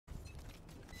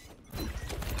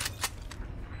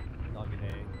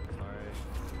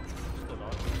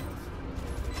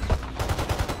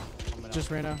Just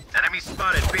ran out. Enemy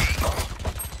spotted B.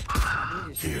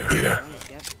 Here.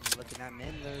 Looking at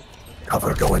mid,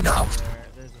 Cover going down.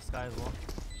 there's the sky as well.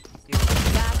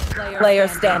 Last player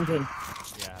standing.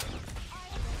 Yeah.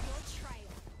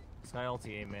 Sky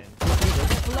ulti, man.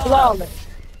 Flawless.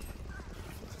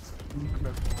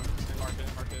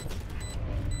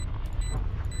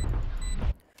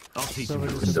 I'll teach So them we're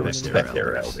to just respect their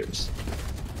their elders.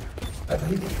 I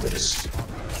believe this.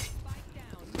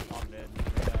 On mid.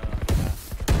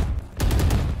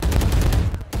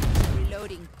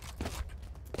 Reloading.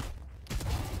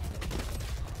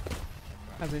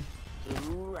 Heavy.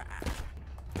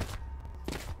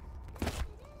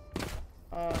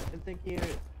 And thank you,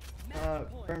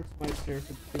 Burnsmeister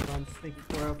for the 2 months. Thank you,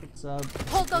 Coro, for the sub.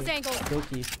 Hold those angles.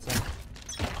 Doki, for the sub.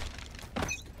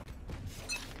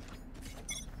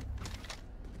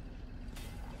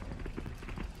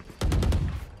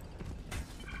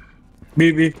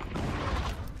 BB.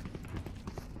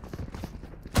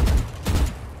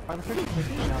 I'm pretty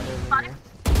picky nowadays.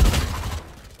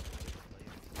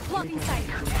 Blocking sight.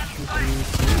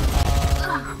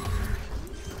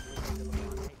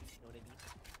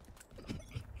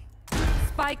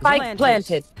 Spike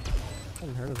planted. I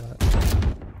haven't heard of that.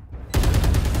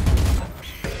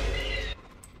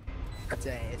 It's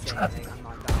anything. I'm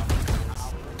not down.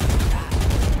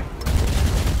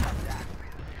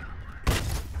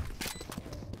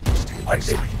 I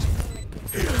see.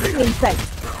 Inside.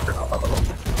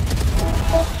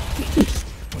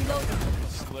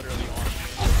 It's literally on.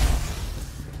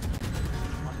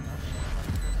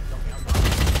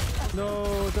 No,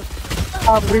 the...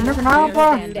 Abrinya kenapa?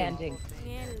 Standing.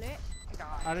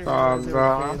 I didn't realize they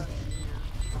were kids.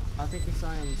 Thank you,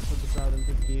 Science, for the sub, and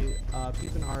thank you,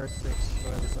 Peepin' R6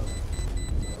 for the sub.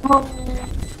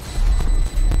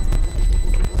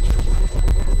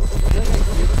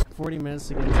 40 minutes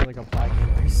to get into like a black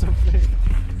game or something.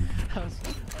 That was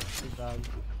too bad.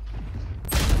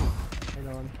 Hang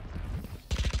on.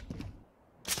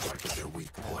 Target their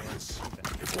weak points.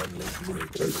 If one link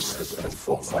breaks, the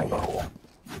full follow.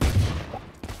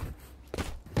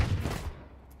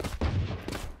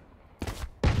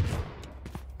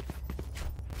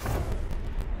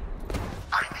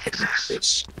 I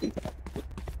exist.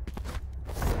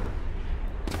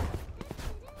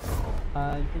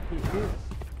 I think you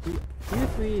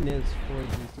 3 Niz for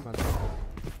these 2 months.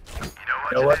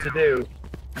 You know what to do.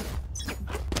 I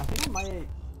think I might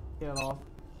get off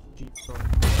Jeep Pro. It's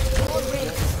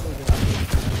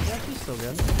actually still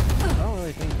good. I don't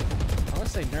really think. I would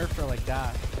say nerf for like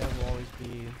that. That will always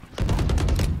be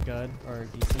good or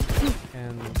decent.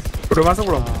 And Udah masuk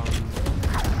belum?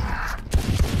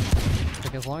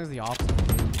 like as long as the ops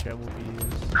Jet will be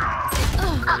used.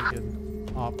 Very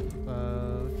good op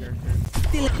character.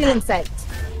 Still inside.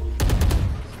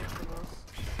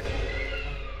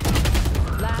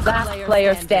 Last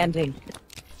player standing.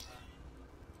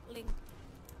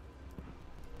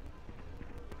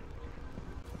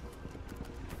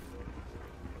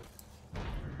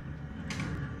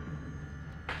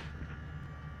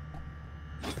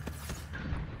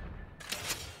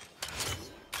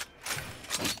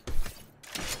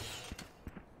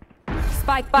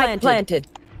 Spike planted.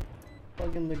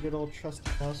 Plug in the good old trusty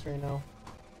mouse right now.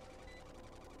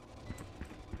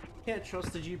 Can't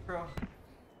trust the G Pro.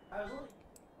 I was only.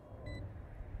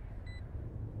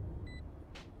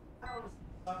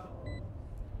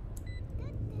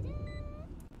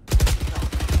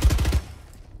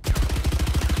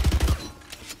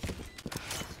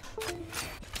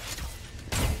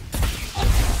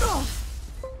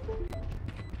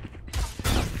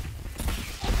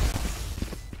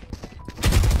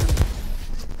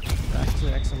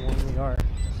 Actually, XM1 we are.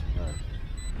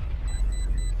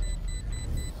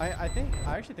 I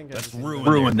actually think Let's I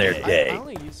ruin their day. I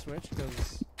only use Switch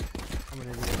because I'm an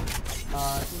idiot.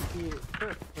 Thank you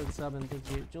for the sub and thank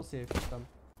you. You'll see if you come.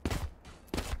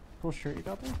 Cool shirt you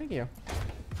got there. Thank you.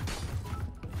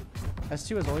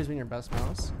 S2 has always been your best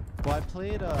mouse. Well, I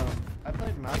played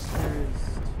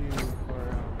Masters 2 for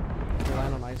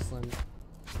Land on Iceland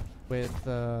with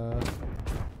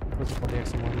what's it called, the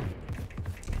XM1.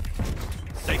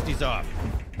 Safety's off.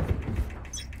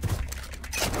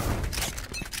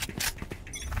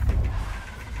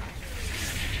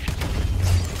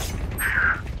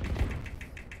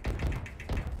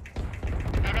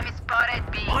 Enemy spotted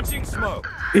B. Launching smoke.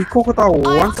 Ih, kok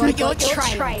ketahuan sih? Your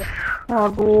trial.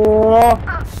 Aduh.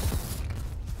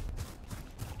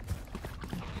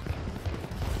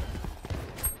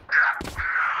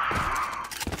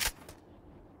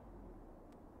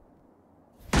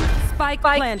 Spike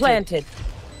planted.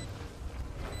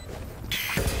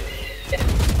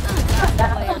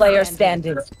 Player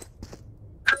standing.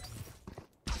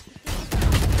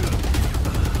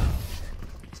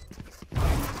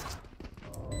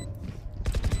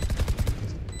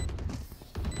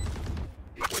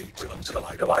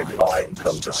 till I find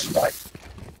them to strike.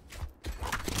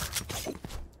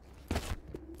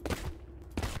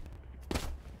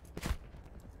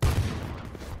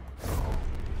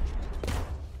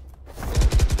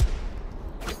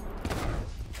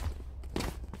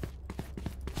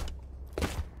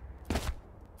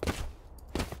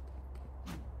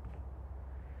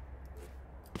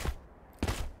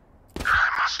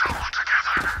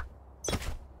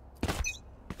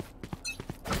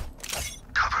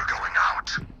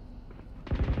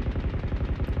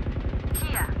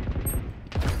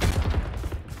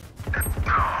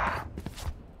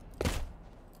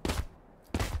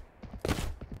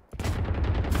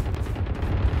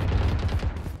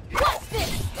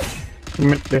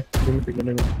 Mid deh, di mid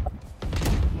tinggal ini.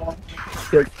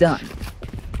 You're done.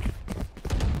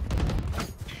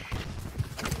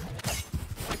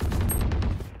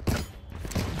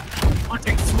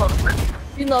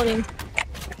 Reloading.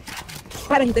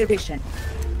 Cutting their vision.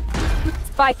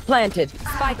 Spike planted.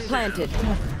 Spike planted.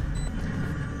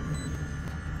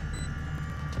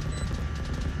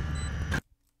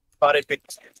 Spotted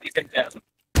beacon down.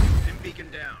 Beacon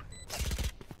down.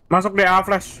 Masuk deh, A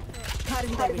flash.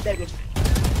 Cutting their vision.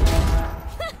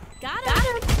 Got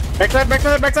him.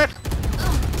 Backside.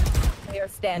 Player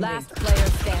standing. Last player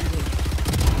standing.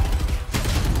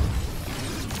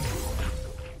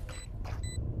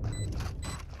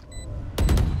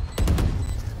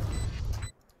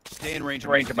 Stay in range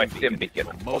of my stim beacon.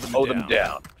 Mow them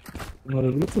down. Nggak ada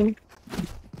duit nih.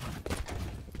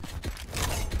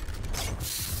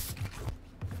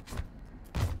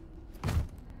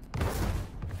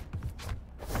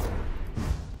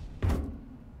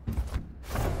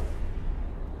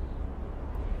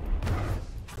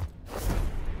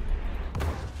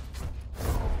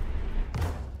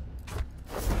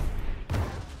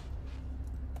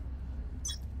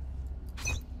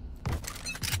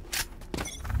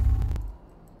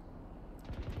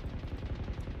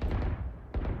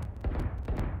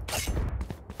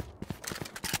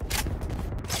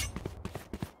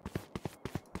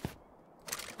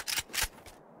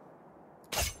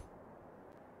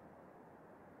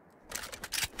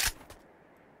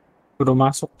 Belum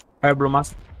masuk. Belum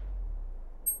masuk.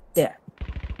 There.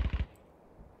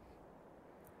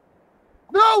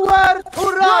 Nowhere to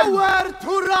run! Nowhere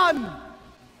to run!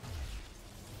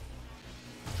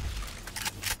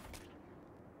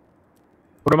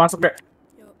 Udah masuk deh.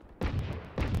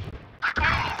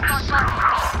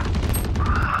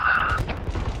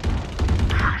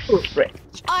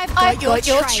 I've got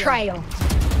your trail.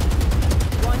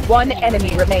 One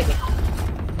enemy remaining.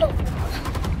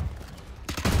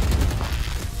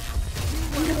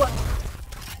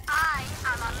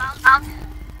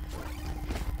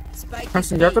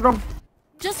 Senjata dong.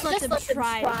 Just let them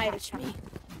try to catch me.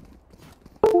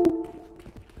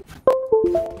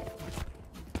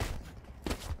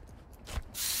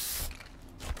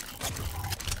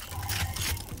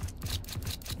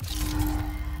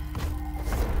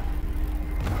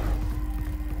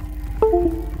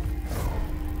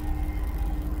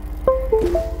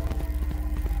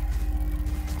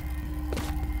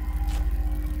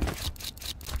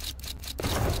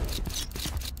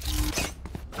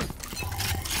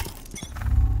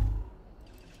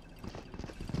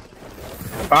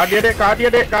 Kak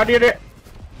dia dek.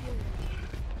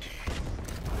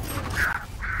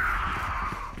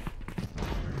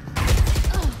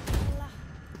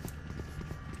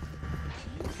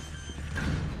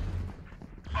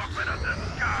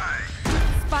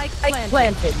 Spike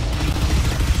planted.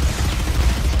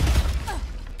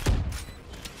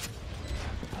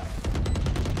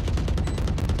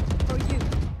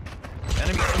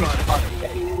 Enemy spotted.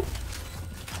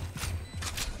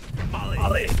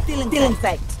 Still in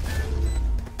sight.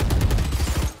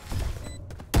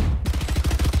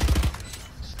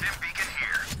 Stim beacon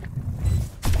here.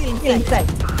 Still in sight.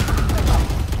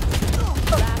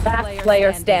 Last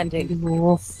player standing.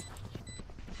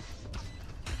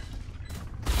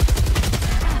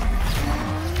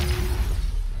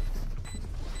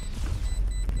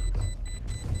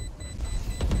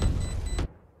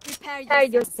 Prepare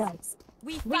yourselves.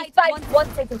 We fight one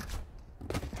second.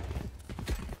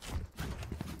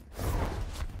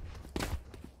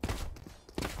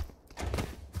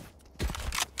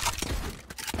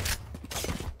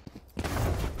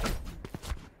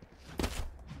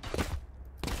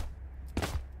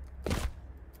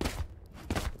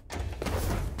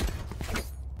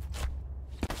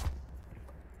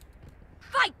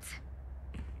 Fight!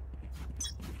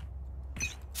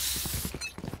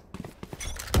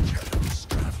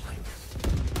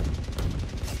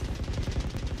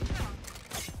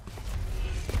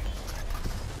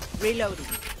 Reloading.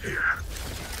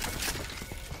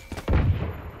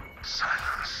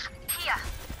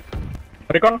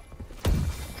 Recon.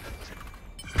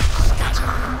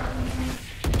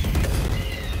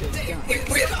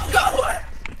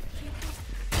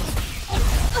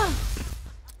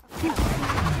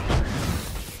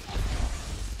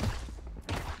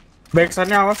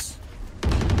 Backstandnya awas.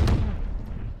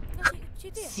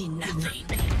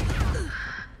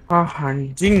 Ah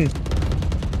anjing.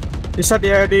 Bisa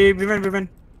dia di bimen.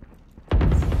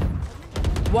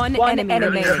 One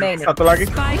enemy remaining. Satu lagi.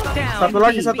 Spike down.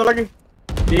 Satu lagi.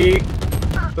 Di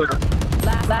tuh.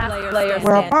 Last player standing.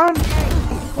 Berapaan?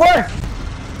 Woi.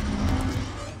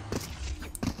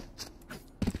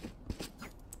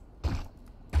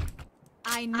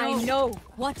 I know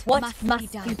what must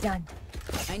be done.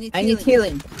 I need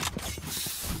healing.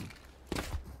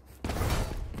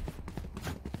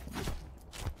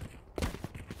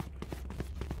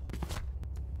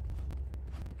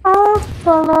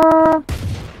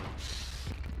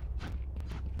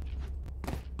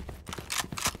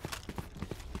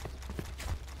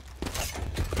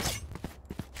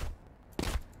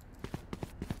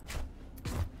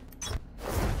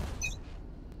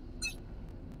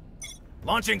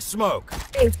 Launching smoke.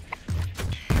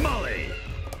 Molly.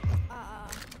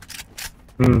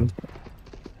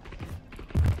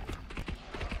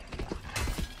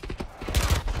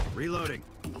 Reloading.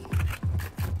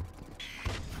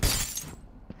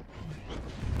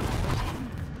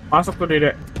 Masuk tuh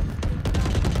Dede.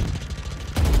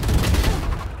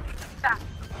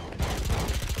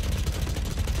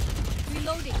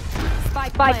 Reloading.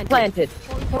 Spike planted.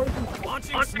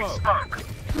 Launching smoke.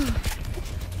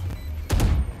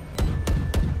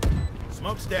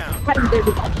 Smoke's down.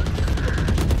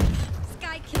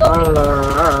 Sky kill.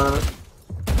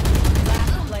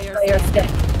 Last player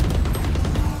standing.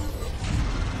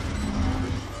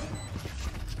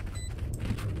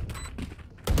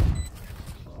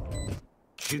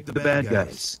 Shoot the bad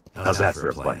guys. How's that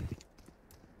for a plan?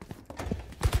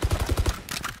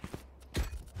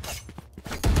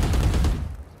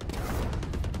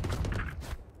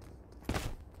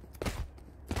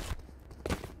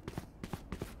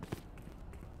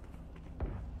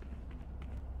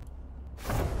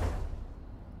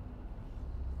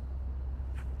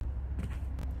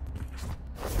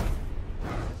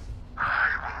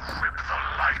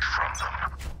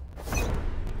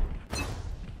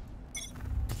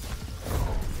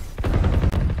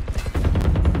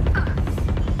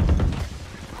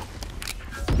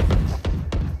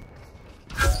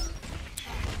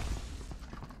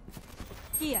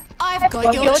 Here, I've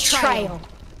got your trail.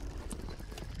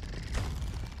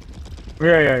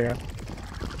 Iya.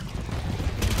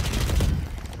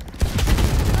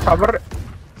 Sabar.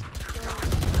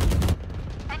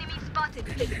 Enemy spotted.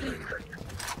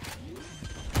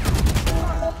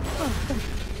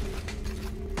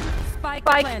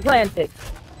 Spike planted.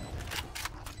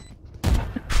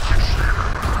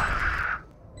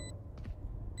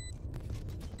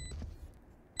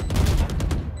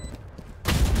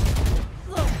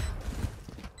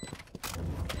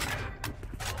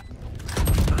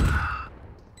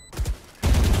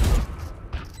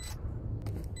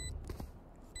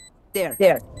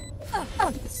 There.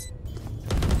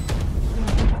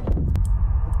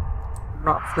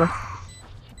 Not sure.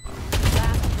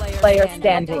 Last player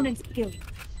standing.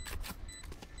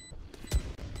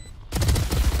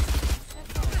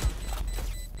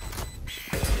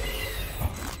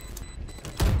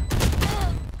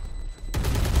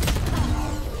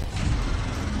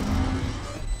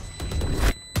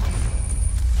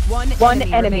 One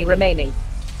enemy remaining.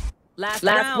 Last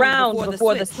round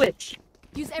before the switch.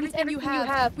 Use everything you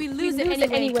have. We lose it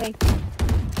anyway.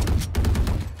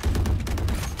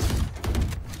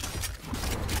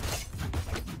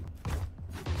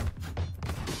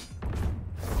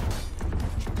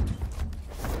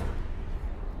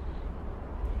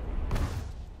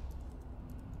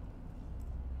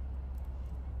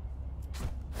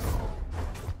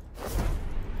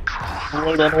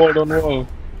 Hold on.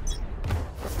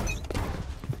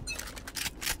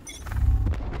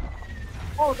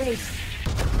 Oh, great.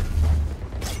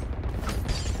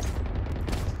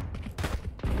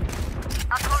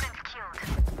 Opponent killed.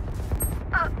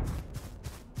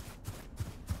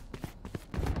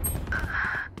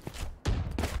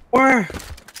 Wah.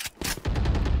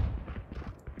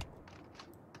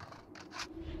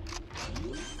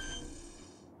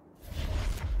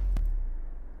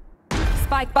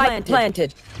 Spike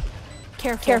planted.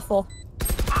 Careful.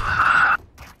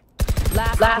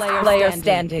 Last player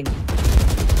standing.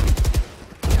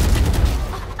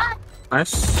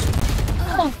 Nice.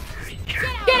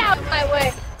 Get out of my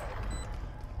way.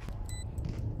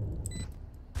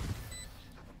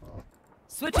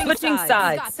 Switching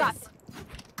sides. Got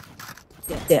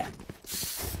this. Yeah.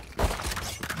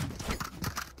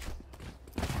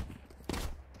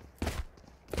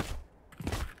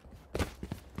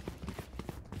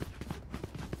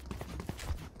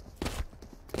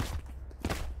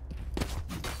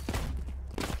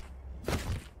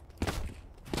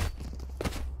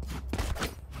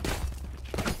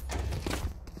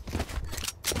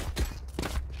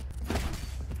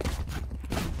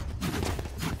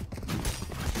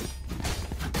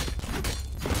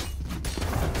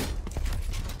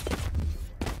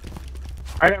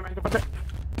 Ayo main cepet deh.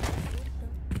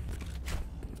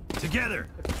 Together.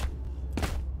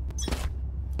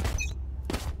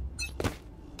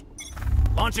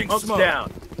 Launching Smoke's smoke.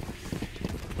 down.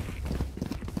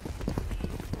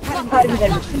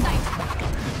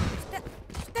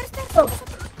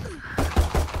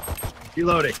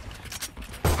 Reloading.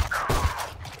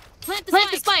 Plant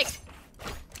the spike.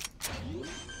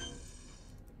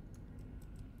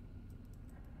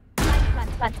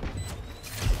 Plant.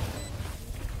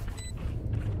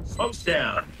 Smoke's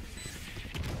down.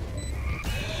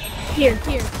 Here.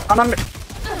 Kanan deh.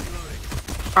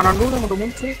 Kanan dulu yang udah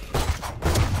muncul.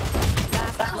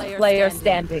 Player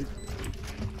standing.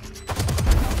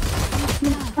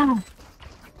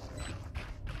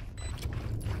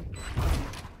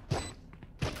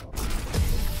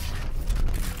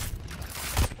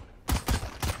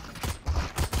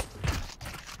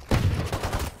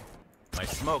 My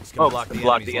smokes can Smoke block can the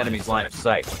block the enemy's line of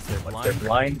sight. Once They're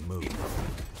blind. move.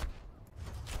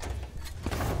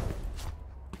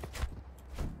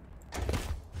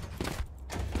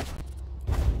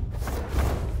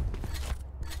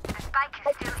 The spike is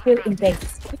still Here in in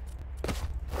base.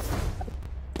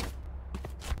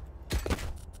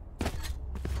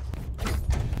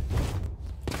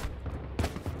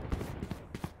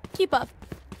 Keep up.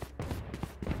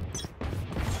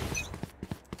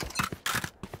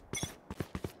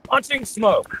 Launching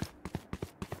smoke.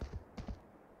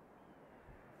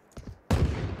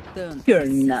 You're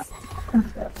not.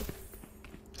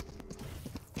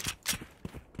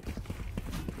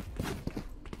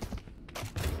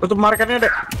 Tutup marketnya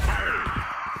deh.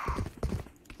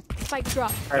 Spike drop.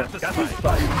 Ayo.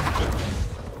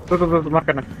 Tutup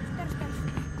marketnya.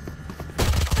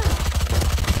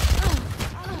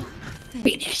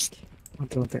 Finished.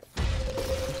 Mati.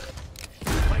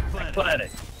 Planet.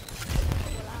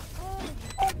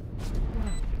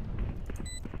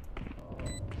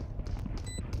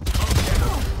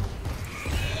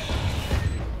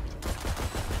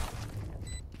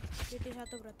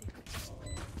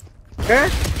 Oke.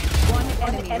 One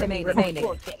enemy remaining.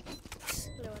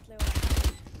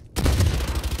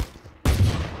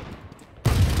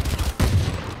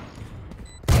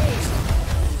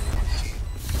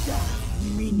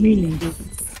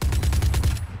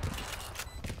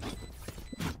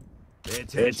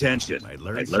 Pay attention. I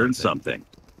learned something.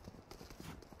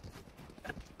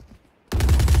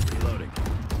 Reloading.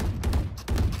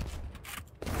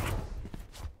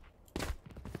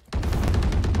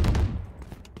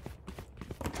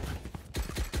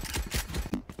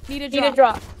 Need a Need a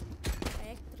drop. drop.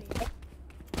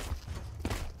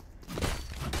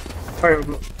 Ayo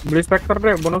beli Spectre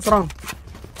deh, bonus round.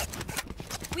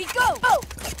 We go.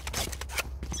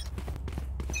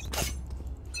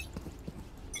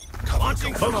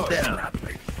 Launching smoke down.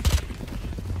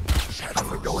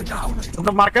 Shadow going out.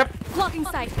 Tutup market. Blocking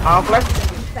sight. Flash.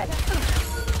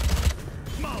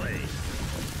 Molly.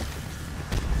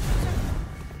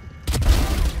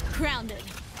 Grounded.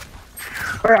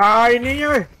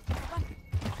 Ininya weh.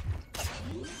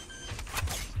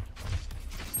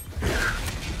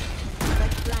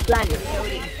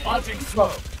 Launching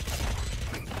smoke.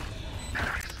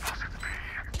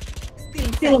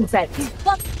 Feeling set. Stay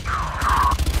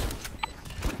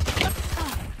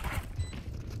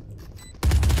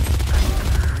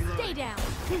down.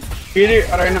 Kiri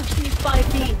arena.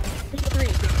 5D.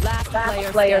 Last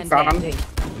player standing.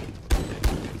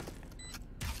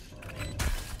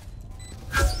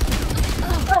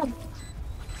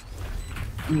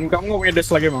 Kamu nggak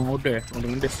ngedes lagi bang, udah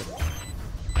ngedes.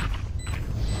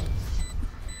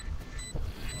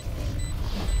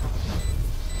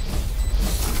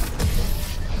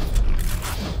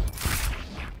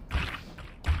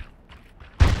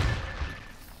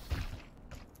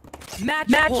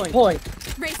 Match point.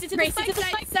 Race to the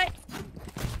spike site.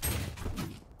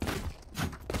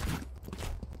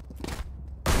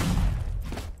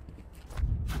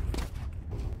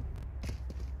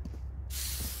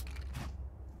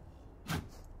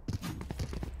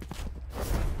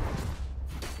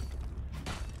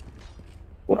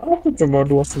 Kurang aku coba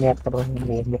 2 smoker yang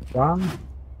goblok banget.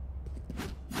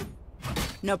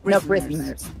 No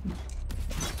prisoners.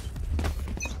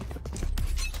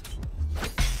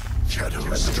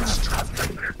 Shadows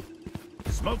traveling.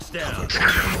 Smoke's down.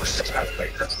 Shadows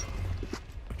traveling.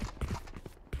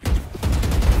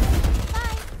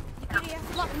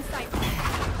 Lock in sight.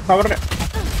 Cover deh.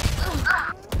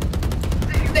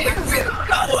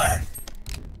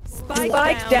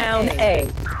 Spike down A.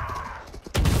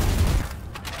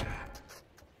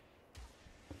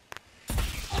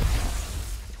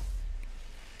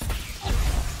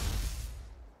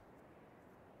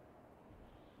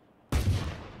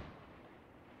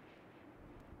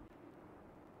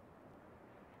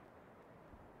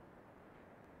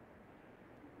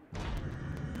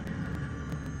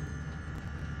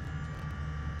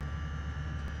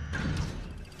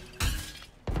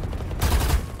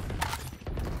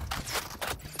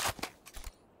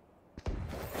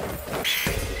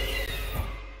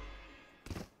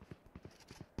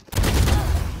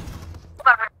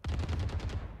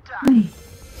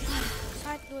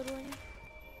 Side dua-duanya.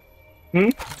 Di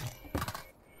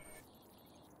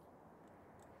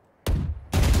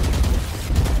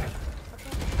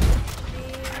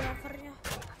lovernya.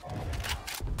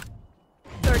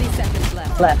 30 seconds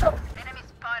left. Enemy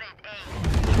spotted. A.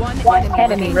 One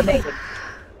enemy remaining.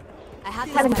 I have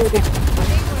to spike. They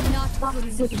were not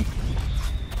good.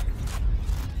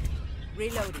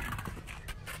 Reloading.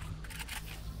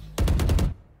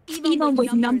 Even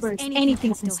with numbers,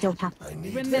 anything can still happen. I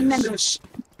need Remember. this.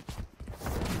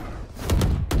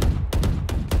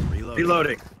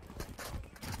 Reloading.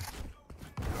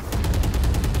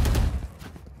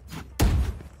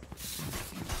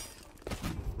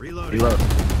 Reloading.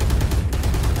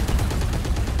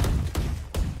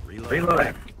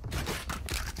 Reloading.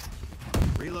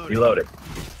 Reloading.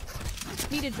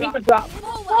 Need a drop.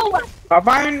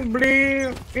 Ngapain beli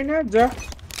ini aja?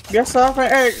 Biasa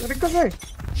kayak Rika say.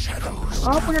 Shadows.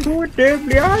 Punya duit deh,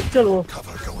 beli aja loh.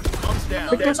 Cover going out. Smoke's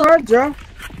down. Rika saja.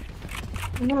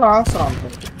 Inilah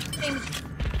sampai.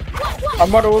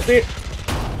 Sabar ulti.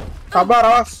 Sabar,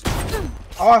 awas.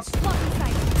 Awas.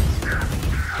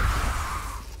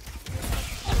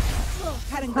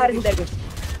 Cutting dagger.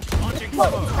 Launching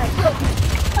smoke.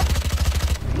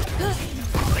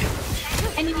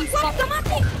 Enemy spot.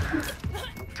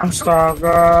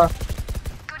 Astaga.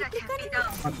 Good attempt. Down.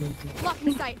 Lock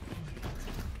in sight.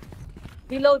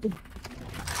 Reloading.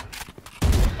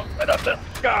 Let up the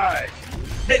sky.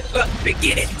 The hunt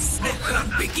begins. The hunt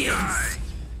begins.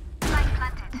 Spike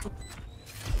planted.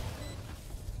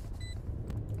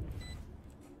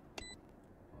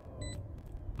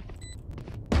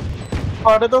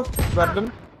 Oh, ada tuh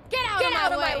garden. Get out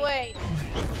of my way.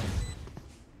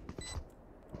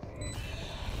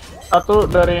 Satu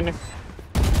dari ini.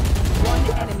 One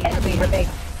enemy remaining.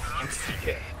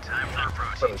 Okay, time for a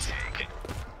protein shake.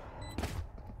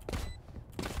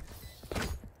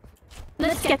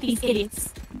 Let's get these idiots.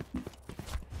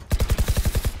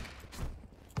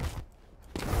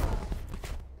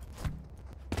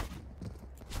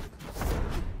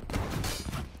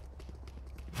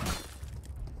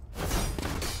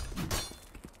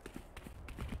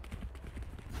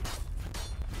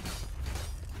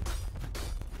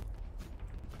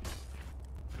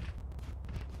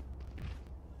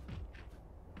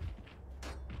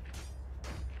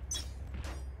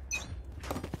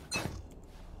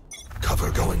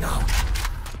 Cover going out.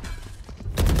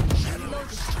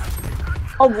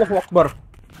 Allahu Akbar.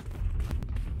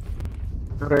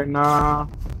 Rena.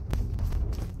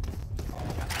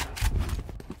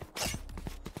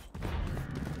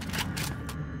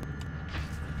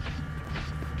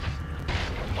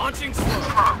 Launching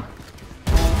smoke.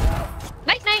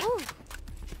 Night.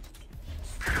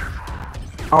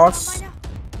 Awas.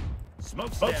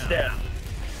 Smoke's down.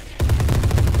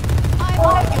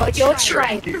 You're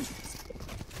trying.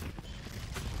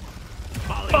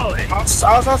 Volley.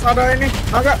 Awas, ada ini.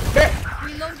 Agak, dek.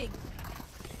 Reloading.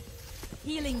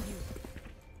 Healing you.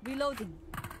 Reloading.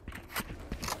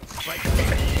 Spike.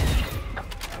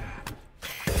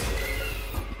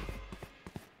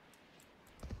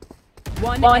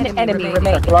 One enemy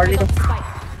remaining. Satu lagi tuh.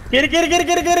 Spike.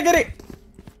 Kiri.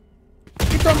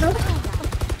 Itu ambil.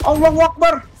 Allahu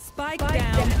Akbar. Spike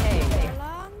down A.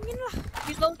 Langin lah.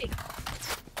 Reloading.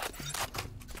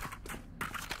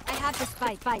 I have the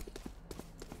spike.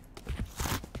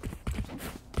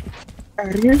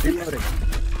 Akhirnya.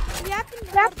 Yakin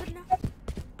benar.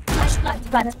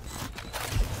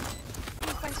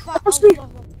 Apa sih?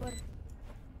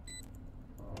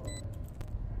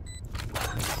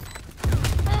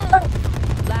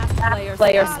 Last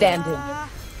player standing.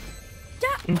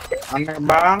 Aneh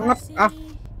banget.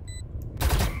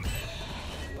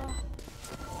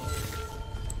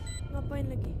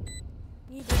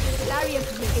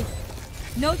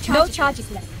 No charges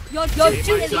left. Your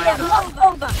duty is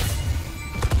over.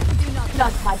 Do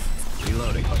not fight.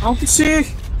 Reloading. Apa sih?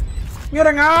 Ini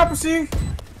orang apa sih?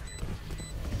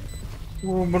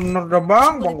 Bener dah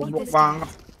bang goblok banget.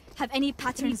 Have any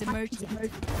patterns emerged yet?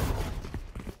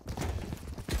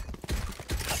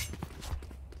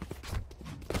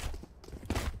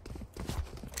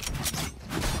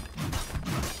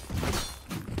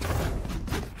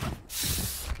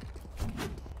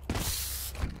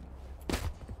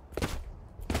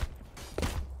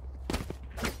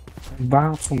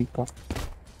 Bang, sumpah.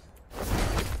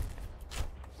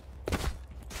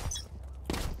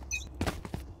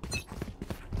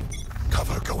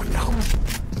 Cover going out.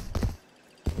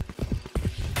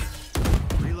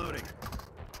 Reloading.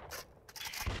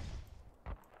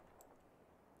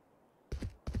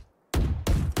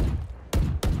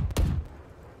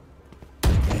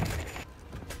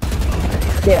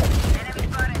 There.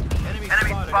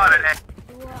 Enemy spotted.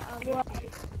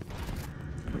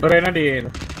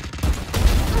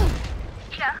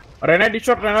 Rena di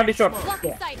short, Rena di short.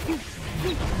 Blocking sight.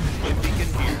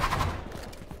 Beacon here.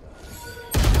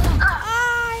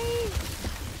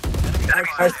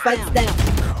 Our spike's down.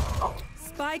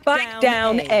 Spike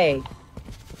down A.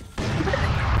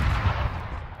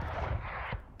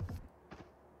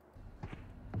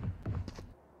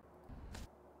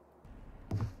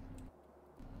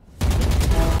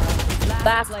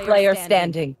 Last player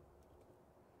standing.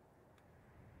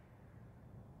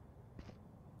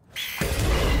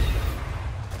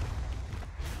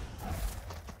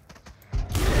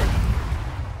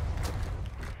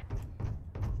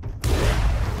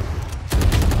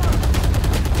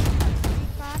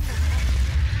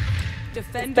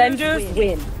 Defenders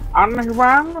win. Aneh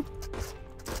banget.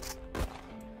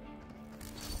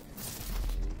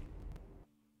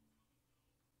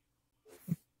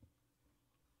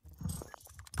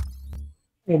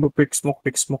 Udah pick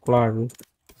smoke lagi.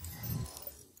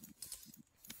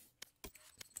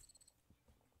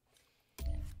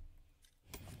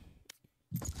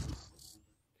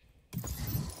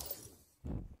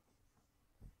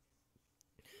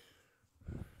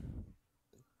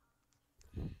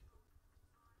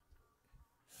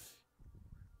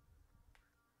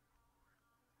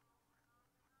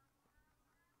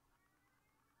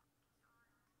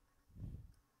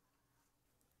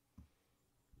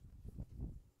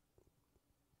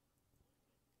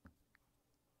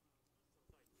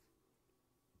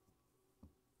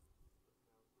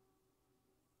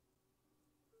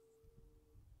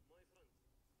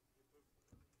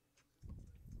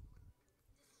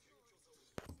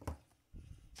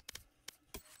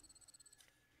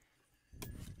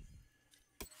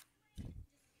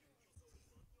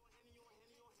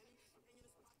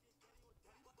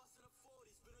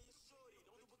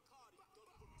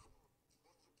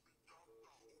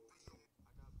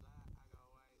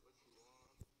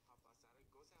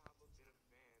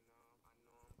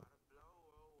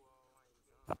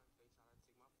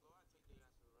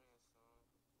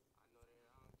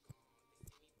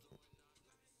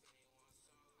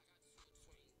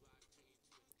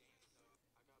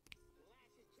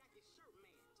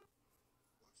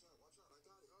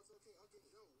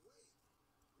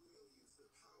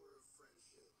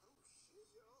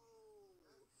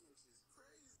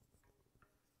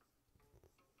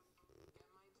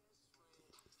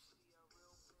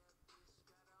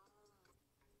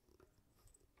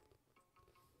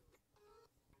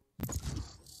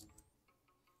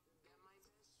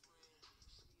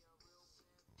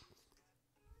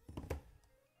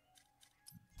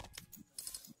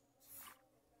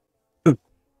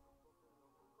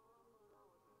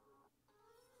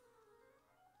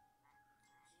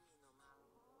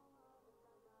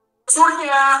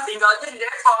 Surya tinggalnya di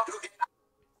Depok.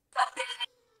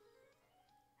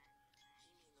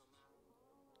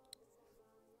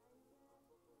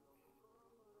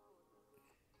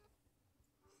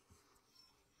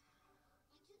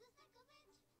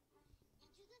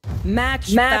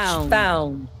 Match found.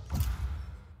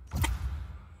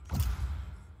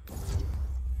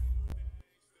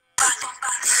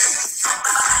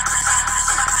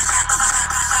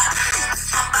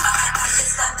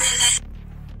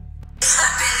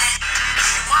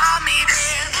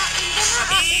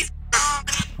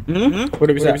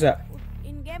 Udah bisa.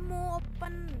 In game mau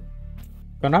open.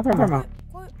 Kenapa memang?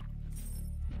 Kok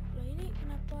lah ini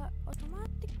kenapa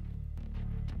otomatis?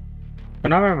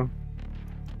 Kenapa emang?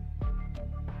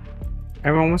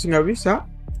 Emang masih nggak bisa?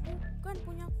 Bukan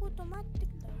punya aku otomatis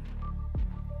tau.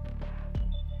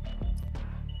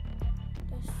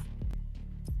 Terus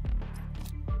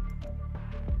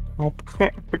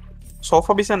Oke.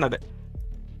 Sofa bisa nggak deh?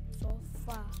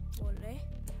 sofa boleh.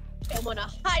 am on a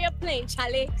higher plane,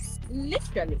 Charlie.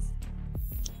 Literally.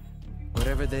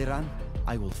 Wherever they run,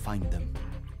 I will find them.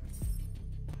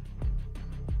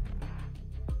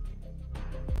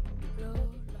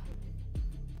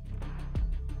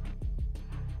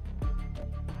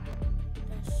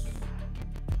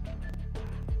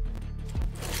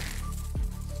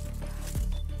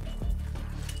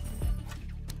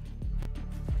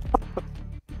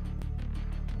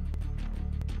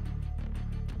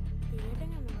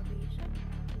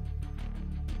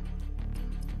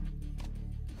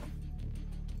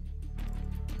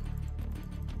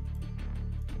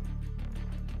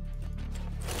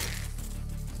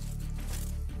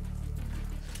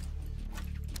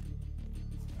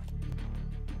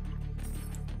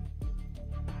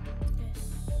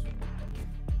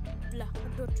 Lah,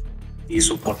 ngedot. Di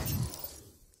support.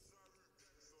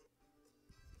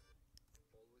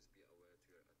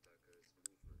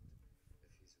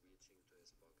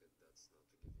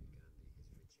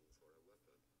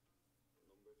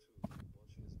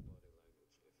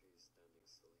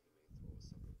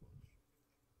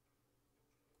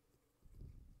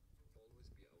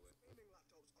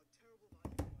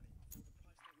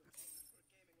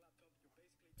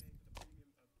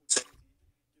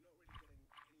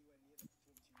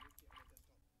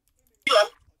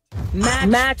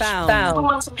 Match found.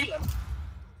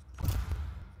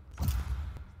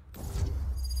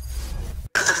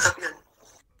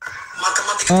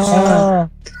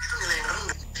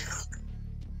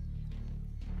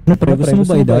 Purpose mo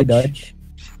ba i-dodge?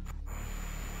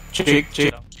 Check.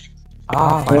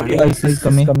 I see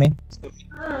kami.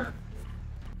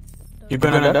 You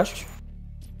gonna dash?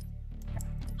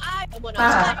 I am on a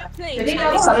higher plane, Jadi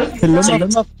kamu Charlie. harus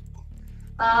Hello.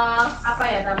 apa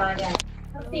ya namanya?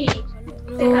 Ngerti?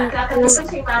 Sehat itu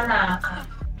si mana?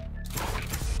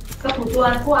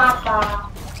 Kebutuhanku apa?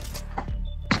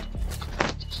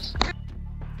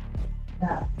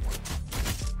 Nah.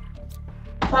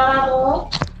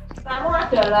 Kamu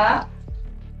adalah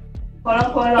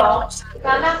bolong-bolong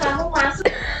karena kamu masuk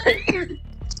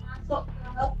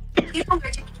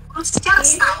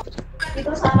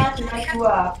itu sama dengan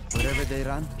gua. Wherever they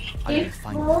run, I will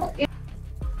find them.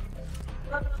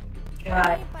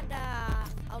 Ini pada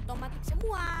otomatis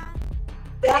semua.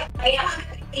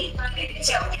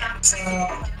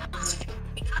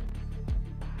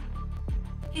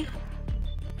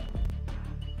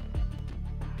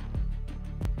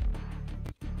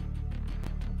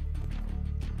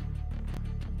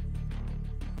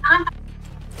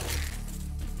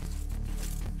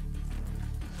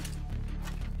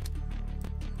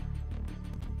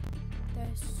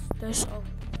 Tes oh.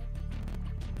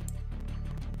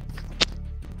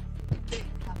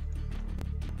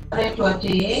 Ada 2D,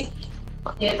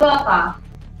 yaitu apa?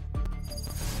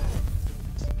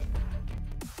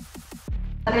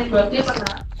 Ada 2D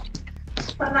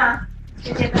pernah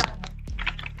dicetak.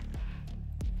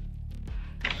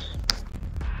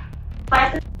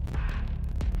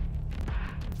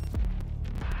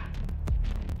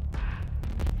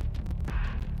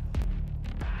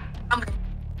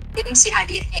 Jadi si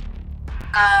hadirnya.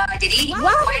 Jadi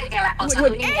poin yang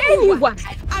level 1 ini. Anyone.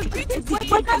 I'm going to put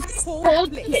cold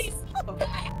place.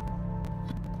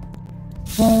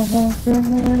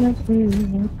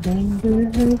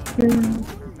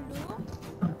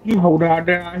 Udah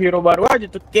ada hero baru aja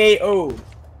tuh KO.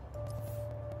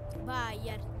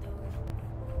 Bayar tuh.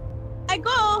 I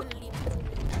go. Beli.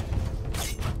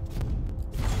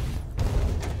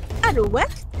 Aduh, what?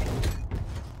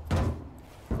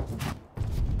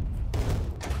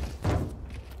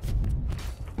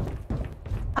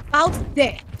 About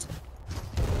that.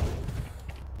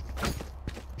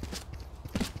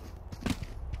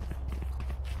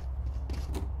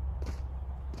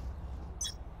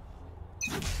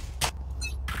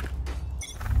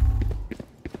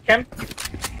 Kan?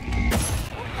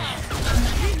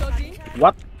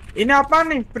 What? Ini apa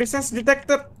nih? Presence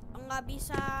detected. Nggak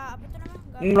bisa apa tuh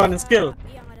namanya? Ngeluarin skill.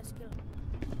 Iya, nggak ada skill.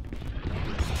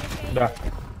 Udah.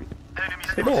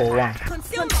 Itu doang.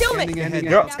 Concealment.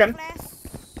 Yuk, scan.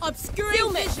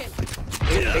 Obscuring vision.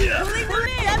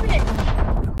 Pulling them in.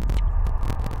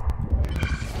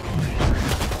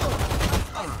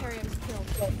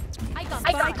 I got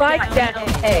spike down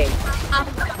A.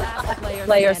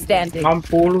 Player standing.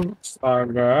 60.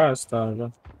 Astaga.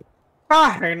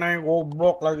 Rena yang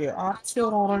goblok lagi. Si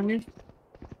orang-orang ini.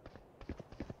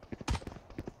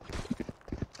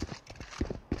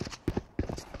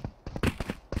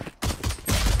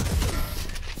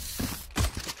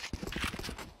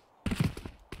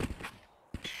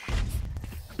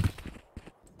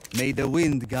 May the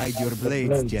wind guide your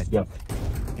blades, Jet,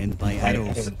 and my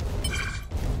arrows.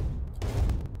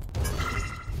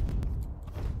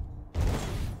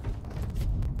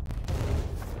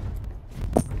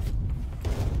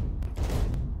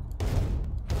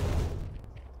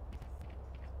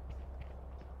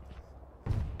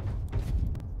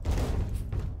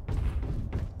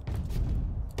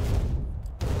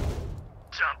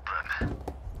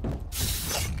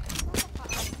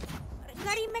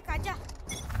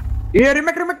 Iya,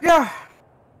 remake ya.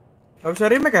 Gak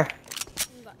bisa remake ya?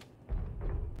 Enggak.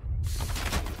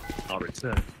 I'll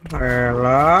return.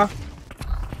 Elah.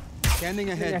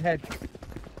 Scanning ahead.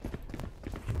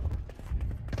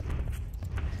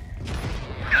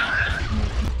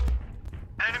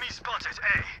 Enemy spotted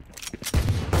A.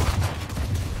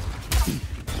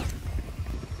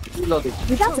 Reloading.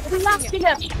 Blasting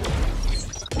him.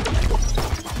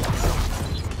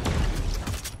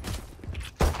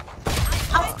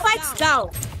 Spike's down.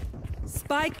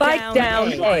 Spike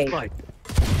down A.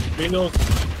 Reload.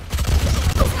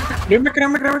 Remake.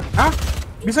 Hah?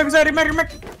 Bisa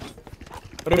remake.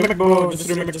 Remake, bro. Just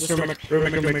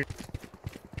remake.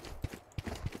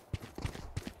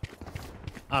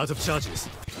 Out of charges.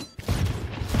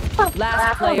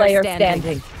 Last player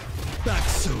standing. Back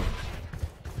soon.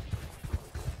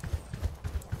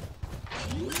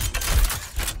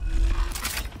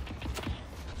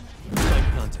 Spike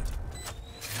planted.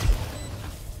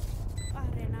 Ah,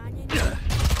 Renanya ini.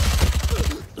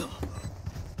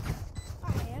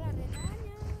 Ah, elah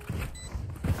Renanya.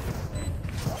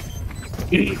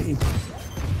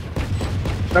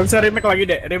 Gak bisa remake lagi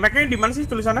deh. Remake-nya di mana sih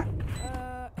tulisannya?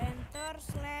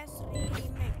 Enter/remake.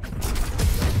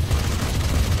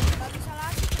 Gak bisa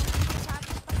lagi.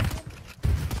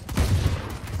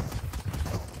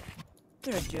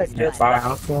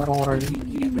 Banyak orang-orang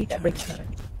ini.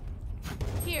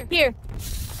 Here.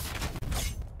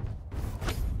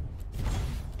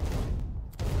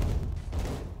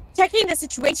 Checking the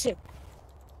situation.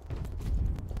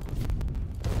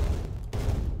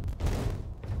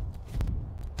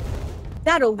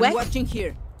 That'll wet. Watching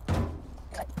here.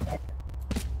 Ya,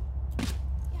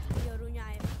 Yorunya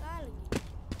AFK lagi.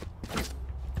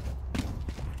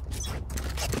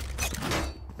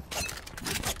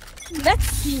 Let's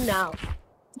see now.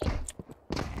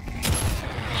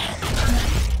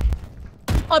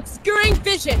 Obscuring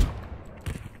vision.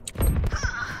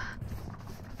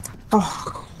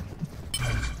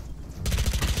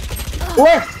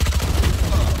 Wah.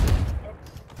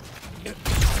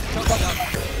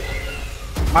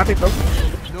 Mati tuh.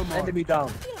 Enemy down.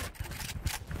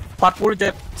 40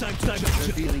 jet.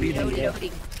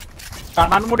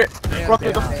 Kananmu deh. Plot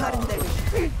itu.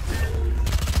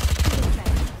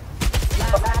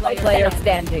 Player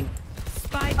standing.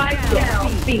 Spike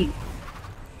down. B.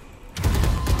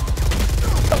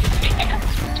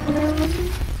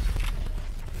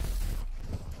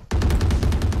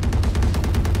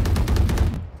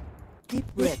 Deep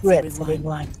breaths,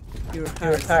 rewind. Your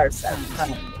hearts are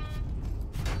coming.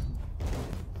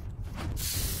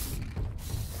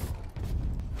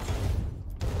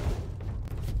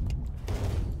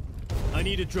 I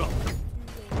need a drop.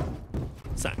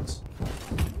 Thanks.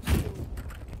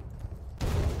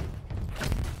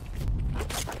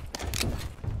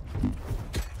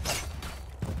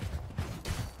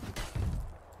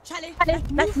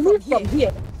 Let's move from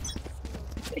here.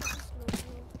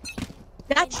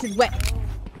 That should wet.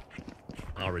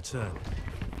 I'll return.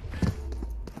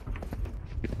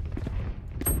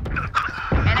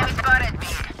 Enemy spotted.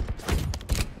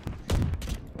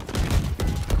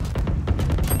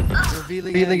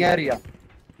 Revealing area.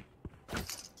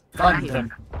 Find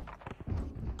them.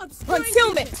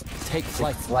 Concealment. Take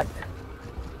flight.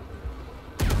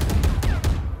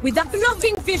 Without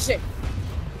blocking vision.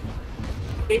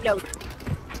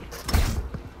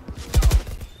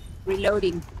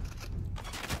 Reloading.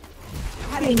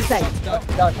 Having sight.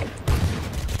 Done.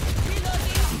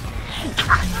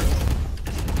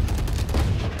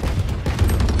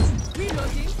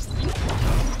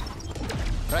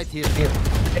 Right here.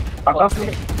 Last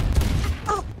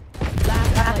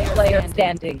player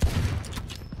standing.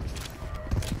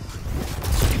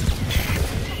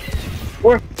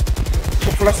 Wah,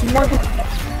 kepala semua tuh.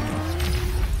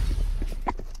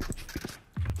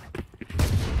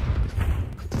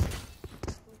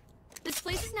 This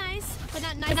place is nice, but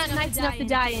not nice enough to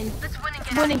die in. Let's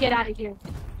win and get out of here.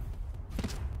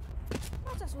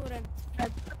 Masa Suren?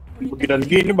 Begini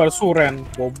gini baru suren,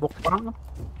 goblok banget.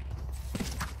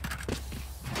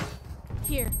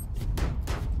 Here.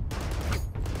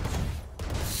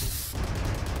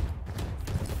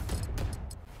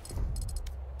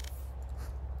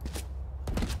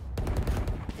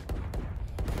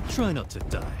 Try not to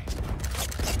die.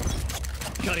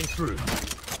 Cutting through.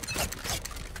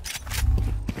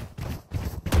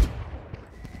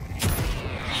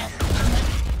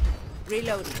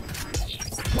 Reloading.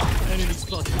 Enemy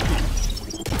spotted.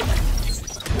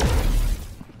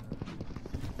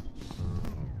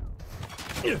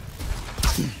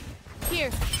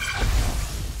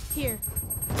 Here.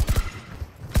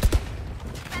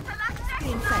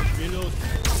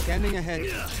 Scanning ahead.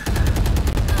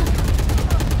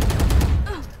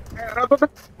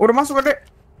 Udah masuk adek.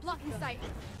 Blocking sight.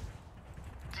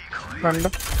 Randa.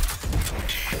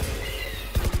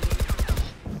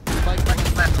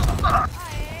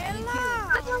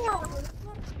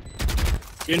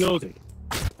 Reloading.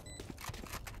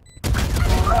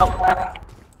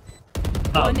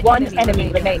 One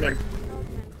enemy remaining.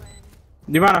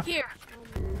 Di mana? Here.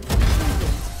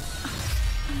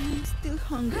 I'm still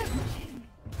hungry.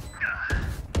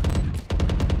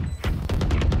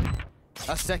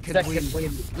 A second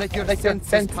wind. Let your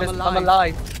senses come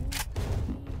alive.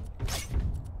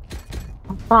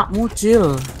 Pak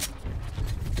mucil.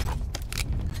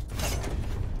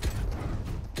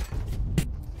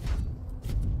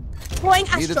 Going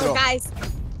Need a Astro, drop. guys.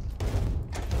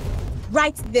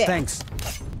 Right there. Thanks.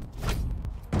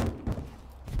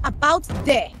 About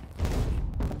there.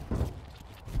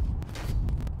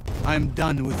 I'm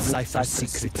done with Cypher's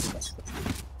secrets.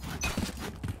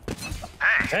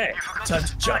 Hey, time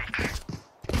to jump.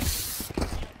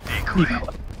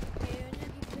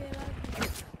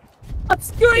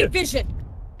 Obscuring vision.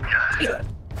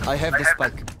 I have the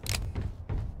spike.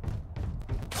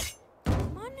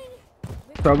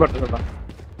 Coba.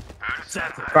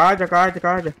 Kah aja.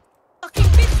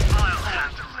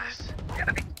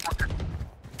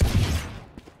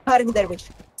 Pardon their wish.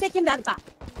 Taking that back.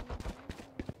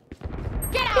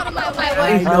 Get out of my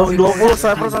way. 20,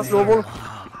 saya proses 20.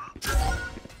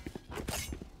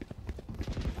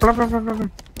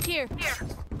 Pelan. Here.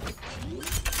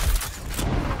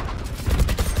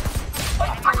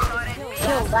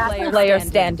 Last player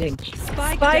standing.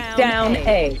 Spike down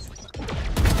A.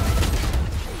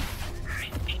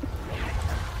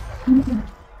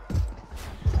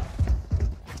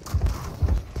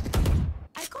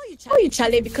 I call you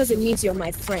Charlie because it means you're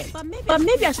my friend. But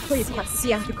maybe I should call you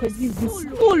Pasia because you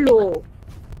solo.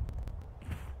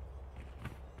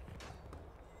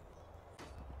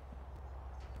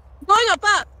 Going up.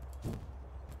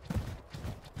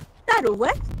 That'll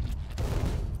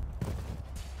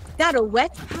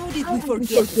work. How did we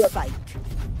forget the fight?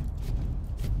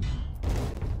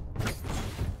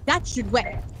 That should work.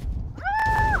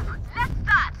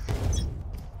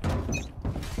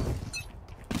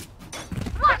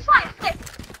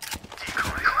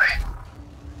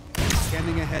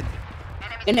 Scanning ahead.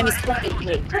 Enemy spotted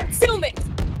me. Film it.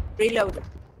 Reload.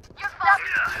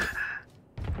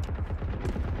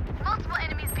 Multiple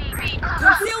enemies being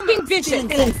Consuming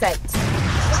vision. Insect.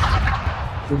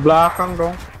 Di belakang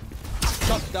dong.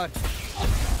 Shot dart.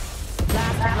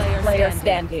 Last player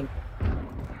standing.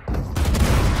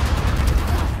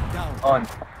 Down. On.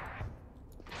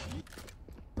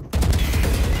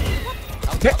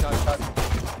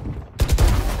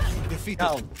 Defeated.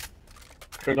 Down.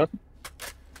 Reload.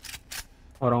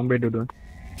 Orang beda dong.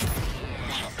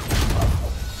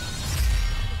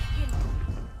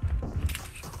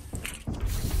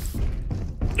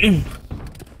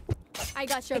 I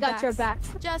got your back.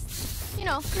 Just,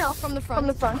 from the front.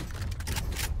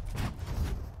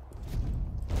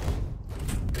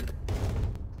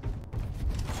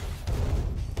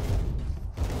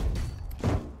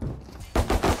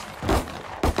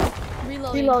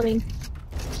 Reloading.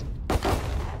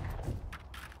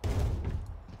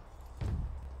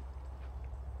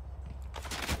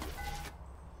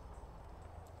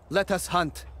 Let us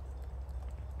hunt.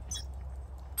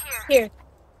 Here.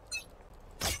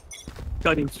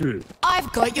 Cutting through. I've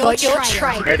got your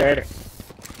trail. Ada.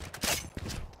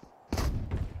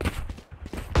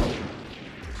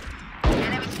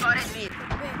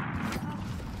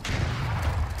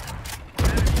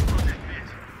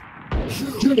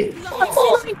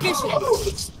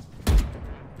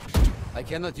 I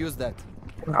cannot use that.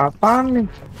 Apaan nih?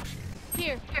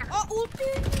 Here. Oh, ulti.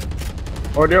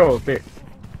 Oh dia ulti.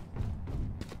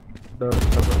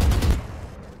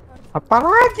 Apa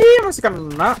lagi masih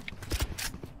kena?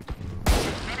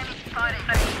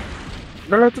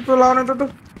 Udah itu tuh lawan itu tuh.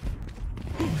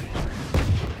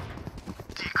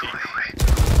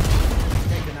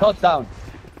 Shot down.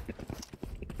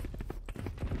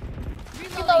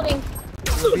 Reloading.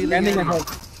 Scanning ahead.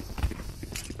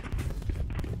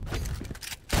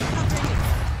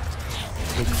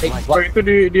 Oh itu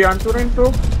dihancurin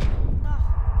tuh.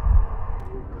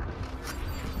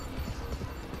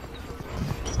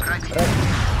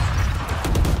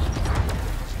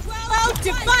 Well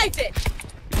divided.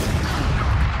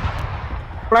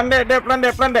 Plan dek. 30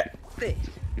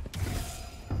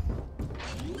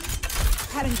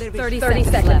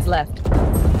 seconds left.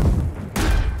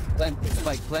 Planted.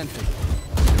 Spike planted.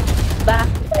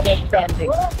 Last player standing.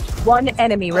 One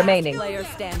enemy remaining. Player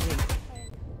standing.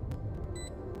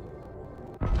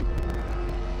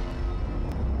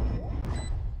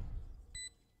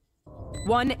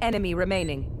 One enemy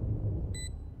remaining.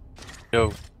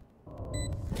 Yo.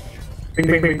 Ping.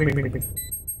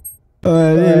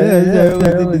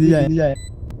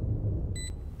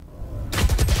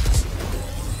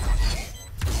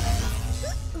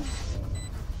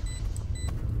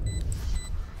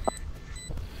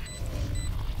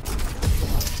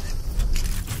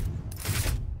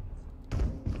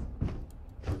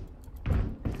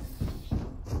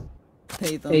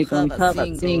 They don't have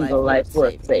a single life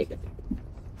worth saving.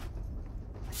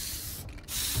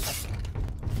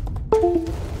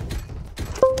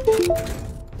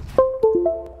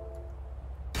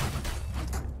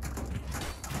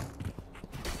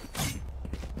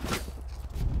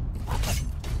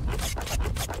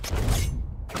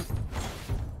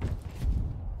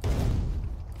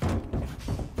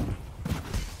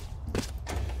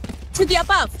 To the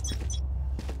above.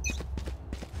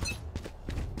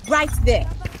 Right there.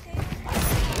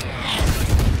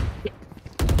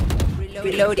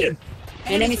 Reloading.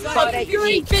 Enemy spotted.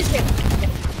 Viewing vision.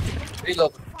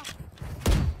 Reload.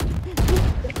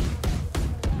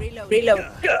 Reload.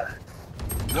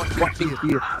 Watching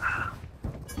here.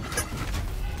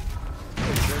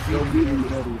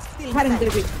 Cutting the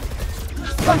reach.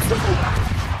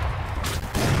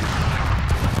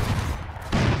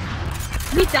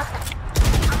 Meet that.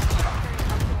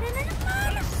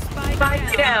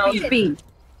 Spike down. B.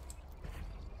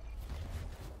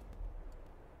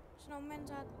 Snowman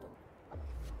 1.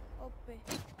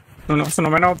 OP.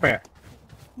 Snowman OP.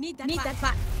 Need that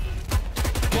back.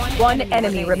 One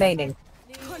enemy remaining.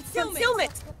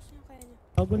 Concealment.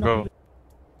 Go.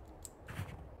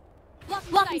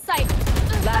 Lock in sight.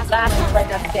 Last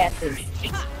player standing.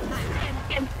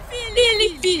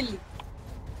 Feel.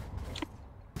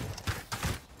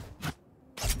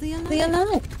 Stay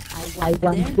alive. I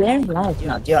want their life,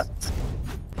 not yours.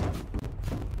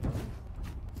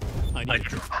 I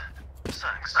drop.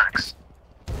 Thanks.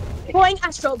 Going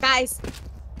astral, guys.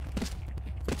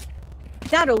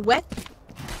 That'll wet.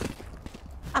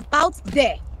 About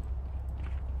there.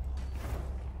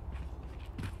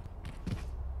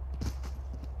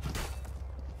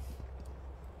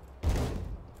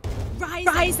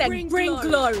 Rise and bring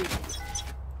glory.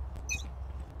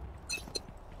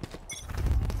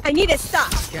 I need a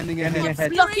stop. Scanning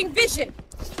ahead. Blocking vision.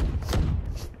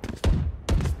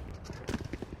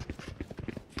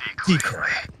 Decoy.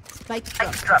 Spike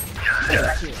drop.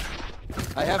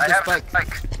 I have the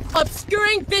spike.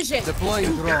 Obscuring vision.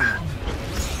 Deploying drone.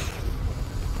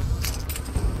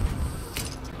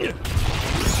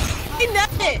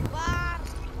 Enough it.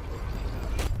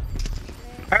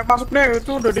 Ayo masuk deh,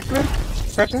 itu udah di clear.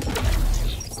 Setnya.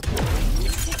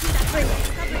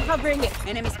 Covering it.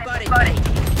 Enemy spotted.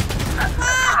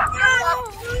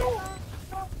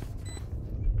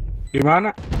 Di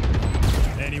mana?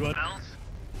 Anyone else?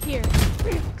 Here.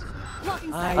 Lock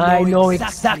in sight. I know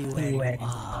exactly where.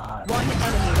 One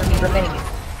enemy remaining.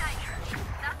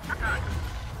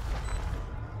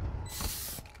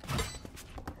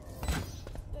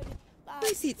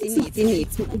 It needs me.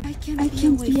 I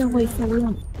can't be away for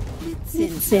long.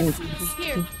 Listen.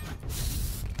 Here.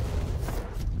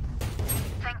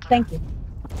 Thank you.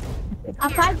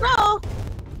 Up I go.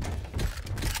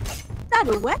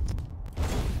 That'll wet.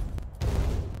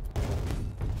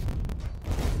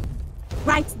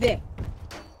 Right there.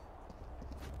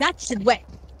 That should wet.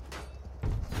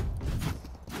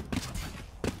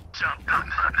 Jump on.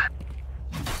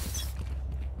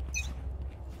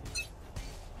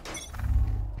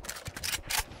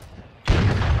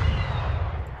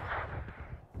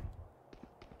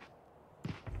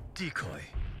 Decoy.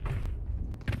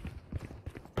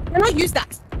 Cannot use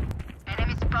that.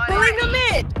 Enemy spotted. Going the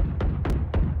mid.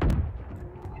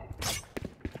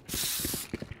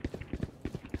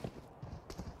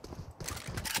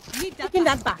 Taking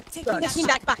that back. Taking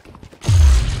that back.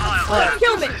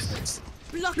 Kill me.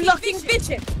 Blocking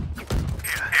vision.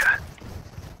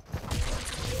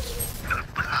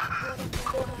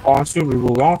 Langsung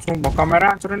bawa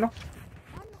kamera hancurin lo.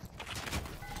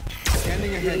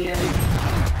 Scanning ahead.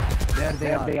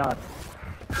 There they are.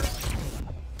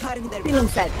 Feeling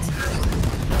set.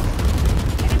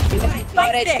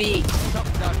 Spotted B.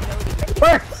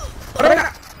 Weh, mereka.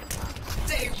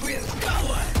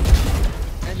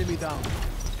 Enemy down.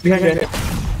 Lihat.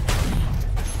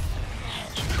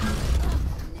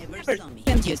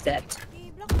 Can't use that.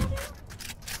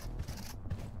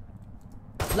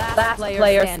 Last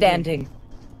player standing.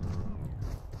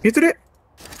 Itu deh.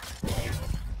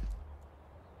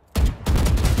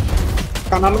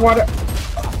 Kanan lu ada.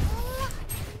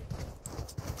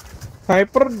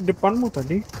 Sniper di depanmu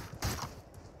tadi.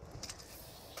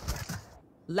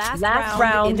 Last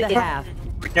round in the half.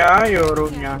 Ya,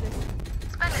 yorunya.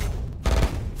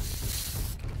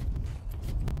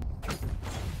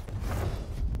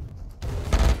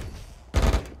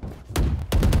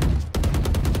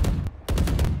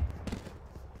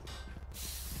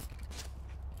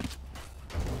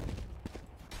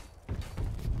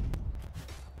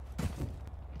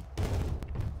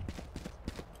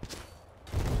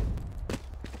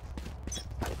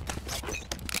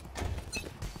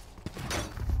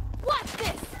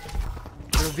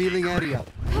 Revealing area.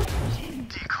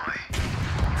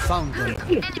 Found them.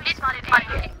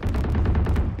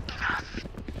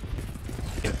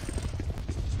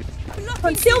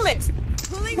 Concealment!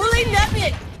 Pulling them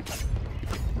in!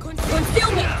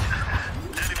 Concealment!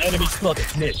 Enemy spotted.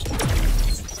 Mid.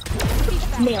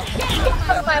 Nail. Get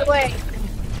out of my way!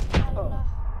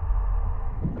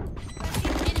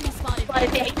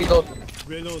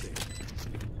 Reloading.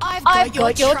 I've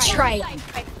got your trail.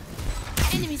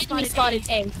 Enemy spotted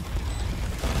A.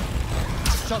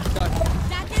 Shotgun.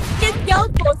 Just go,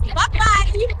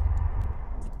 bye-bye!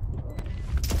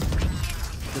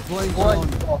 Deploying drone.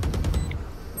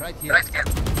 Right here.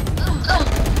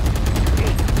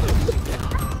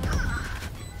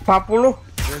 40.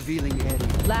 Revealing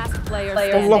area. Last player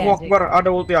Allahu standing. Akbar, ada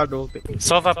ulti.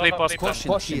 Sova, play post.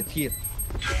 Caution here.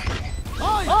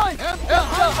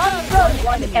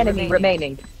 One enemy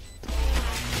remaining.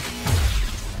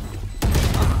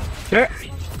 Cek.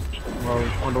 Mau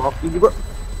ada waktu juga.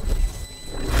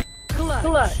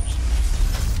 Clutch.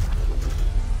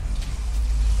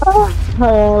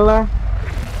 Alah.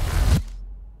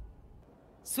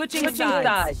 Switching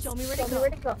sides. Show me where to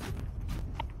go.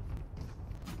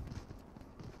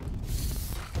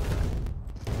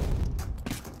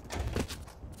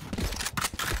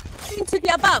 To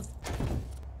the above.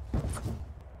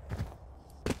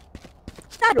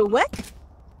 That'll work.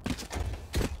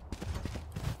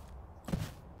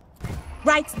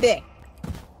 Right there.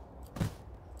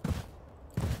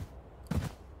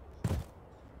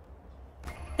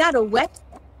 That'll work.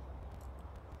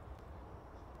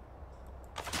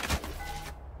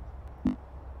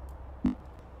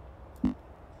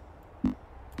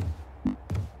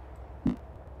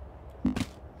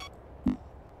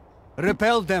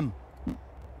 Repel them.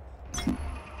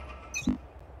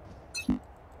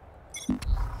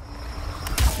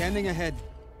 Scanning ahead.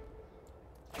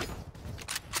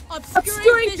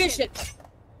 Obscuring vision.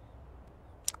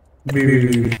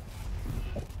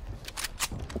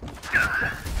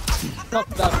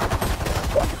 Shotgun.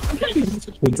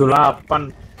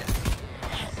 78.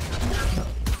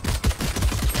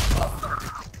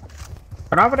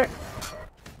 Kenapa, Dek?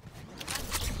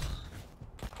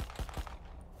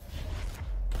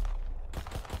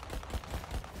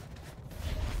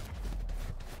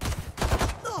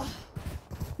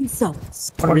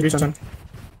 Results. Condition.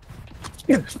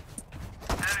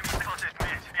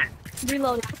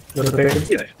 Reload.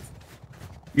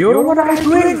 Yo, what are you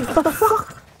doing? What the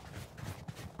fuck?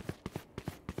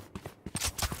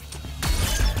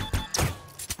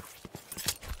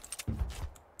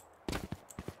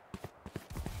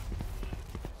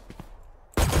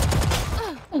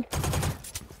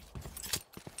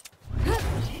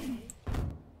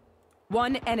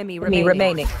 One enemy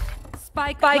remaining.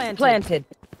 Spike planted.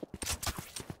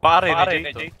 Pare na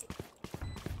dito.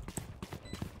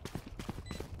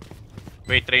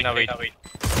 Wait, Reyna, wait.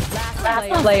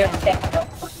 Last player standing.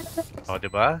 O,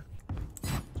 diba?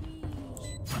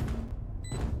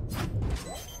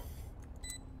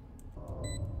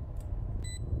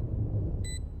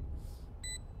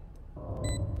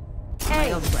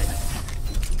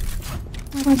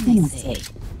 What can I say?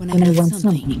 When I want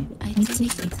something, I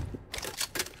take it.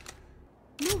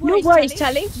 No worries,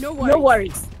 Charlie. No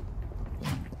worries.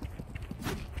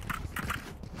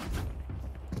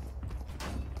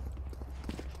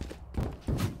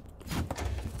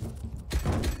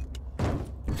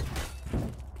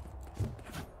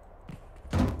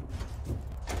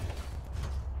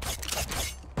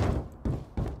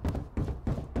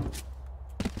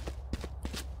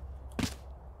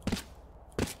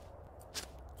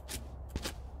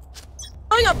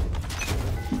 Going up.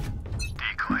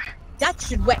 That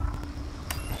should work.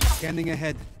 Scanning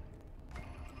ahead.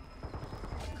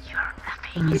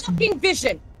 Fucking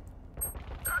vision.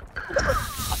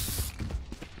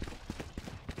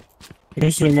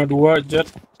 Ini 52 jet.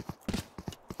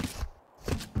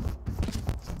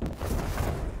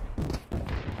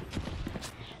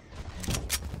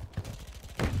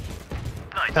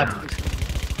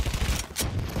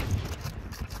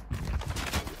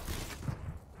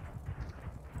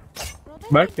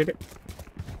 Balik, Dek.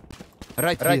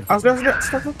 Right here. Sudah.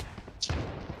 Stop.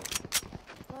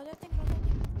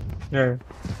 Ya.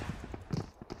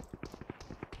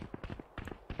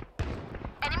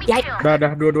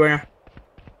 Dah dua-duanya.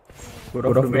 Good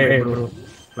of A, bro.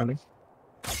 Planning.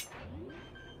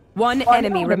 One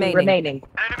enemy remaining.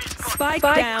 Spike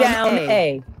down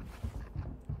A.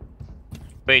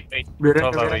 Wait. Wait.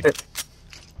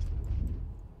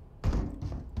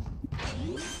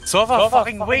 Sova,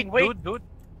 fucking wait, dude.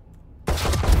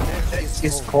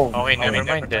 It's cold. Okay, never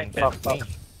mind then. Fuck me.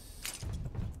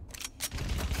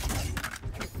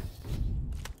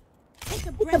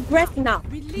 Take a breath now.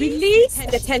 Release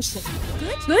the tension.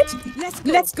 Good?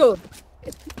 Let's go.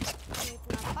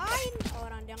 Ngapain?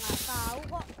 Orang dia nggak tahu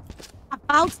kok.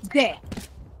 About there.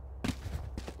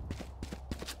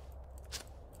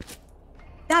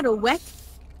 That a wet?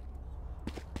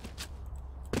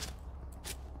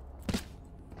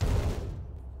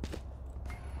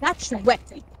 That's wet.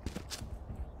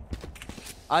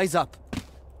 Eyes up.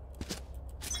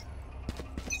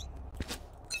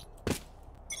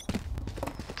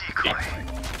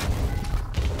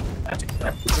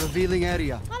 Revealing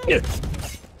area.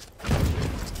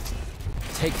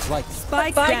 Take flight.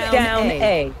 Spike down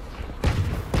A.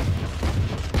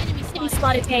 Enemy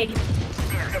spotted A.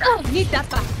 Oh, need that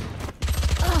back.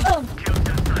 Oh.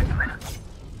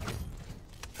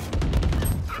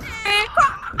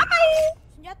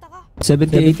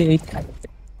 78.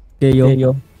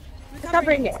 Kayo.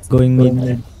 Covering it. Going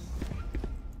mid.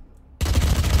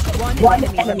 One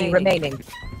enemy remaining.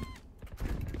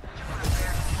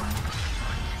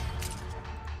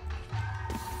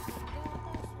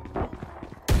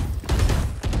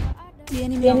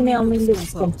 The enemy only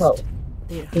loses control.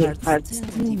 Their hearts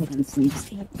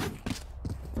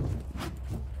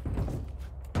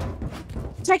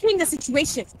Checking the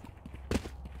situation.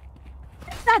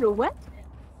 Is that a what?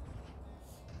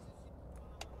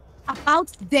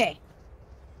 About there.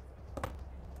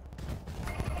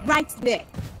 Right there.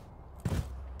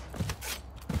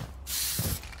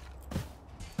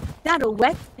 That a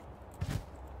wet?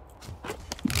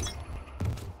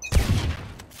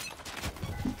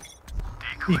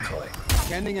 Decoy.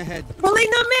 Scanning ahead. Pulling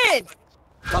them in!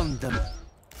 Found them.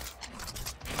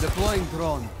 Deploying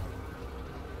drone.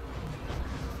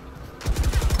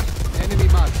 Enemy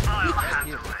mark. Right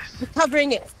here.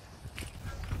 Recovering it.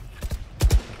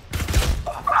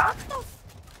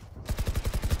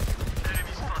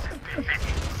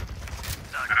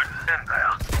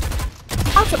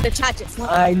 Out of the charges.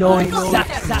 I know.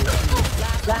 Last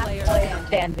player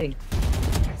standing.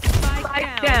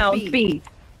 Spike down B.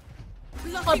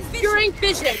 Obscuring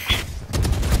vision.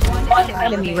 One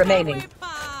enemy remaining.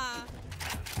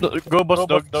 Go, boss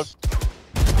dog.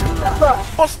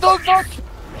 Boss dog.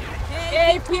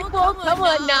 Hey people, come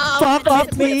on now. Fuck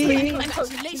off me.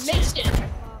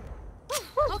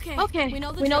 Okay, we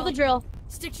know the drill.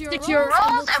 Stick to your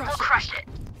roles and we'll crush it.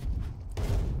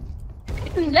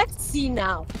 Let's see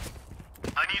now.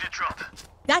 I need a drop.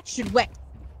 That should wet.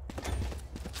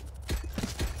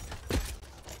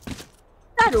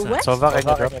 That a wet? Sova, can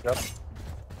you drop?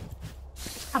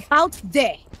 About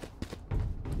there.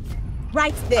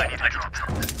 Right there. I need a drop.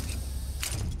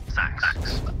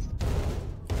 Thanks.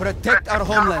 Protect our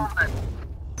homeland.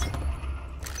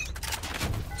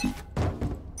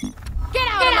 Get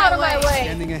out of my way.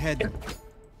 Scanning ahead.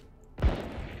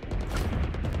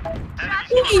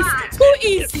 Too easy. Too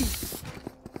easy.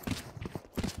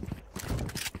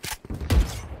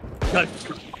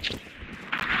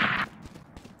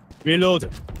 Reload.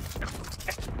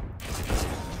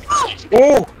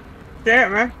 Oh!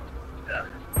 Damn, man.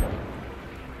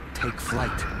 Take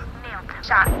flight.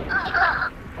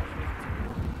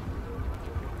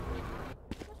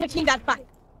 Taking that back.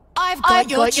 I've got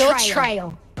your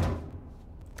trail.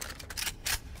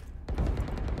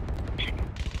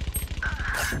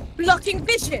 Blocking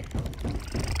vision.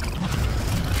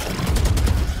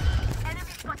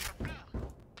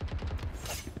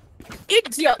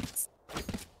 Idiots.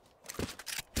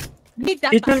 Need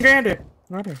that Ethan back. kayaknya deh.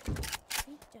 Nggak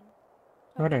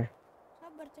ada.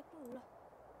 Sabar, cek dulu lah.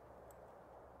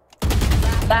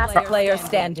 Last player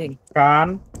standing.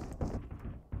 Kan.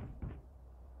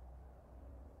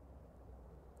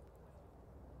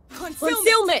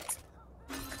 Concealment.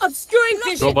 Obscuring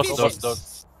vision. Go, boss dog.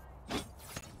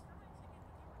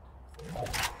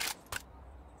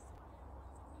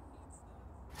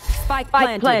 Spike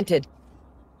planted.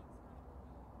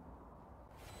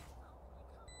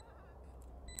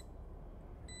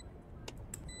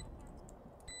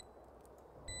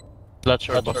 Flash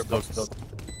or boss dog.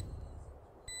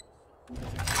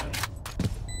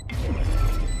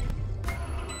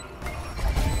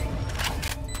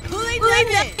 Pulling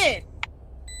them in.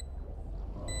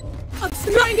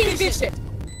 Obscuring vision.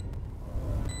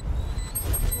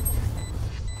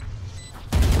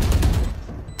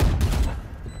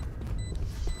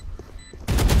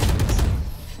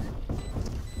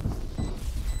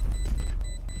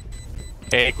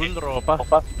 Ei kun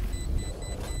roopa.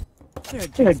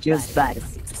 They're just bad.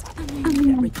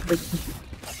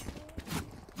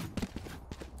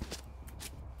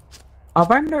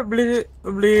 Apaan deh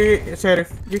beli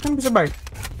sheriff? Dia kan bisa buy.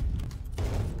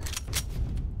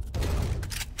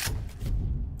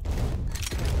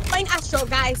 Playing Astro,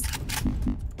 guys.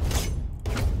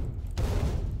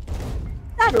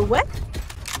 That a what?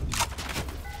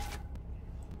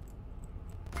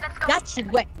 That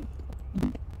should work.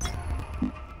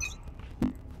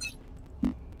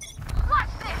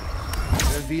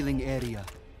 Revealing area.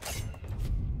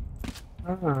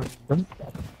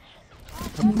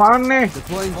 Mana?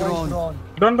 Deploying drone.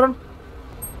 Drone.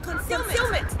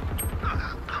 Concealment.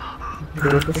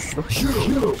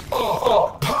 You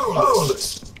are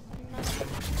powerless.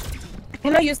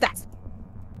 Can I use that?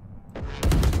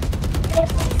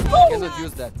 Cannot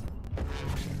use that.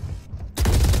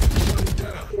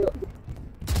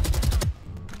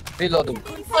 Reloading.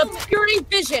 Obscuring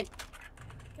vision.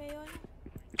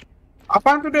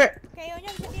 Apaan tuh, Dek?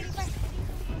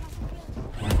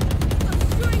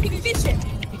 Obscuring vision.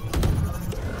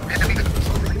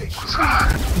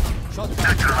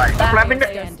 Flapping,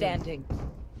 Dek. Standing.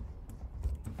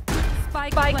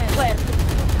 Spike planted.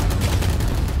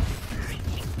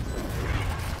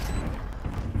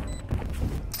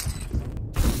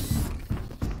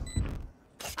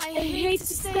 I hate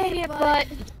to say it, but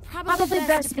probably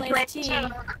best to play team.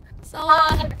 So,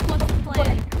 what's the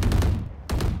plan?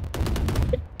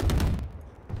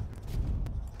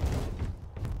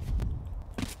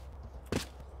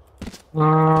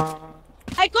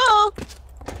 I go.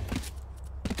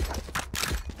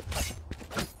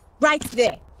 Right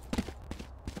there.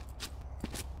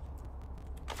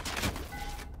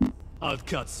 I'll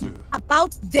cut through.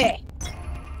 About there.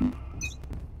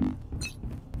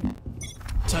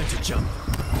 Time to jump.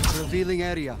 Revealing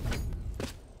area.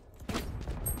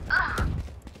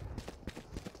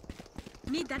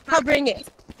 Need that covering it.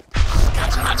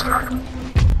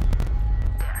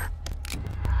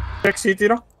 Check city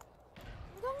dong.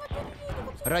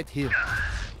 Right here.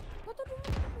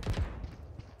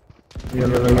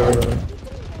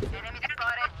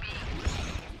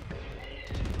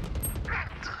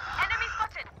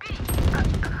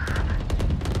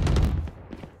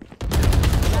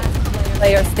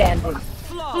 Player standing.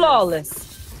 Flawless.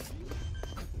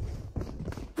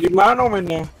 Gimana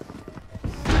mainnya?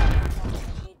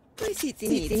 My city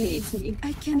needs me.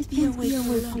 I can't be away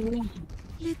for long.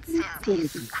 Let's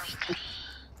see.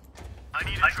 I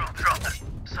need a drop.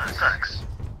 Thanks.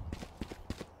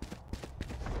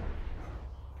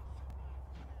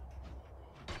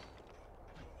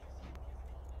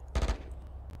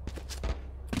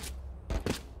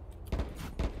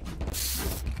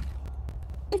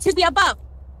 To the above.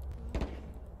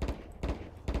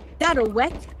 That'll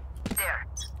wet. There.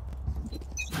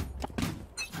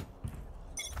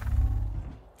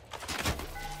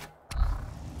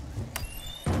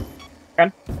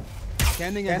 Kan?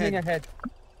 Scanning ahead.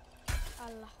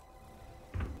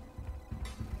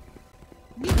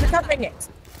 Need to covering it.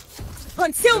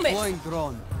 Concealment. Deploying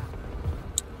drone.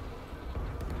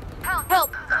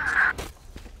 Help!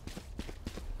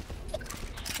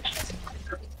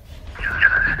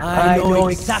 I know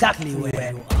exactly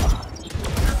where you are.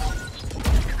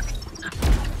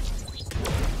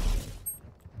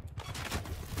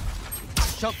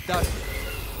 Shock dart.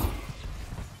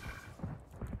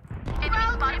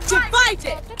 Divide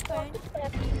it.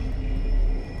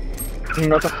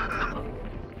 Enggak tuh.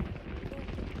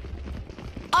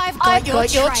 I've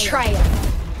got your trail.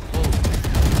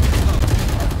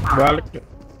 Balik deh.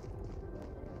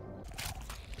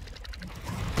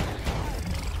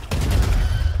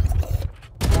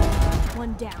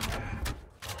 One down.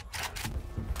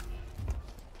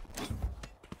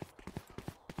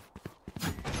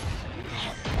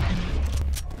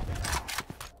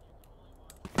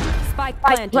 Spike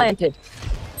planted.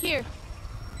 Here.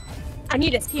 I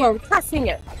need a score. Pressing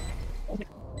it.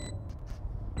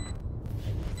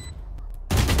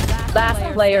 Last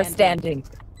player standing.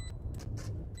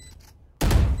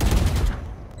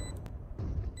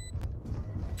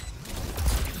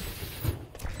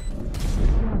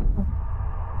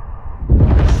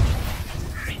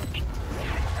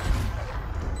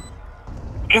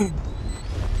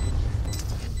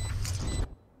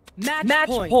 Match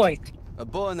point. A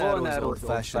bow and arrow is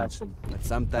old-fashioned, but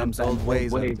sometimes old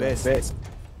ways are best.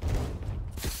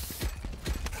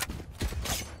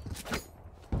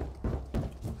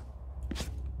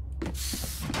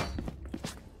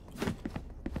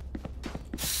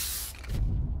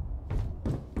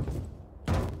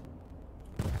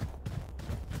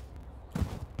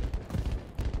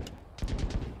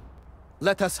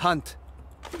 Let us hunt.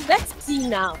 Let's see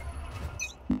now.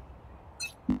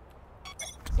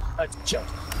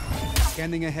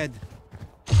 Scanning ahead.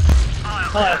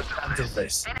 Until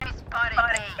this.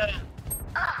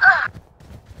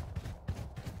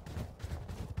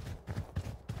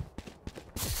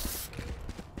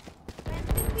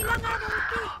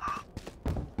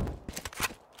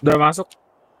 Udah masuk.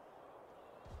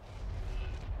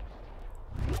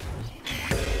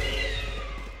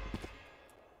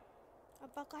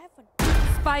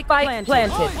 Spike planted.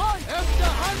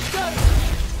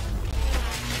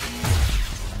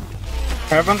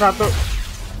 Heaven 1.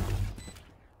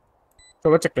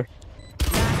 Coba cek deh.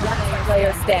 Player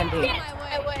standing.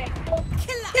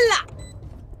 Killer.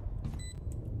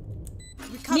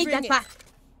 Need that back.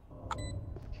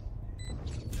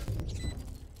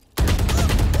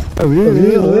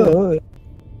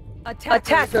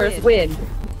 Attackers win.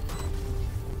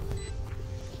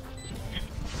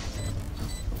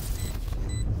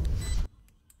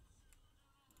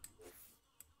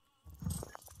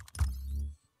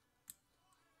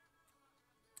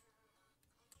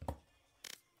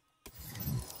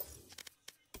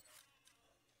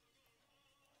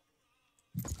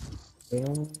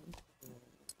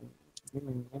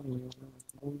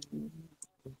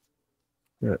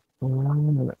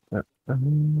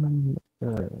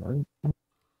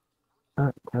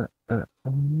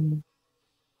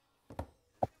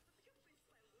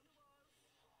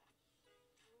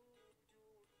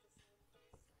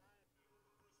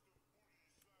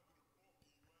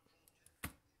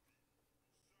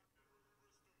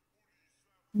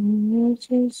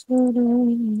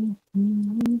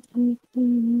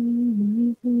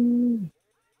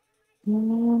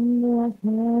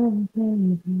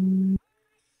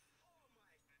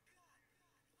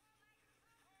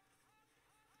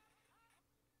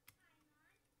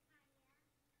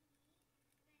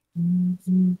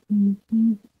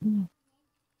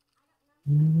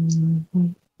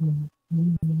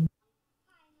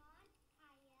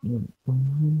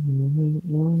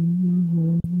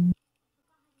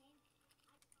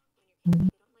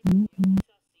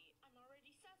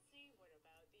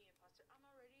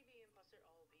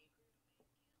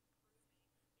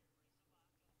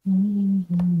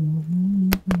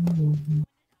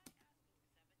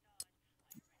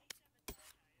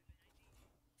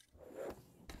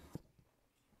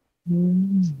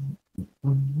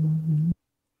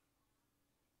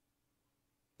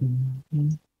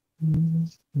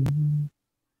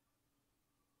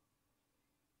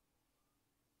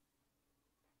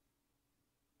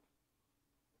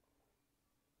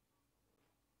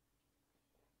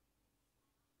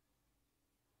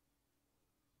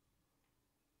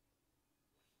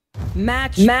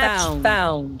 Match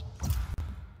found.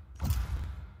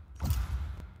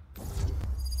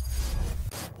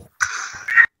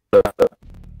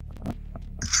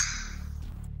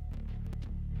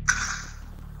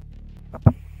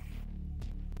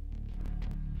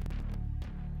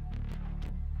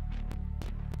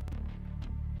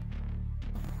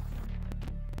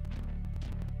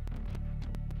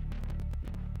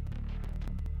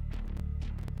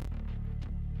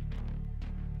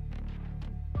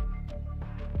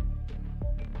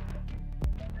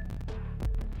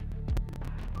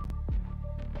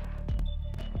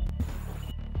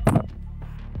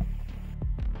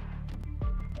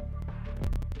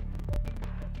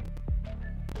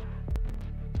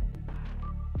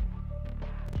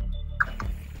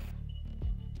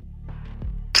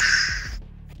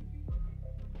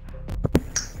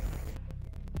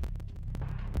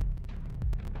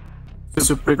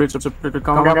 Super.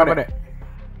 Kamu pakai apa, Dek?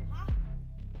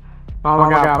 Kamu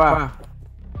pakai apa?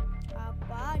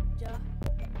 Apa aja.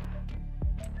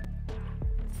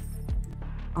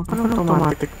 Apa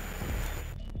otomatis?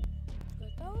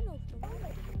 Gak tahu no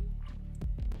otomatis.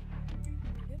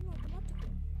 Game otomatis.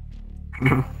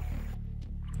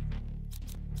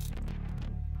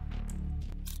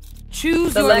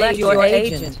 Choose your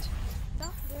agent.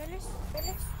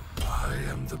 I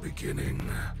am the beginning.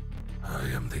 I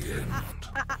am the end.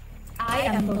 I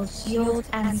am both shield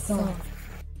and sword.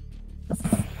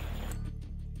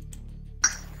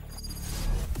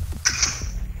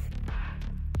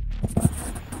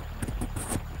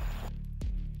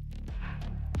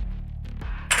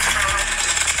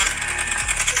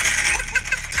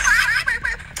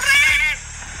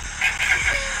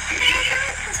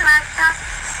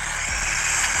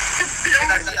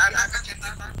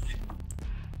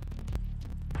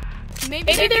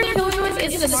 Maybe their influence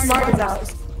isn't as smart as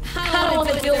ours. I don't want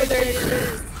to deal with their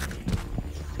influence.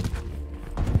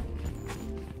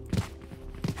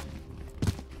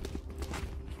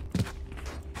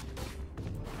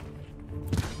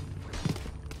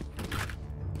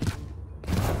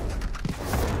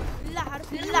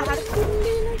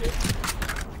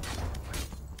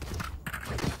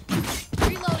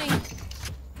 Reloading.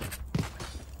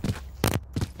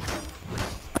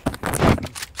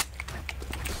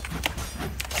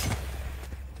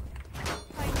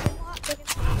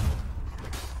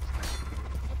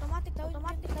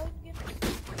 Otomatic daw yun.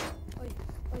 Oy.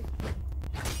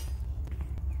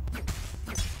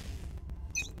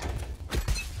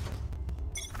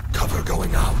 Cover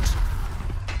going out.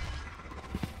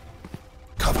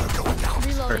 Cover going out.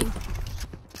 Reloading.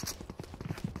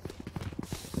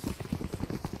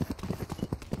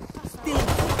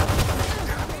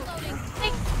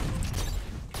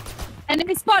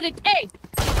 Enemy spotted. A.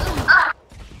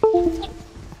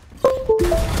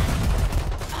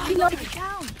 Reloading.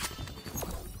 Down.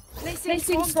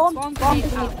 Placing swarm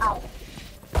grenade out.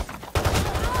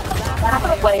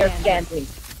 Last player standing.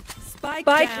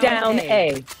 Spike down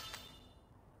A.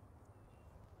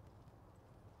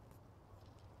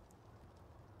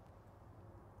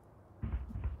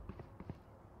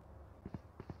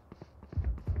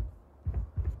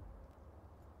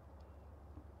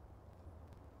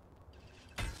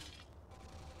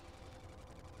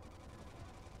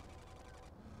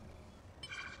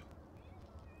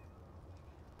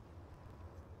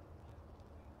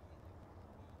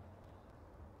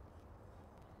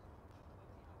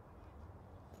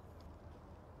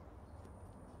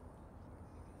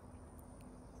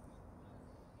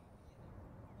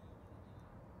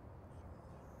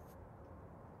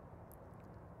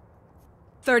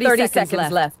 Thirty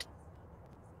seconds left.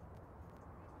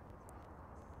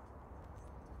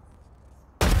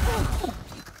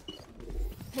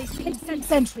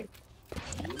 Sentry.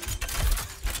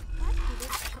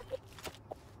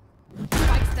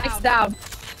 Spikes down.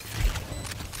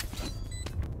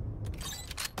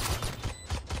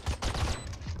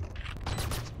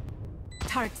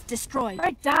 Turrets destroyed.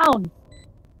 Right down.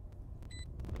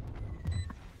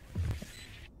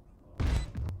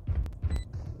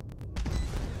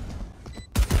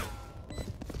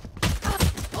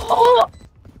 Oh!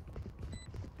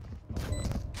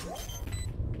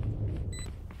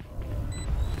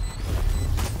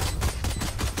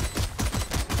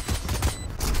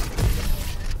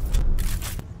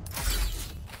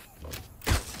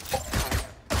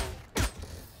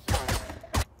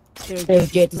 Their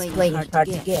jet is playing hard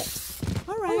to get.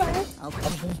 Alright.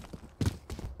 Okay.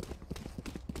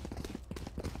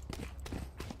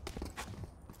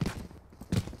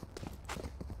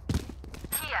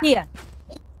 Here.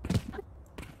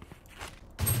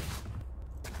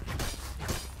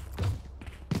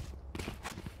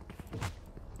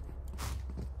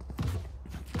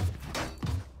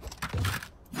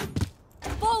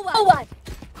 Forward.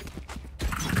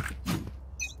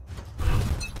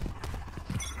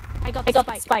 I got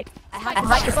the spike. I had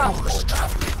the spike.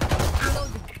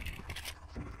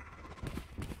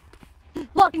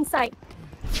 Blocking sight.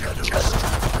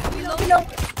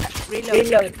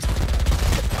 Reload.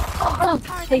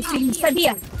 Facing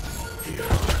Sabia.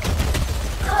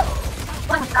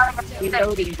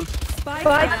 Reloading.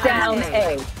 Spike down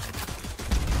A.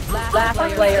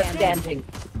 Last player standing.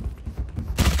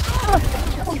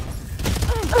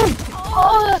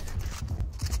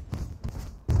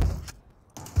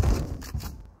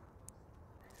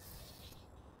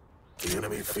 The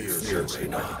enemy fears you,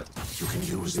 Reyna. You can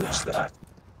use that.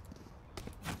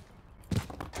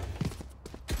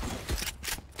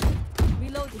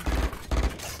 Reloading.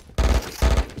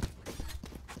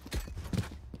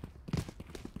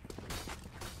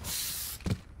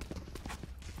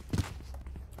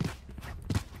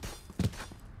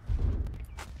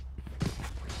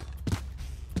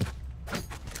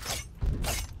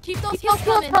 Keep those heals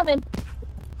coming.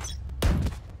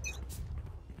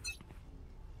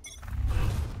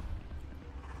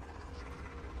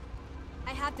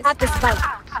 I have this spike.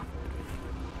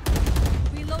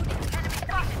 Reloading.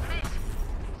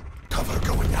 Cover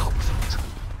going out.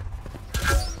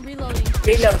 Reloading.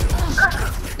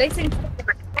 Placing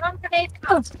bomb grenade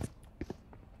out.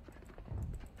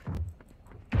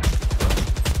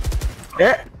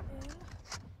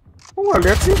 Kok nggak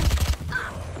lihat sih?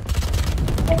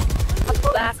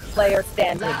 Last player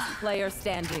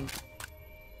standing.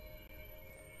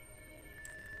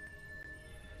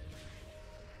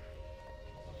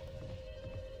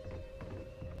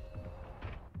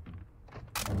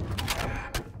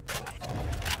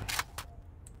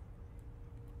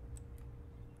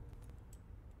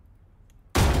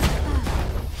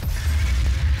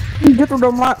 Jet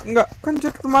udah nggak kan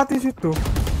Jet udah mati situ.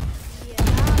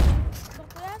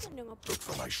 Look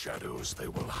for my shadows, they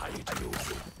will hide you.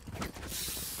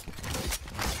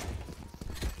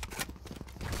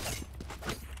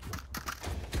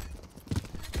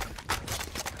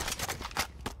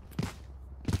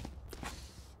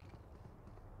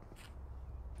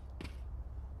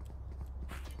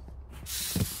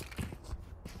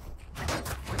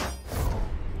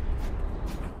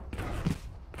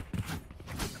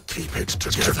 Keep it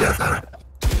together.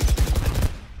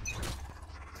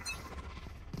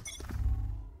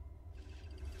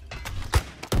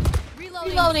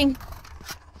 Reloading.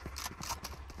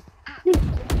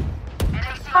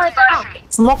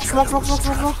 Smoke.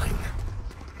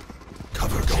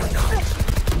 Cover going out.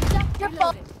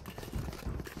 Careful.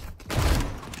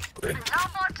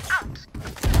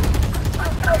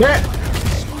 Yeah.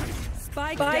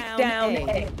 Spike down.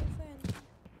 A.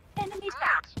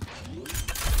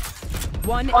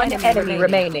 One enemy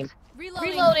remaining.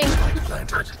 Reloading.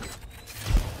 Planted.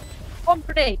 Bomb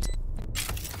grenade.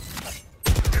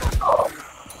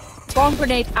 Bomb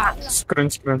grenade out. Screen.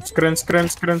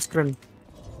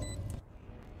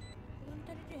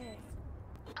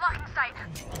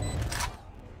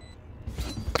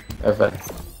 Ever.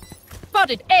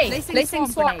 Spotted A. Placing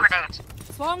swarm grenade.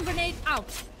 Swarm grenade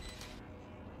out.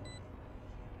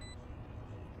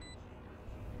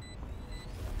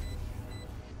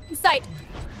 Inside.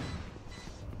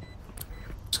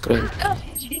 Screen.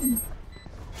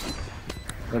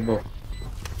 Elbow.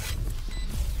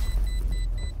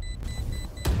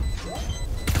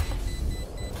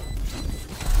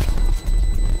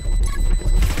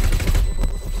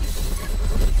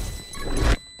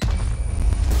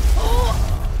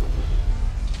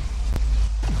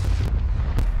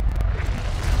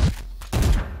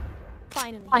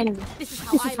 Finally. This is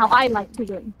how I like to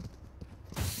win.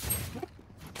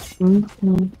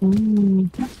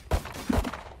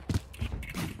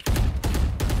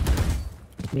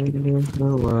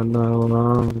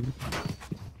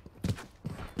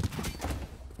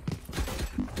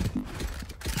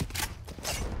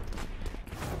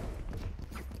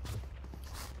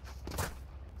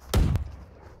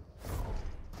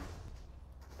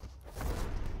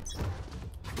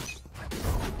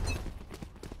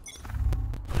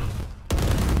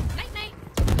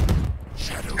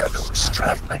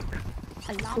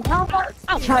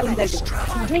 Shadows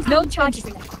traveling. No charges.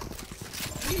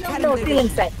 No feeling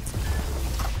set.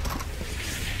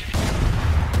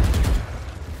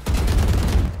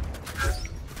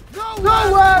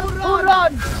 Go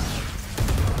run!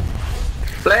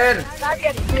 Plane!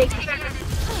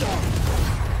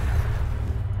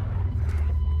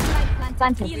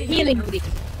 Healing.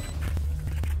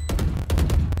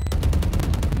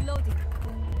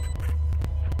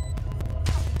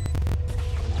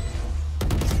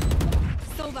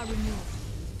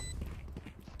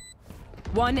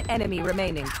 One enemy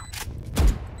remaining.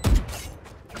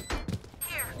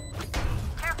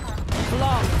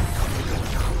 Long.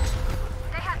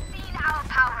 They have seen our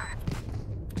power.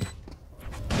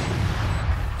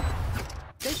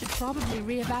 They should probably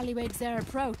reevaluate their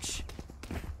approach.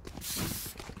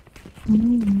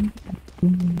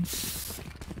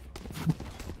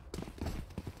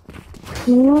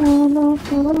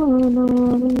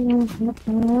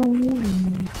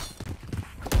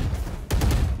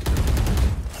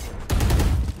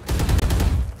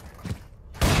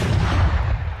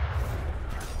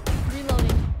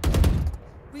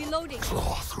 Reloading.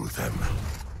 Claw through them.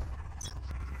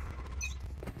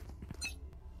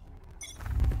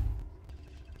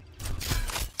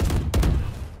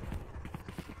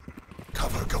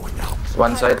 Cover going out.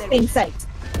 One side. Inside.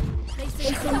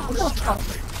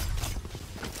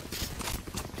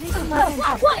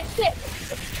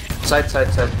 Side.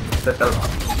 Settle.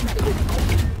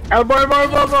 Elbow.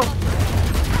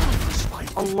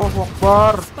 Allahu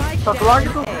Akbar. Satu lagi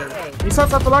tuh. Bisa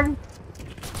satu lagi.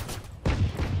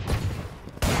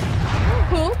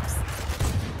 Oops.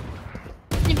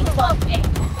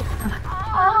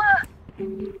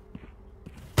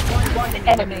 One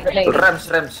enemy remaining.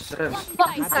 Rems. Still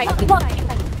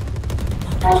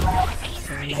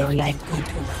alive.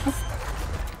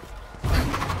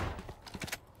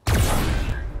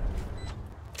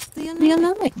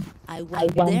 I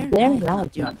want their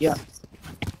loud jobs.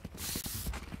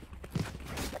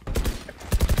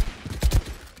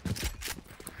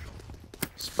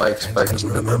 Spike.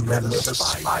 Remember the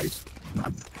spike.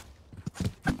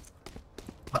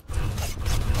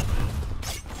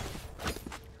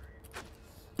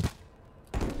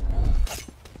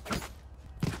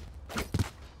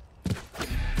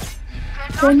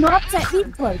 They're not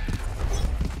technical.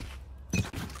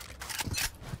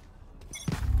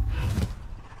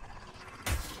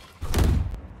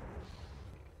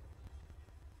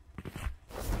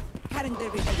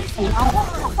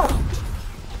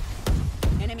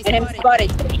 Enemy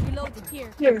spotted. Reloaded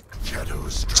here.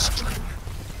 Shadows traveling.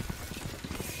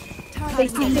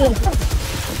 Facing me.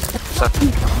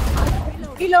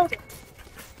 Reloaded.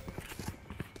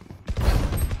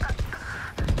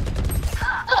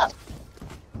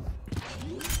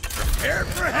 Prepare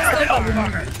for hell.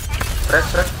 Red.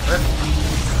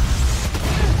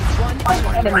 One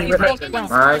enemy remaining.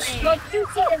 Nice. Your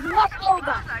duty is not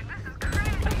over.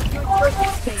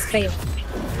 It's failed.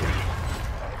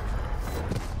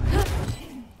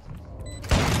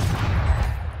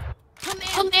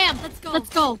 Come in. Let's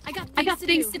go. I got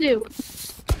things to do.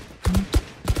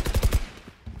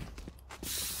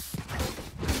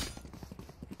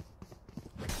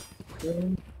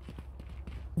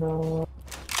 No.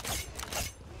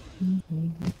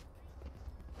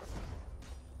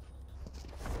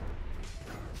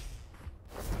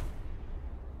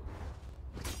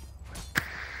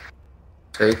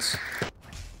 Takes.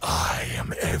 I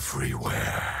am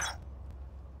everywhere.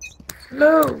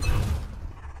 No.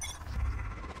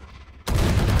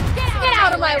 Get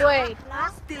out of my way.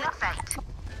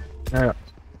 Yeah.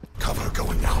 Cover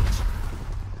going out.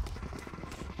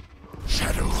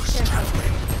 Shadows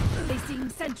traveling. Facing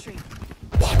sentry.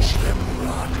 Watch them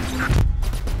run.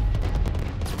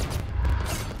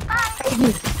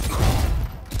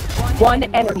 One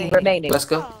enemy remaining. Let's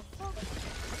go.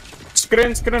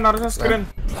 Screen, harusnya screen.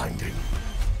 Blinding.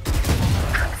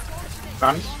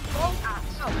 Kan?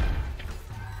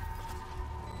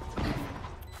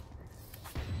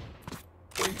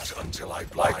 Wait until I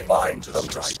blind them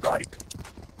to strike.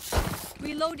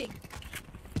 Reloading.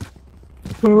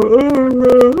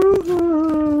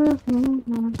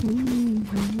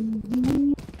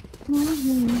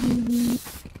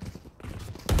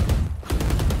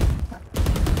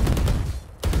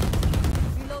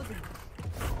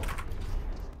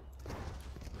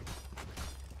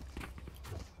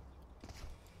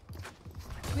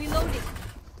 Reloading.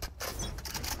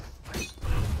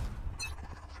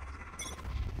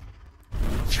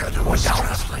 Shadows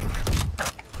traveling.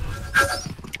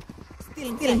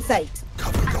 Still in sight.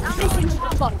 Cover going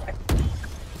out.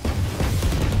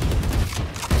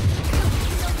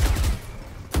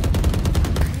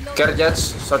 Care judge,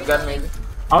 shotgun maybe.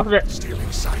 Out deh.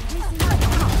 Stealing sight.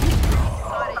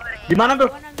 Di mana tuh?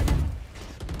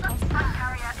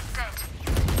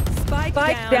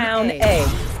 Spike down A.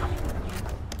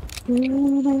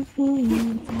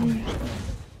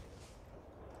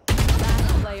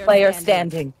 Player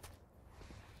standing.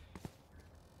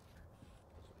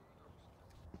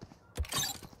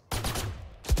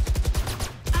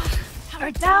 Are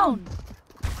down.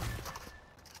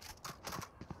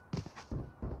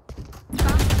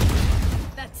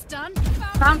 That's done.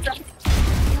 Found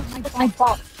my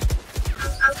fault.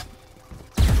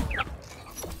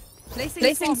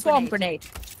 Placing swarm grenade.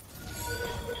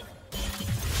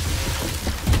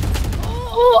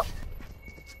 Oh.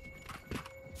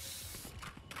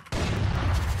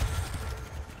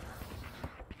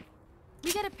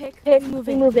 We get a pick.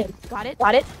 Moving. Got it.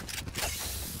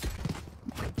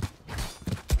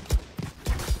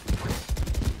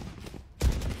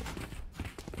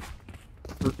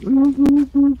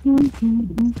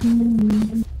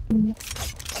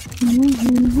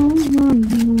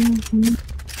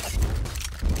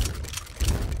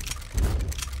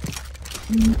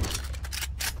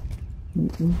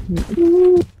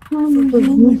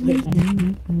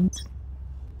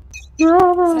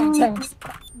 Thanks.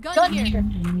 Gun here.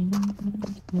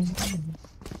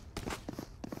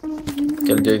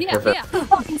 Kill Jake, have it.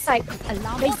 Fucking sight.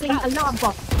 Facing alarm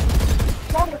bot.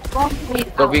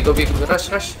 Go B,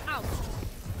 rush.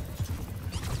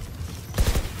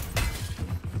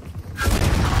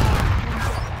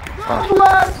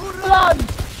 Blood.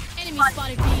 Enemy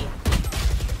spotted B.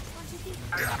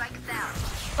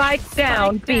 Spike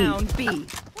down B.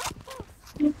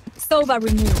 Sova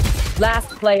removed. Last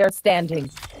player standing.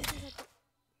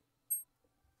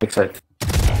 Excited.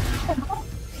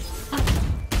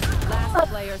 Last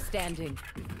player standing.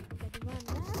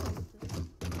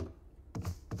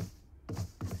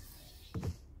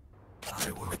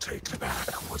 I will take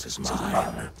back what is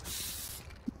mine.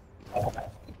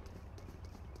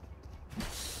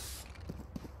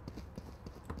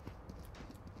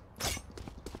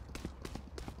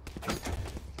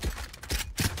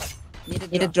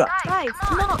 Need a drop. Guys,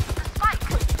 no.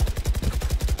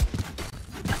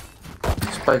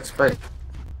 Spike.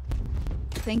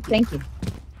 Thank you.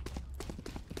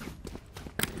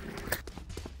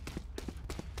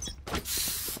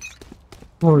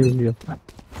 Oh iya.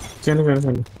 Sini.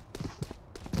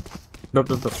 Drop.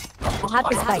 I have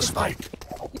the spike.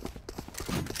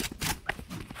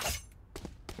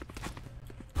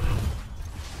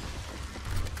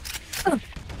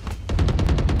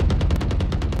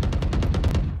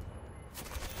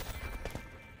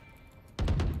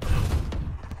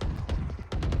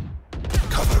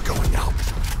 Cover going out.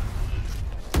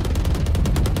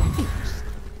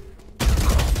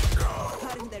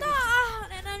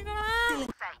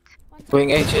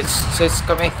 Going H, it's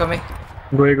coming.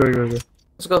 Go.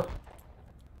 Let's go.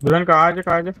 Bulan kah aja.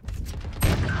 Planted.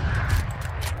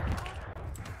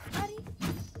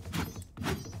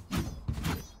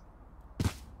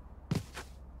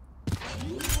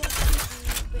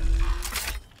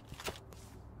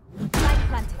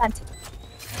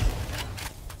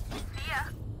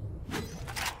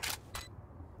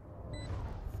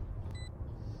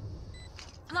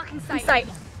 Blocking sight.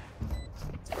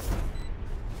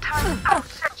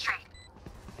 Sentry.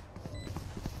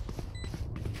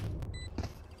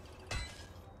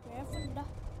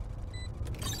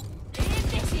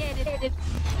 Initiated.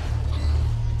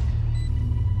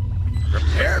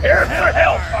 Prepare for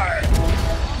hellfire.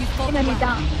 Enemy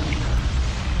down.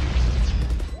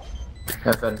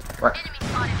 Heaven. What?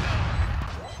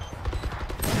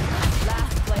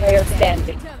 Last player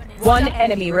standing. One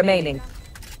enemy remaining.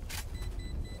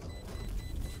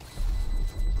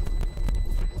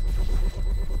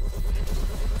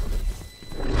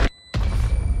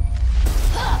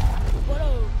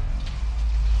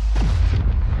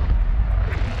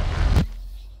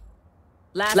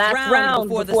 Last round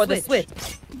before the switch.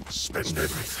 Spend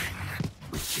everything.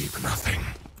 We keep nothing.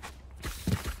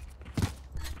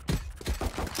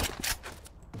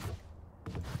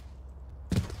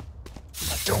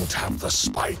 Don't have the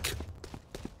spike.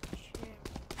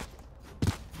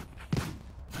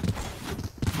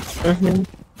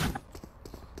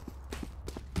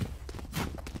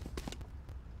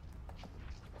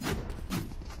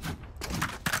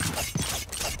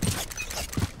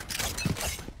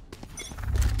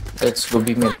 Let's go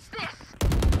be mid.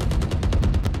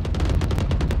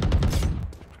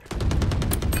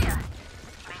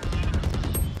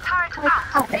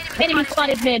 Enemy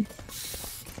spotted mid.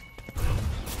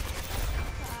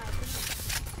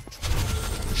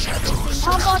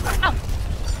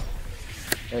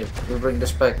 Hey, we bring the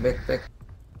spike back.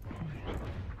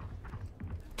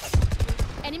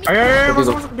 Enemy. Ayo,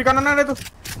 masuk di kanan ada tuh.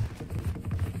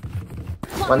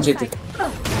 One city.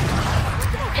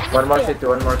 One more city.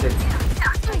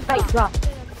 Spike drop.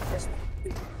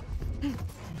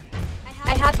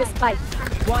 I have the spike.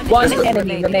 One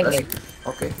enemy remaining.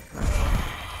 Okay.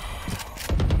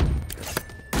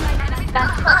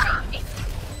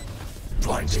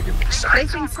 Blinding him.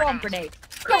 Placing swarm grenade.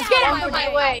 Get out of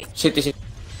my way. City.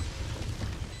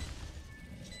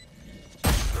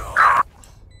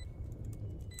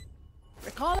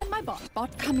 Recalling my bot.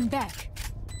 Bot coming back.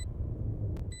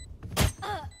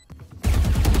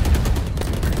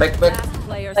 Back.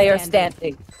 Player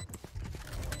standing.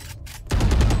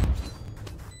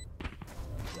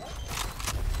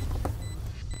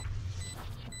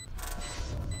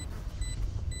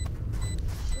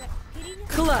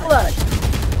 Clutch.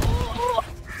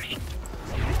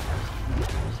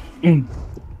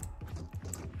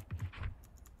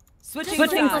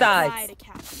 Switching sides.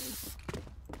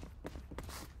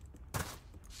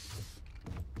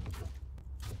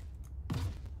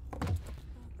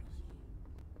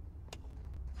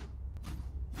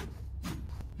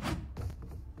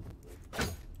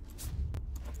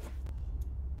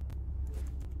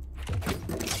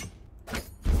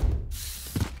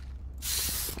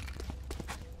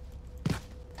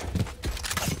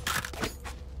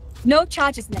 No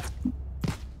charges left.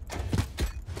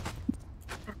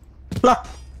 Lah,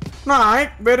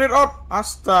 naik barrier out.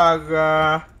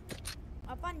 Astaga.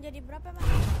 Apaan jadi berapa, Mas?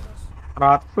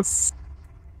 100.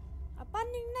 Apaan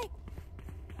nih naik?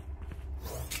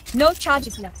 No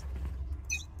charges left.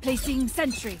 Placing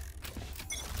sentry.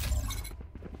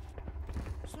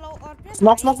 Slow order.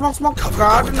 Smoke.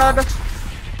 Gak ada.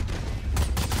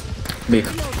 Big.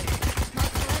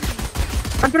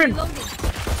 Anterin.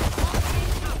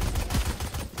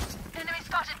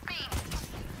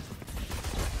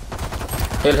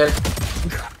 Heal.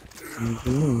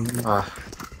 Ah.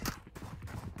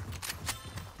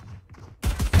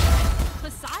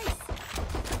 Precise.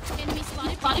 Enemy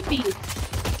spotted B.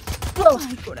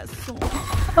 My corazón.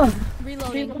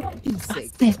 Reloading.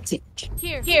 Pathetic.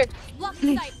 Here.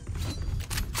 Blocking sight.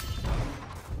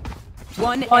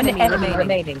 One enemy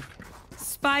remaining.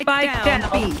 Spike down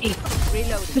B.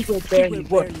 Reloading. He will barely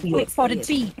work. Wait for the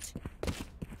beat.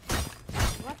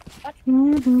 I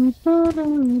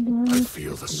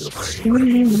feel the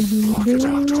strain. Lock it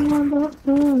out.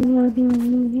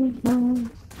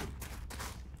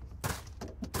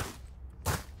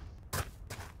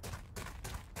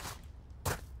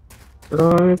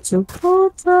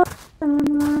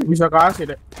 Bisa kasih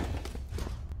deh.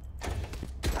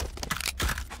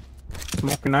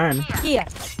 Smokin aja nih. Here.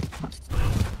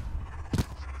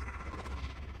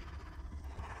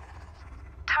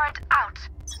 Turret out.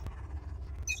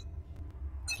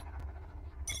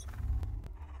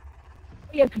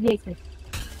 created.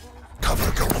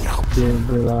 Cover going out. Dia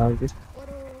lagi.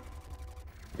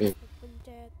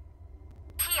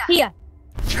 Here.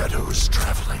 Shadows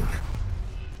traveling.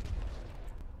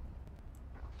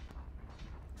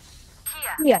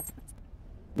 Here.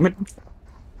 Mid.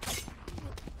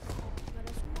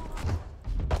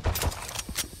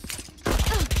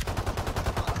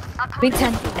 Big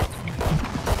ten.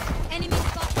 Enemy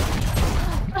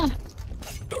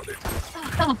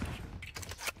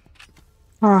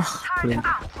Ah.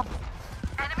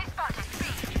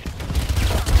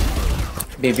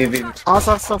 B. As.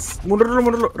 Mundur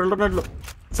dulu. Reload dulu.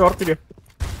 Shorty dia.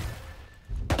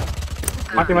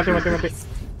 Mati.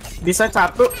 Di side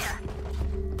 1.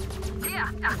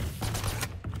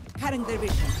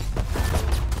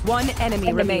 One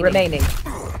enemy remaining.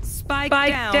 Spike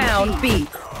down B.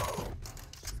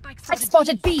 I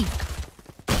spotted B.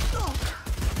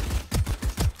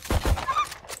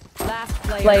 Last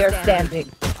player standing.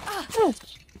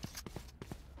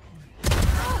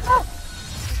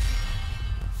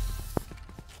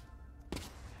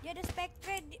 Dia ada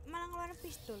spectre malah ngeluarin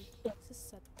pistol.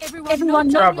 Sesat. Everyone know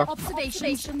know your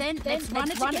observation, then let's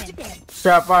run it again.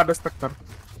 Siapa ada Spectre?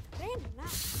 Rena.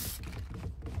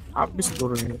 Habis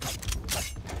turunnya.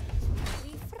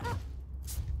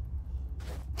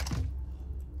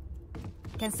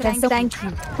 Thank you.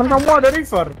 Kan kamu ada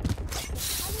River.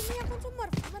 Ini akun sumber,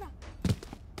 mana?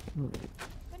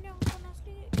 Kan yang akun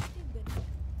asli Tiber.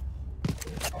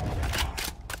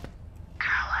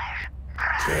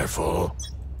 Careful.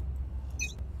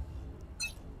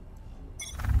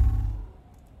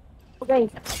 Okay.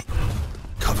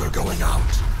 Cover going out.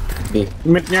 B.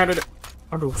 Midnya ada.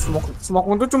 Aduh, smoke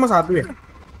itu cuma 1 ya?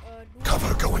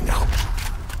 Cover going out.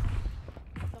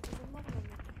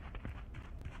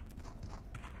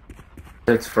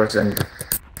 It's frozen.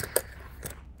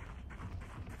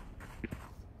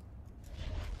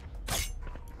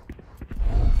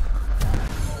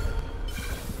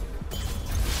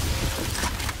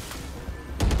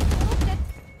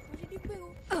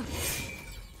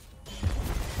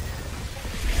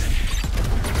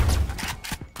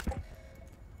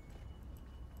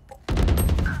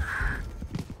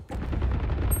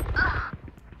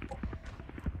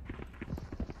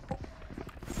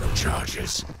 No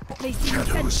charges.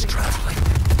 Shadows traveling.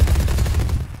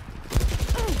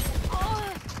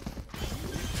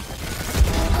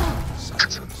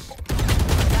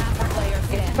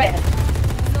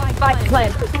 Spike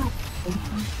plant.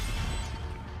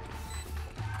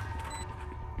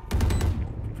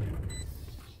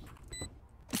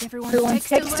 Is everyone's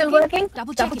Tech still working?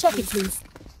 Double check it, please.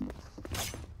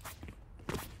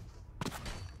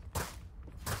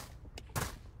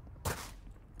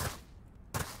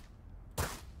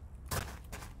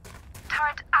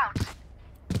 Turret out.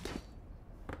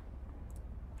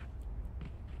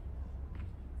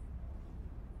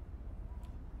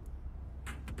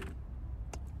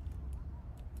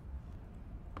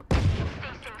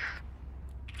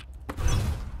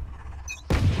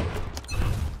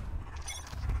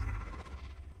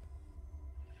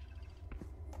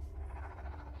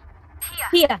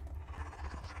 Here.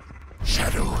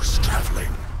 Shadows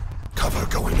traveling. Cover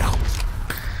going out.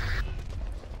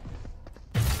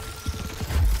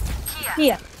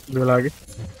 Here. Dua lagi.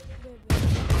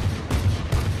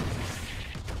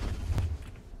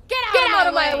 Get out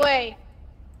of my way.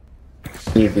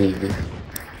 B.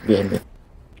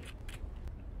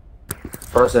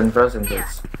 Frozen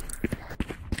guys.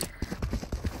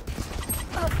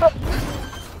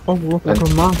 Oh, gua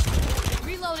lemah.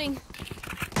 Reloading.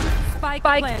 Spike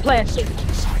planted.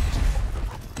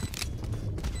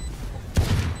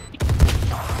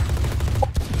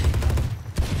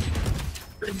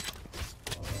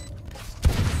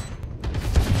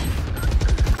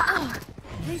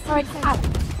 Turret out.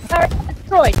 Turret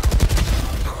destroyed.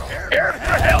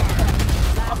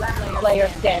 Last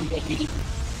player standing.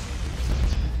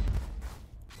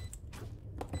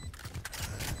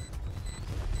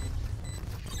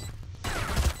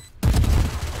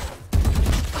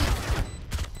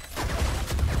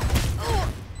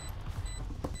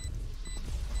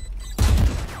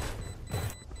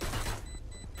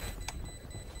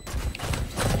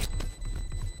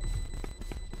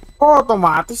 Oh,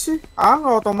 otomatis sih? Ah,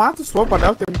 nggak otomatis loh,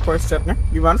 padahal tim voice chatnya.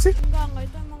 Gimana sih? Enggak,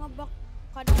 itu emang ngebug.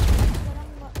 Kadang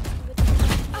enggak.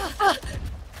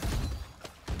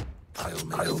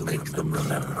 I'll make them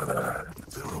remember.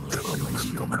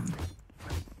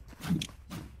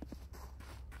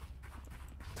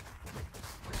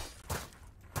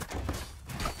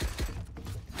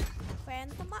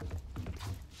 Phantom, Mak.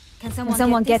 Can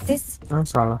someone get this? Ah,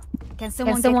 salah. Can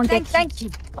someone get thank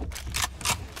you?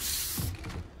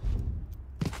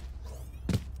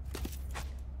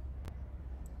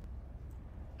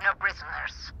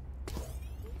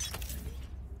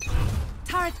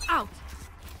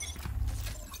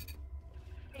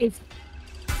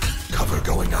 Cover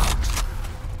going out.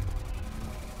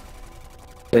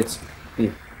 It's B.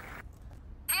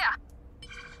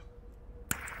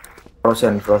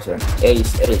 Frozen.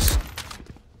 Ace.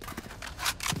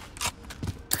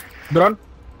 Drone.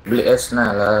 Beli es nah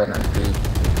lah nanti.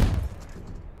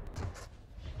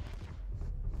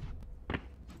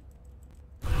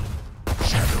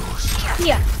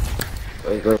 Here.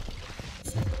 Go.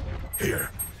 Here.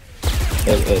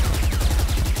 Hey.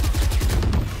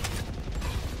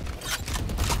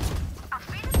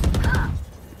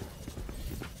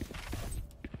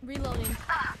 Reloading.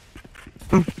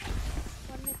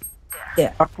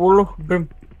 Ya, 40 Brim.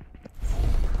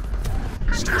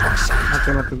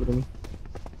 Mati Brim.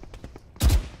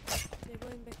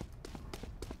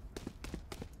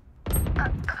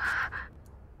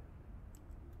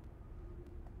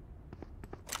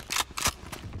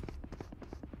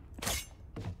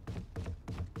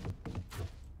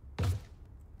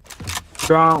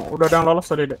 Udah ada yang lolos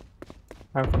tadi deh.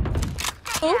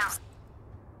 Oops.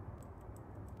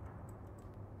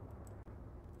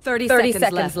 30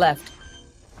 seconds left.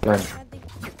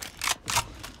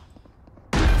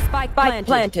 Spike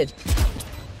planted.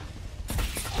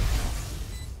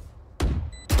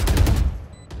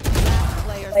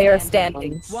 Player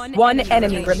standing. One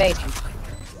enemy remaining.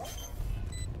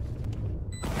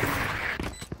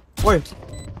 Woi.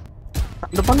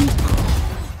 Depan.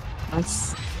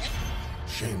 Nice.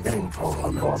 Shameful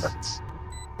performance.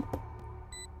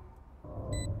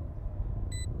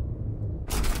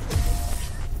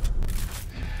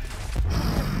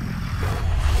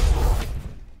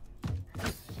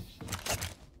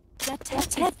 That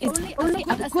test is only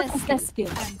a good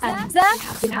assessment. And that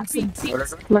you have been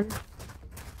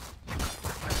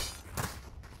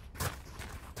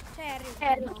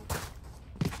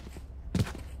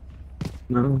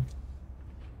No.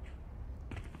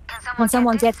 Can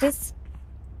someone get this?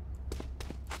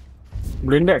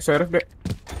 Beliin dek, sheriff dek.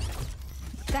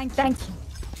 Thank you.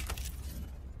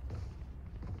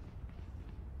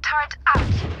 Turret out.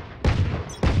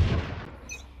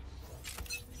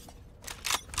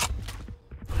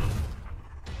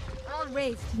 All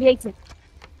raised. Created.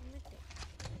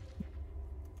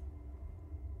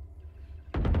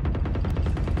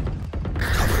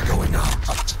 Cover going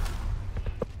out.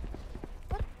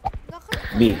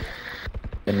 B.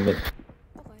 And mid.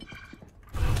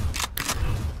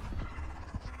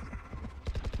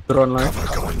 Drone lah. Cover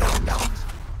going out.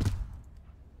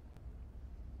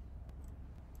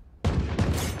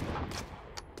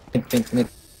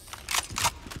 Mid.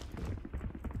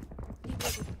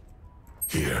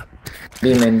 Here.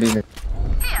 B main. Blind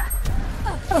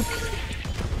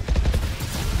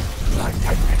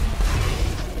tightening.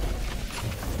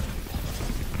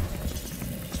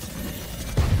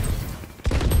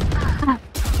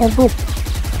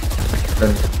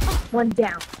 One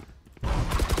down.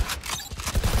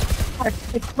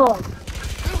 It's full.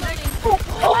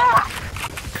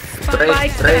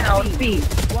 Spike down B.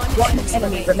 One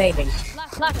enemy remaining.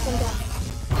 last one down.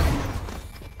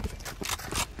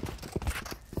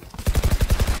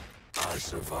 I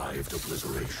survived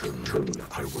obliteration.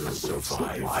 I will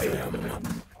survive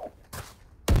them.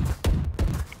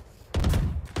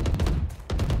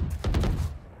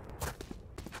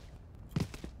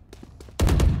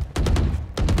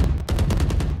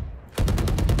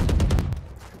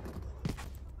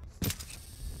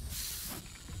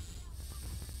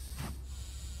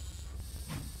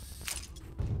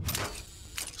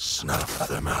 Snuff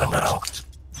them out.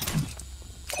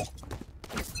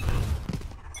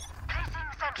 Placing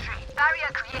sentry. Barrier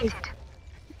created.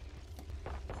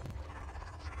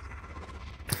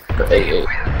 Hey.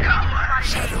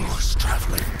 Shadows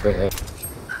traveling.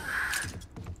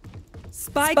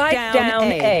 Spike down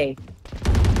A.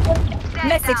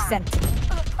 Message sent.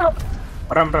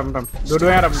 Ram.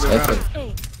 Dua-duanya ram.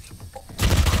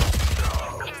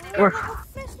 Wah.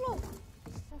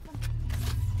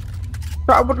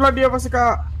 Cabutlah dia pasti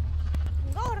kak.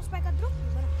 Enggak, harus spike drop.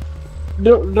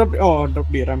 Drop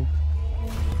di ram.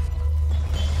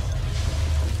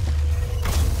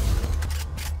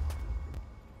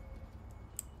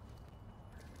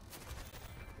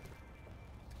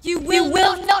 You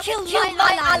will not kill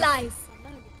my allies.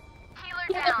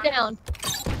 Healer down.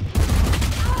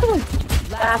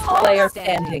 Last player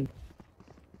standing.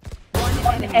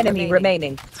 One enemy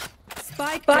remaining.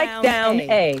 Spike down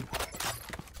A.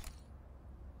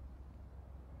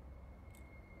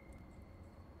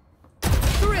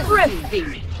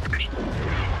 Thrifty.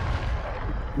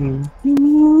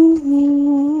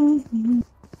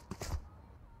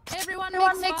 Everyone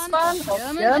makes fun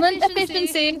of German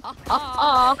efficiency.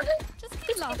 Just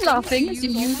keep laughing as you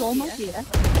use all my gear.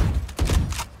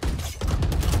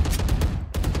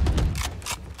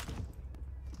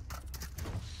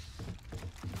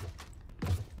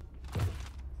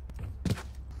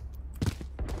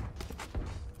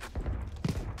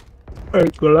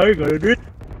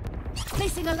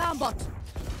 Placing alarm bot.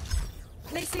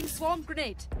 Placing swarm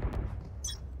grenade.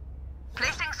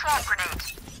 Placing swarm grenade.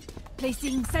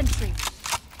 Placing sentry.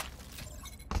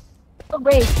 Oh,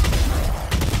 wait.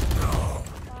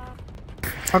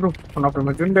 Aduh, kenapa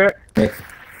majuin dek?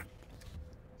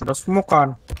 Udah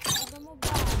smoke-an.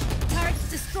 Turrets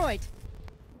destroyed.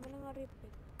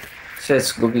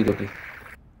 Sage, gobi.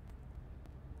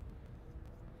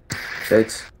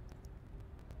 Sage.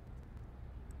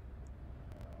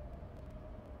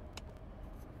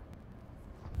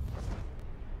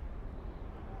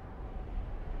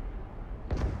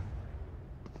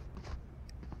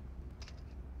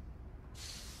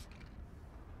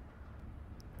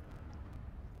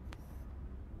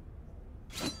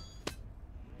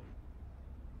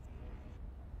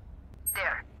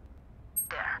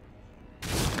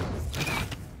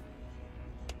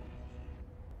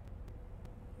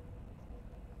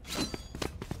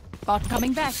 Bot coming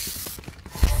back.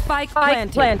 Spike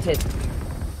planted.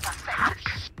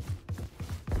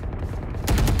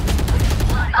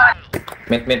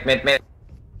 Mid.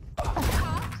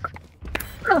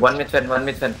 One mid fan.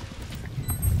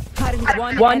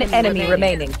 One enemy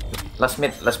remaining. Last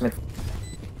mid. Mid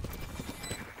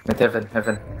heaven.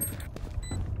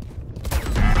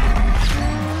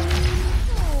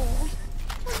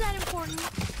 Was that important?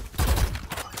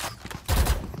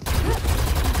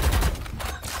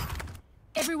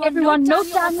 Everyone note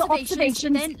down your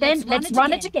observations, then let's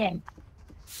run it again.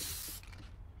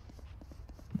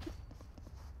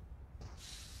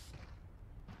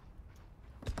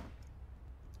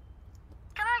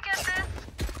 Can I get this?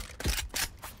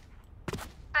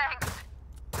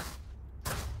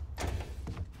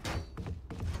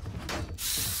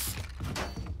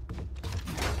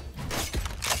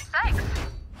 Thanks.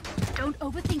 Don't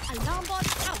overthink. Alarm bot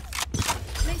out.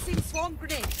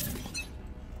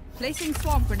 Placing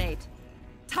swarm grenade.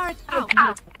 Turret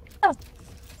out.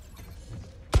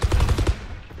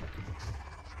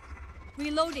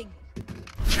 Reloading.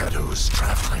 Shadows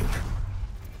traveling.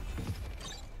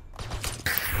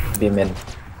 B-min.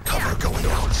 Cover going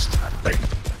out. Mid.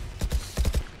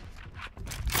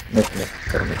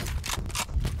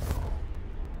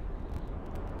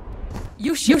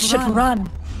 You should run.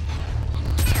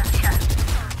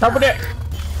 Apa dek?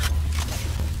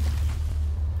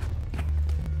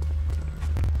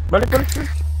 Balik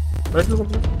dulu.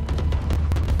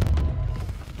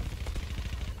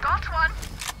 Got one.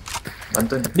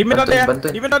 Bantuin. Di mid ada ya?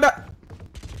 Bantuin. Di mid ada.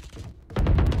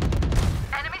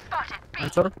 Enemy spotted. B.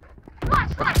 Hancur.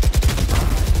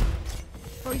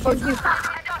 For you.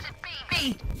 Spotted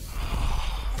B.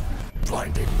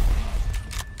 Blinding.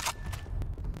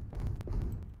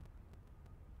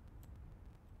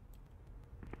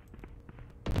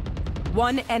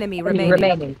 One enemy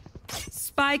remaining.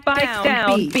 Spike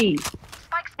down B.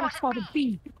 Spike spotted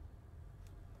B.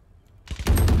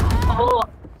 Oh.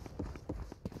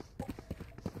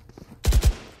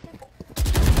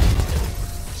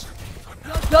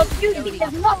 Your duty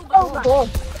is not over.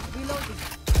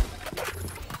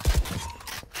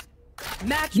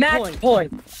 Match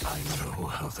point. I know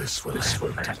how this will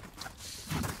end.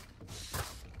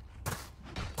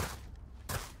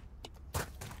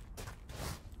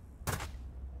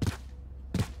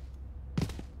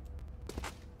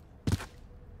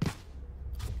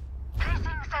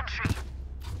 Placing sentry.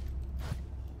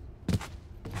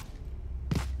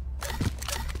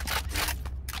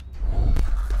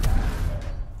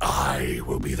 I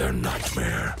will be their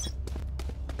nightmare.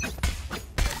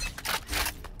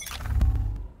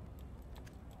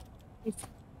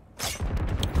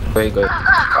 Go.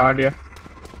 Dia.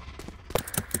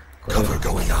 Cover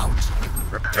going out.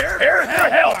 Prepare for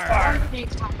hellfire!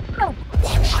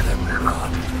 Watch them run.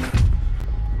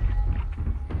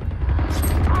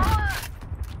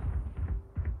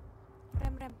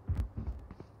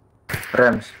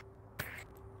 Rams.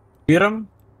 Biram.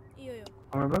 Iya.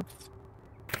 Apa?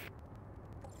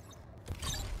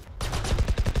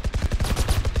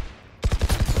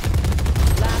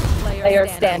 Player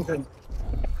standing.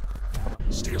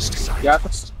 Still inside. Di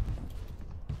atas.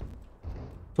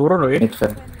 Turun loh ya. Mid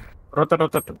fan.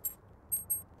 Rotate.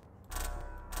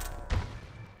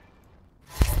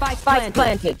 Spike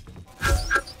planted.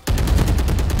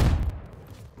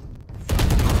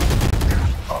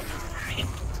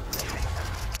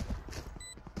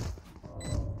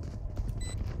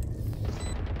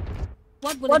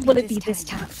 What will it be this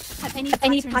time?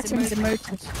 Any patterns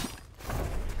emerged.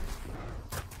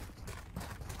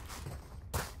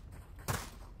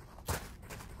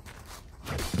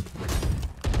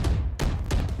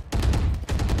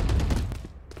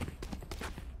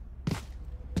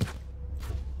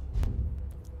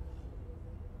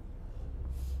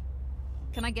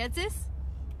 Can I get this?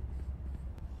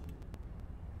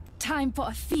 Time for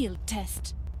a field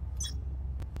test.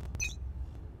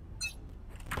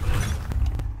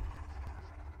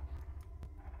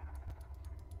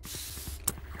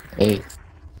 Hey.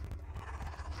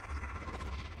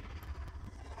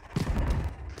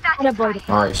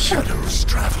 Nice. Shadows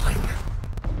traveling.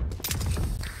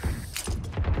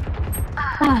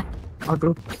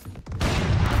 Aduh.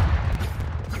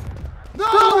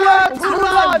 Nowhere to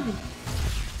run!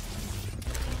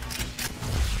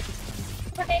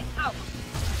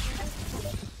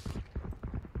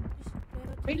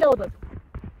 Reloaded.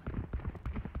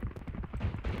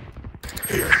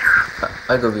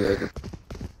 I go B, I go.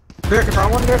 Dek,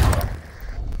 ketahuan dek.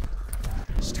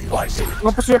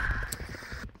 Ngapus ya?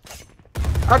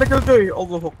 Ada kill cuy,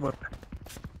 Allahu Akbar.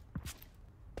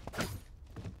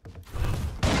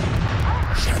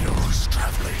 Shadows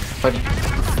traveling.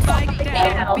 Spike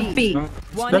down B.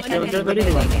 One enemy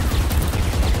remaining.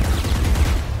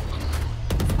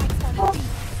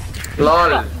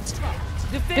 LOL.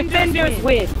 Defenders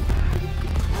win.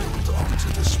 Hold on to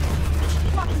this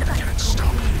moment. Can't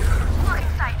stop here.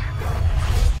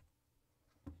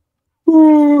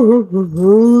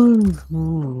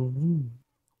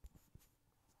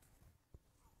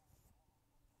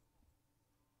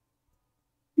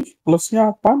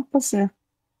 Plusnya apaan plusnya?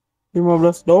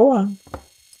 15 doang.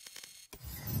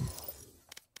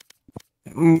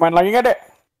 Main lagi nggak dek?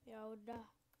 Ya udah.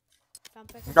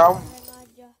 Sampai ke Kau Bukareng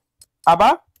aja. apa?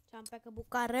 Sampai ke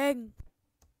Bukareng.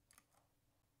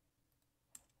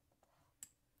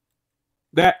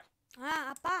 Dek,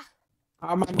 Ah, apa?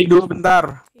 mandi dulu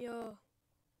bentar. Yo.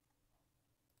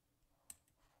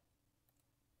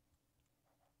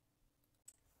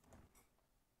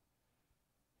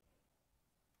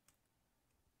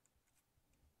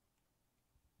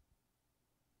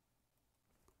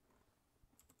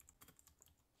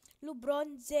 Lu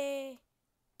bronze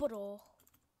pro.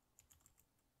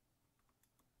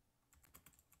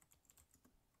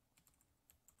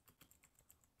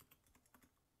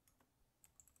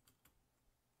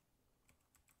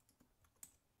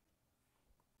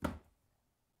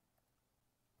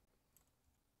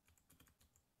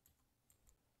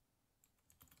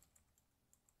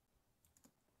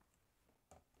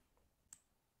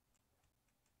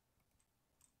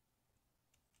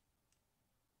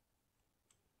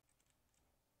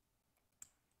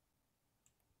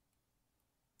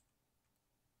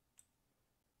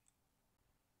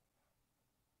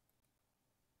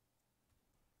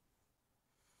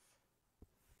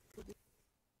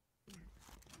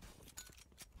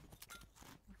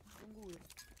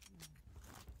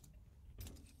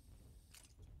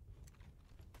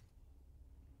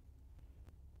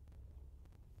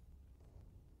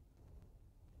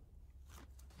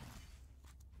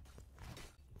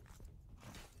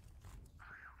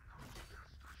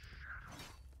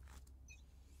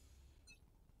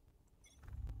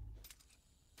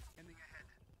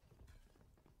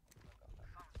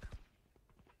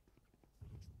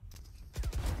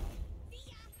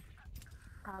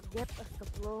 Kaget,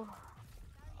 astagfirullah.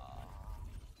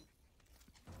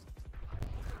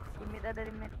 Dimit ada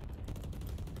dimit.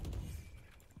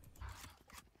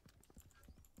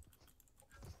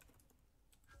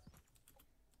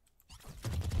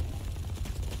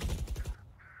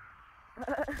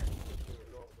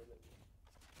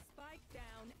 Spike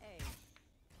down A.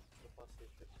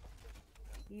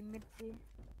 Dimit sih.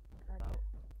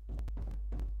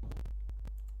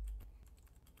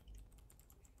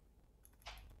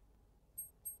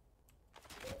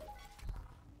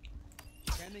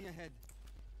 Scanning ahead.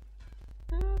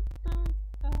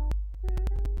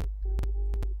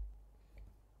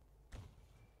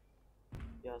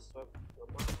 Ya, swap.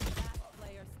 Last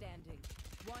player standing.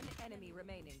 One enemy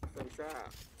remaining. Bisa.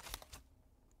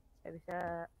 Saya bisa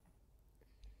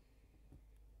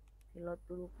pilot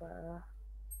dulu Pak.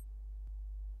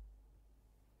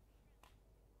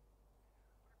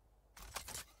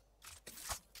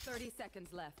 Thirty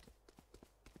seconds left.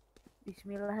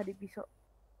 Bismillah di pisau.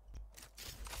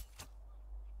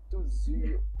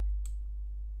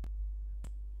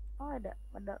 Oh ada.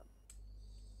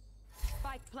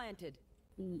 Spike planted.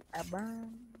 Di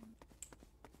abang.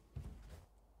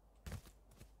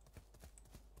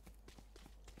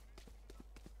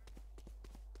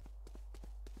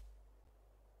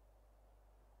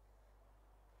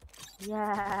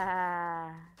 Ya.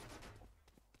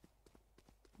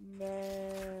 No.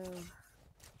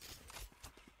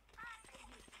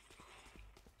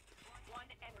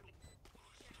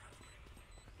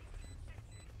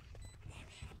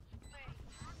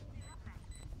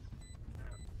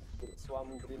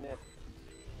 Swarm grenade.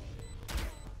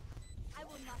 I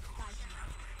will not fight you.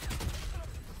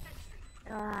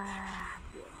 Ah.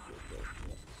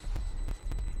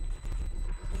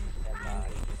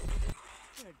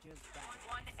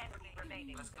 One enemy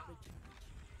remaining. Let's go.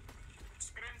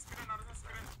 Screen harusnya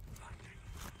screen.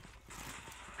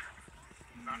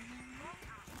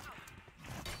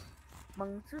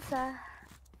 Susah.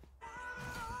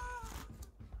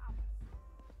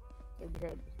 Ya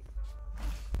bisa.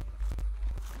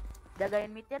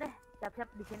 Jagain midnya deh, siap-siap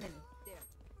di sini nih.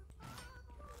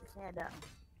 Biasanya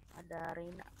ada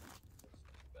Reina.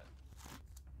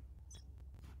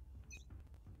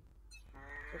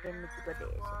 Jagain mid juga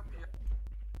deh.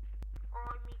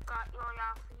 Oh Mika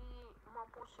Yoyaki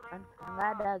mampus Kan Renga. nggak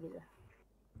ada gitu.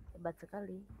 Hebat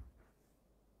sekali.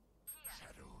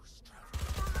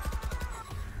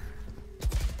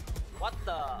 What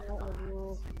the?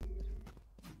 Aduh.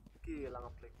 Gila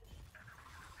ngeplay.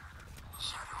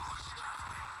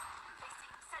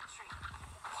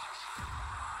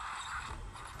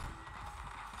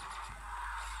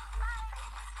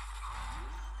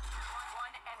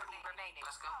 One enemy remaining.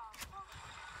 Let's go.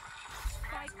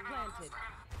 Spike planted.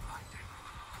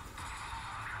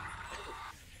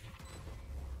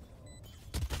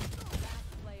 Last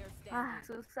player standing.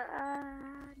 Susah.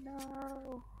 No.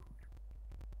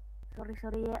 Sorry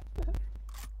ya.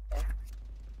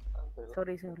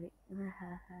 Sorry.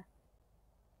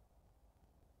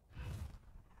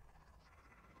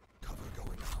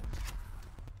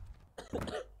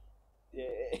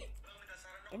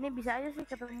 Ini bisa aja sih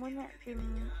ketemunya tim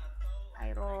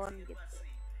Iron gitu.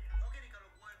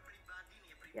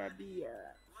 Jadi ya.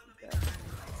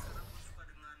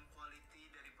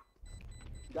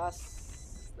 Gas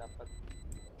dapat.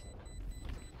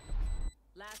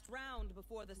 Last round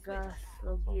before the switch. Gas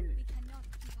login. We cannot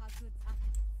keep our goods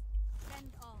after this.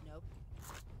 Send all. Nope.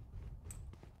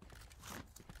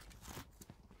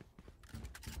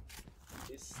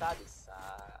 Bisa.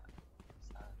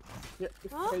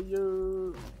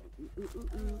 Yuk.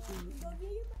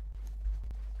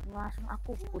 Langsung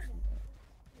aku push.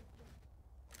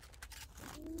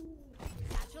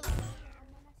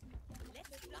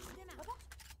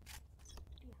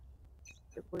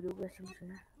 Cukup juga sih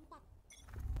musuhnya.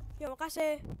 Ya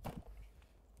makasih.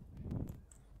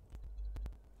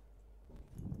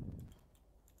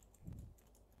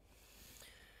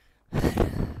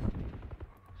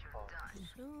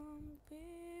 Some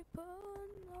people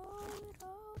know it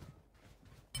all.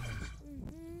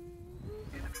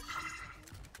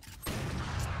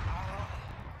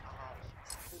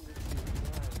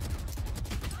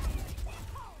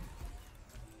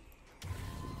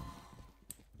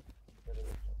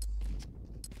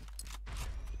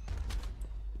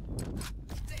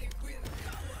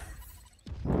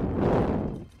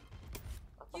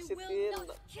 Apa sih Tin?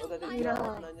 Udah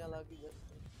dijawab nanya lagi guys.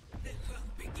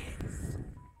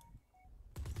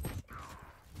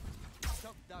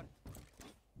 Shock dart.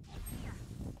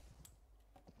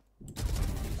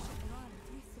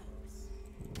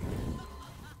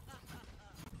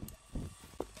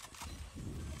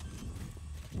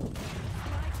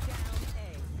 Spike down A.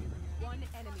 One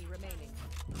enemy remaining.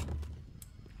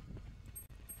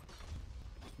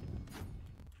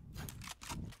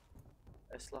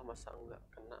 Lah masa enggak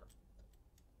kena.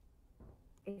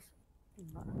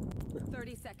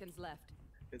 30 seconds left.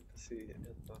 Itu sih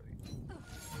Tori.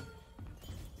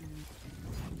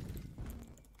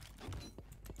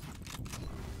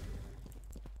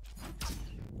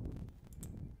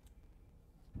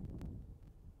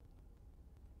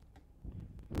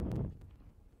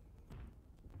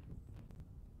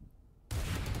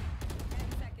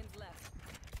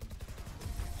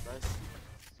 Nice.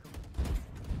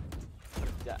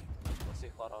 Kerja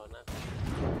masih corona.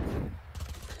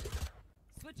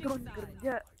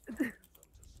 Kerja.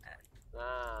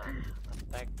 Nah,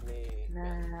 attack nih.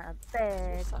 Nah,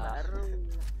 attack baru.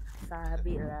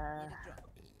 Sabi lah.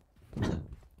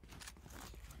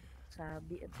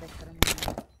 Sabi attack karena.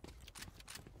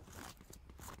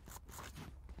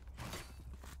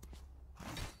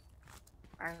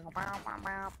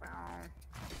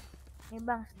 Ini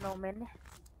bang snowman-nya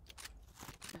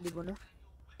dibunuh.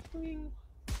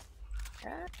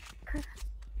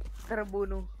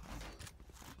 Terbunuh.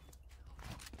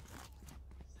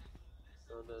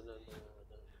 No.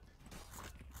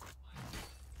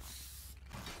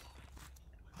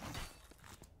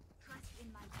 Trust in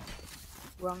my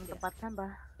Buang tempat sampah.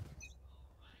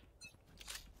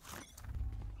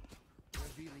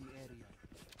 Revealing area.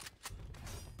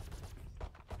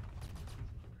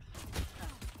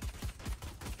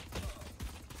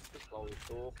 Kau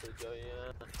itu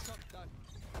kerjanya.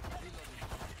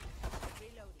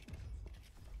 Reloading.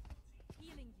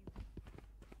 Healing you.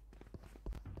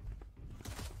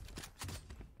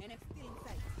 And it's still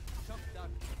inside. Shock dart.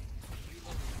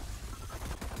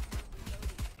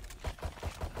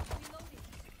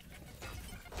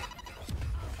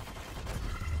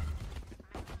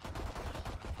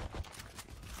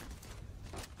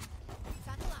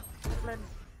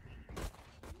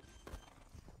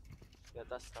 Di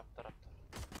atas raptor.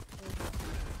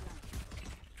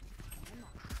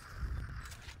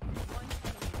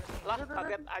 Lah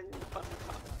kaget anjing.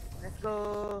 Let's go.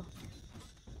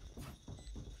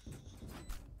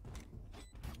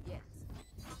 Yes.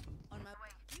 On my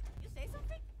way. You say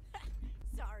something?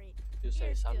 Sorry. You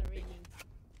say Ears still something. ringing.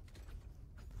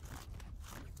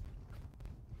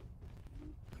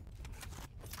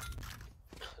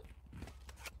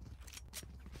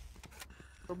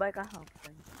 Goodbye kah?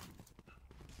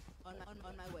 On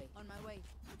my way. On my way.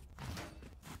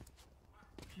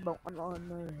 Bong on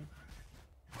my way.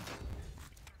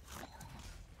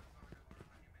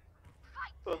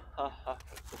 Hahaha,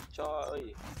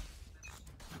 coy.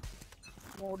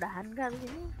 Mudahan kali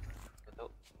ini. Betul.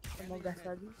 Semoga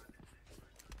lagi.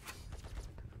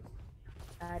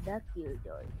 Ada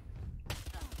killjoy.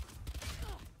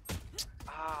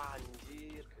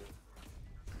 Anjir.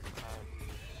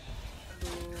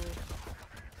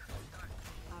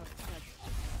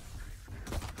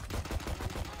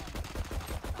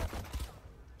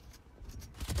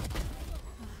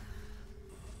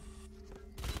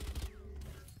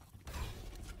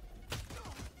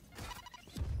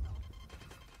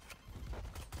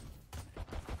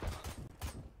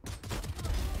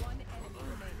 One enemy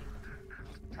remaining.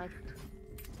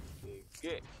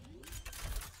 GG.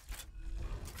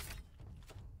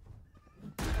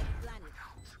 Planet.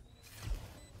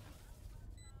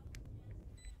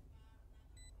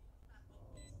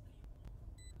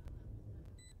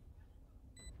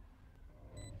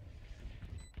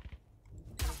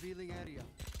 Revealing area.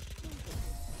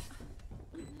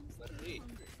 Beri.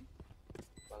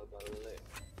 Bal-bale.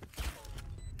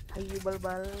 Ayo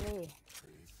bal-bale. They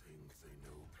think they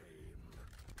know pain.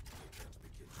 They can't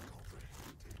begin to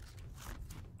comprehend it.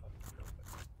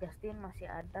 Justin masih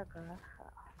ada kah?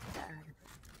 Tidak ada.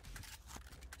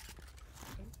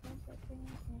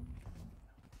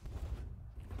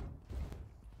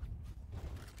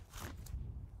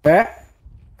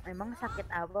 Emang sakit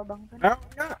apa bang Ton?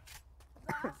 Enggak.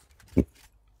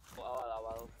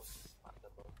 Awal-awal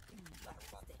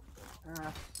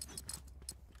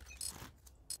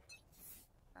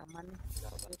aman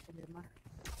di rumah.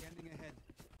 Scanning ahead.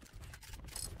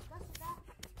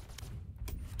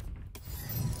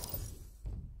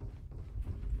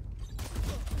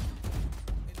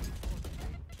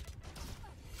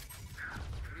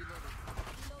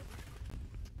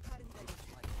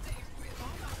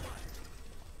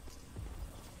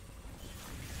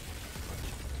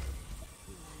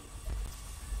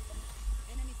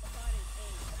 Enemy spotted A.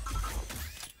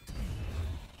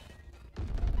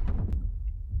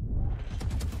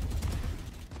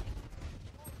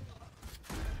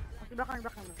 Di belakang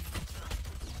lu.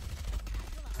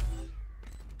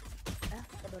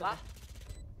 lah.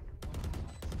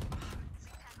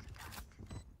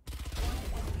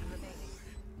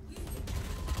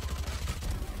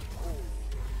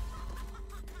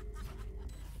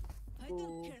 I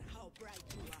don't care how bright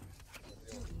you are.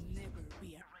 You'll never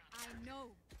be a... I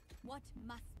know what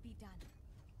must be done.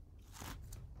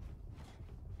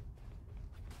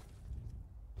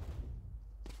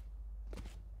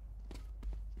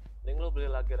 Mending lo beli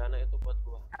lagi Rana itu buat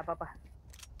gua. Apa-apa.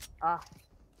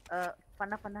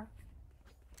 Pana.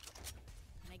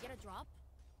 Can I get a drop?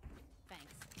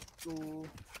 Thanks. Tuh.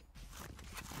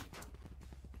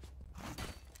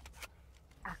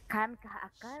 Akankah?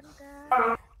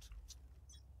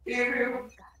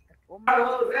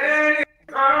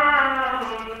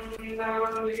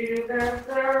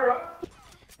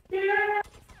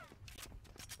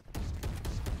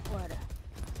 Wadah.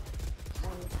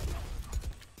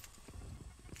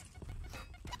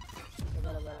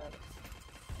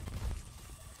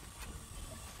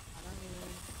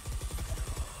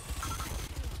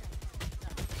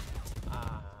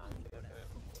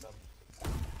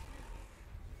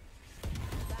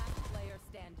 Last player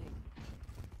standing.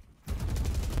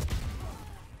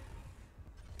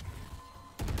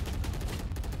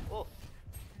 Oh.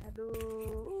 Aduh.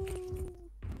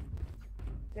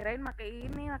 Kirain pakai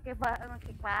ini, pakai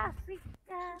klasik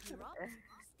kan.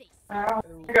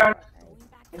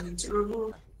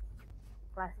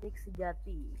 Klasik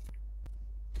sejati.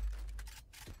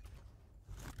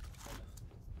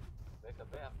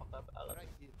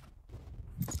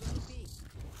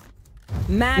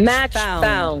 Match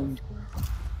found.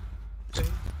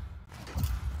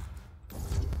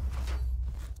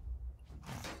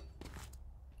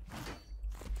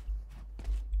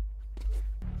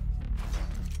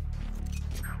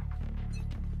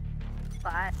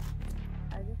 Pak.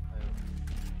 Ayo.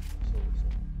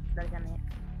 Dari sana ya.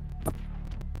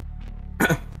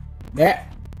 Dek.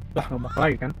 Lah ngebak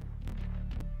lagi kan?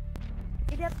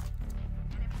 Idiot.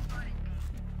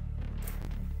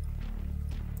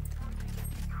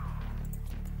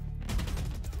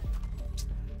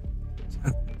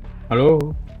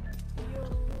 Halo.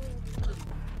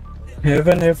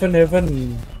 Heaven.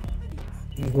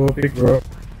 Go pick bro.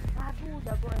 Aduh,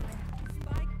 udah gue ini.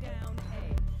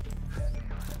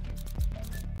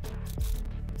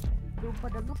 Duh,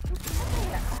 pada lupus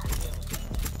ya.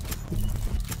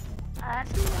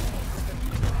 Aduh.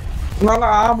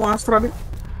 Nggak, mau Astra nih.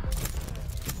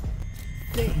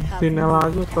 Final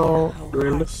aja atau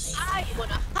duelist. I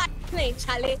wanna hot plane,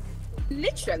 Charlie.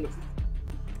 Literally.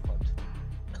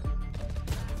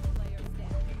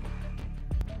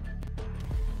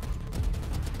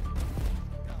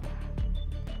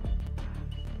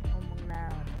 Ngomong now.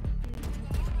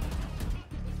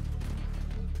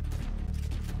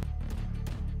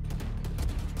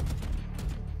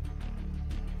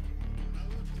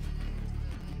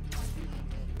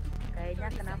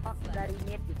 Kayaknya kenapa aku dari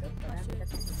mid gitu? Karena kita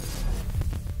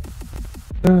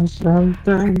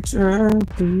Something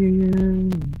champion.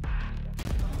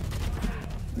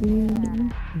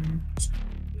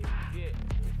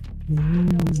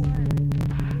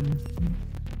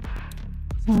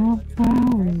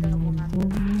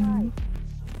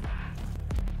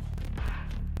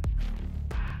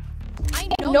 I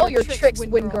know your tricks,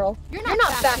 Win Girl. You're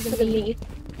not faster than me.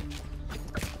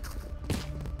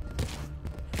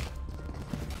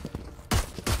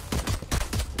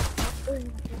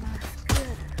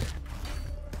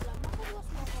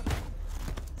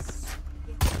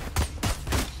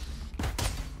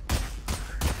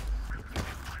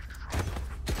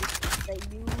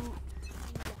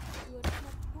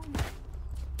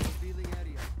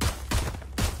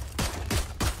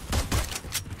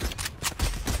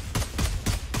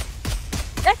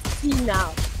 Let's see now.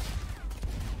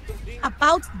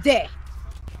 About there.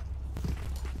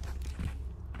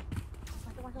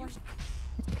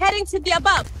 Heading to the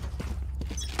above.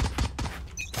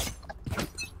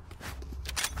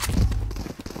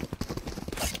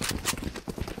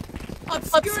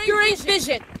 Obscuring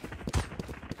vision.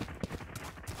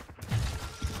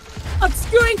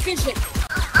 Obscuring vision.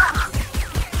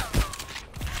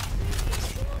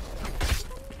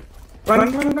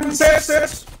 Run,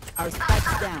 sis. Our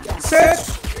spike's down. Sis.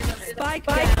 Spike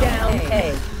down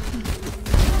A.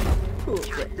 Cool,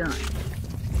 get done.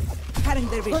 Cutting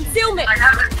their vision. Concealment.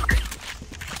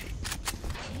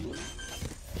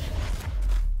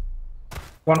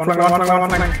 One flank.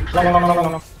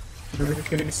 Long.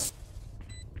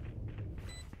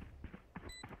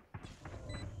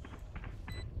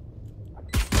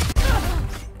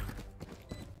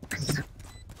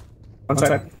 One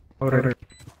side. Alright.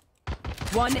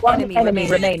 One enemy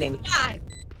remaining.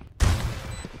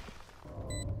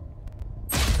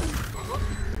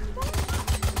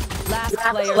 Last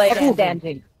player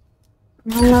standing.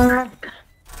 The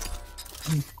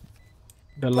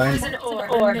line.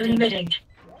 Or emitting.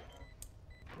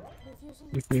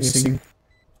 Missing.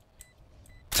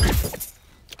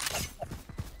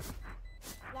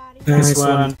 Nice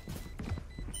one.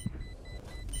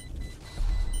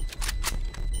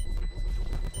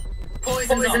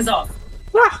 Poison's off.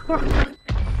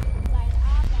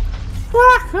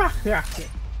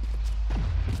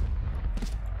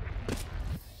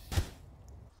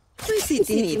 My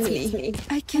city needs me.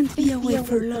 I can't be away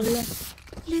for long.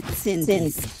 Let's send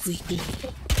this quickly.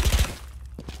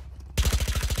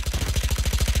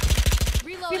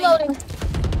 Reloading.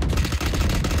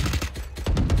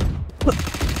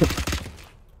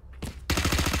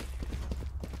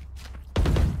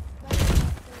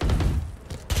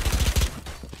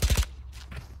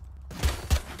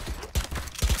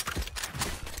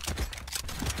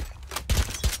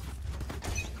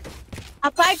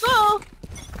 Up I go.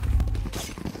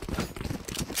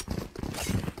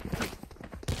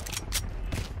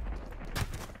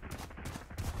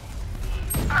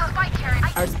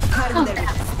 Our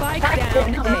spike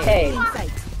down A.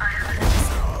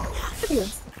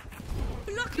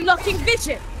 Blocking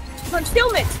vision.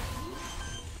 Concealment.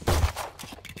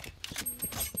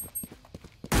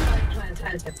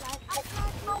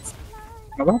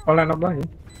 Apa? Pola apa ya?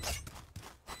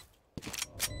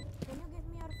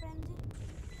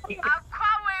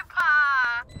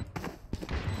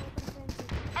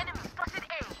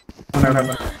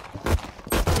 Mana?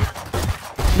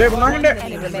 Dek, mana dek?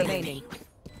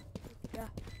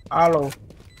 Halo.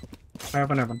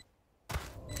 Apa?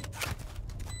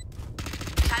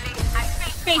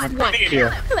 Phase one. Iya.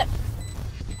 Flip.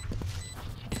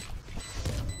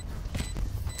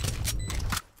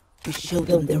 We show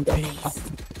them their place.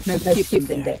 Now keep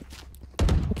them there.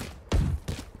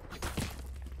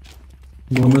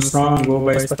 Bonus round, go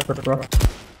by spectator.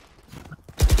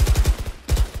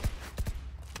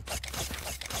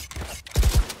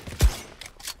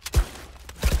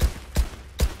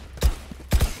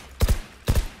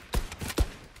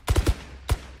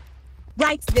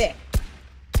 Right there.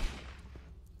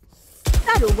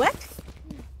 That'll work.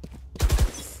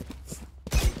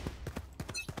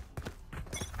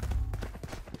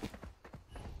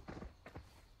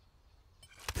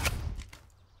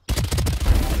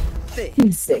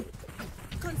 Sick.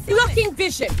 Blocking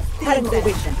vision.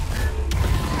 Vision.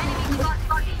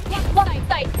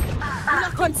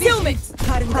 Concealment.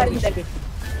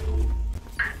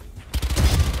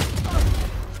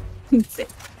 Sick.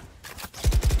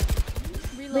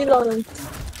 Reloading.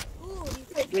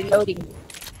 Reloading.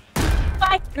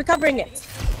 Spike. Recovering it.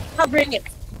 Covering it.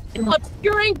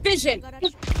 Obscuring vision.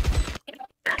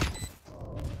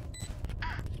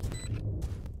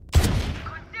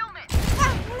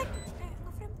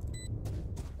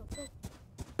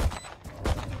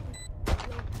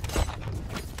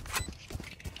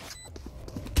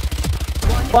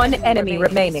 One enemy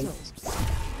remaining.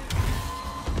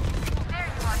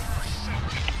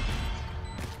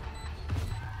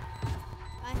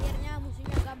 Akhirnya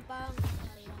musuhnya gampang.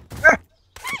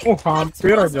 Oh,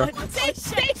 hampir aja.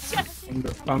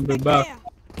 Ambil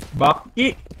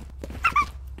baki.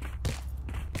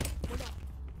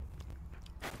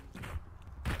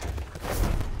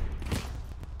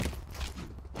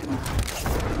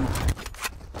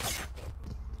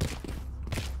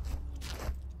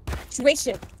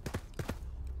 Situation.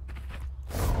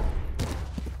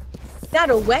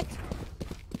 That'll work.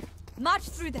 March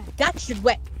through that. That should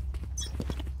work.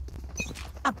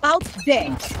 About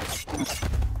there.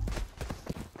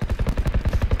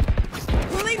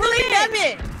 Pulling them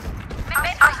in.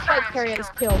 Spike carrier is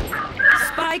killed.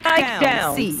 Spike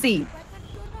down. C.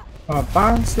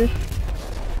 Apaan sih?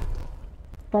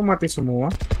 Kok mati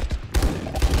semua?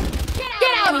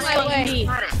 Get out of my way.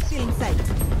 Still in sight.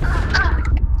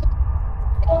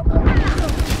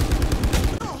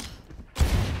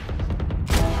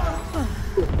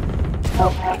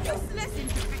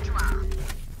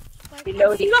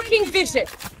 Reloading. Blocking vision.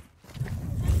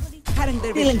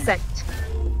 Still in sight.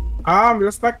 Ambil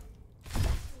spek.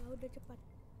 Udah cepat.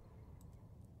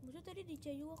 Musuh tadi di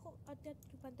C juga kok, hati-hati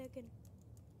dipantekin.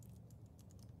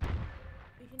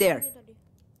 There.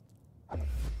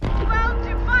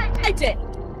 I did.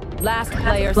 Last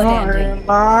player standing.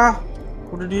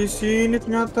 Udah di sini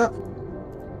ternyata.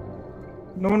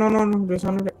 No, di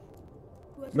sana deh.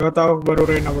 Gak tahu, baru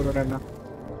Rena.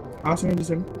 Langsung di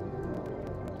sini.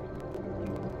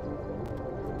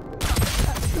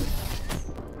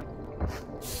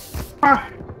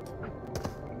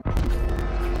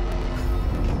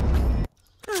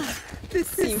 The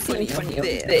symphony of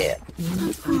there.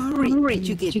 Hurry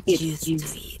to get used to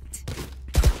it.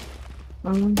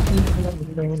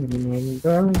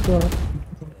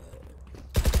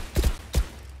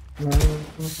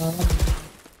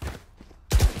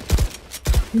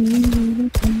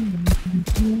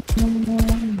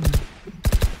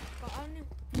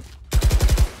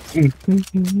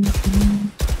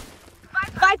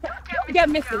 Viper, you're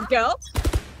missing, girl.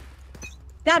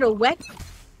 That'll work.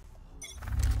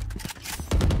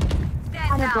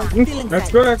 Let's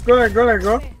go.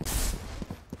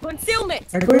 Concealment.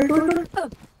 Go.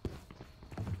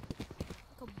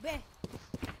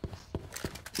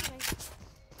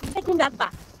 Taking that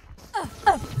back.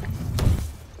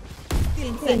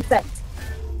 Still In sight.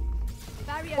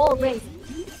 All raised.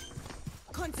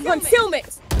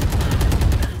 Concealment.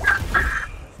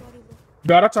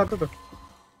 Darat satu tuh.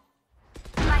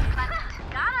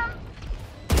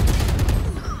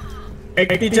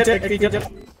 Jet.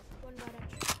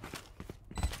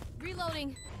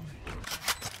 Reloading.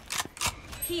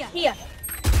 Here.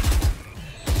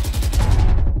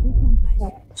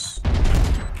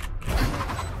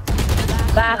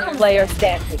 Last player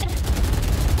standing.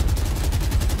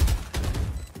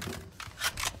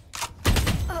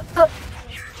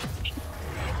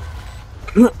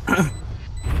 Apa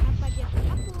dia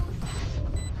takut?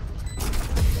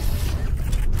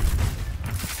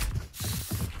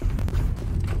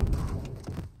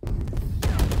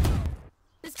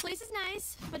 This place is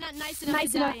nice, but not nice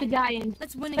Nice enough to die in.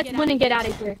 Let's win Let's win and get out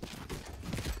of here.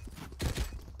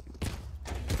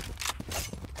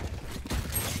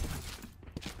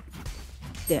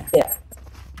 There.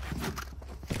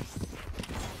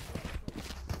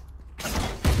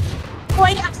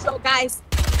 Going up, so guys.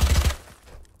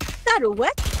 That'll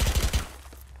work.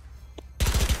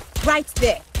 Right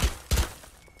there.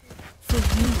 For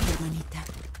you, hermanita.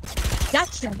 That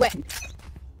should work.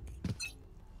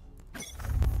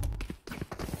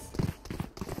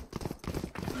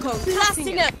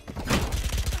 Blasting up.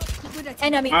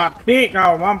 Enemy. Mati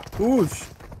kau,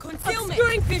 mampus.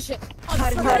 Obscuring vision.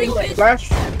 Obscuring vision. Flash.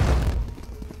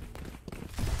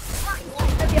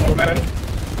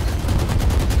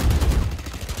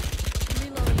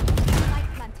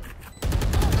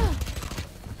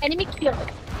 Enemy killed.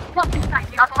 Blocking sight.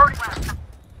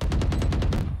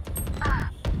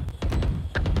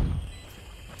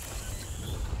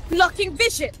 Blocking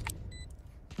vision.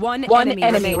 One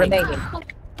enemy remaining.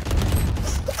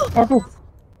 Aduh.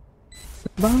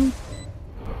 Bang.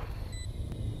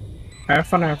 Have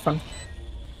fun.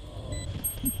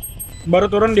 Baru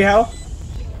turun di hell.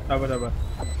 Sabar.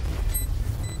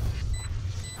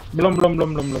 Belum.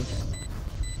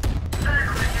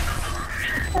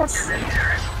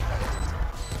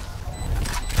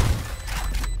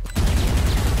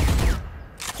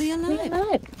 Stay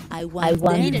alive. I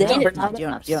want them.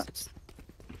 Yours.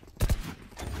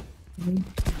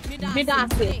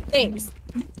 Midassi. Thanks.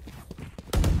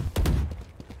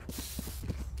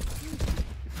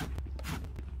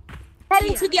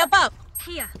 Heading to the above.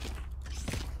 Here.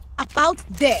 About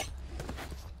there.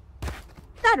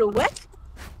 That'll work.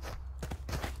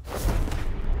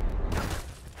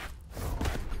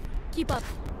 Keep up.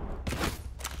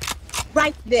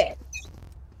 Right there.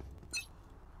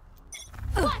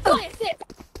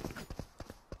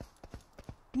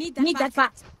 Need that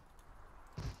fast.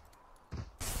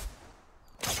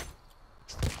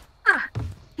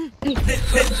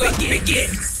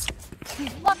 Begins.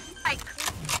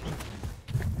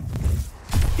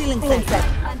 Still inside.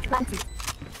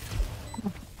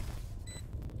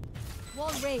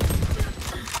 Wall raised.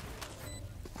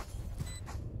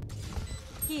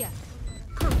 Here.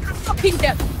 Fucking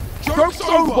them. Joke's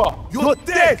over. You're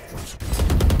dead.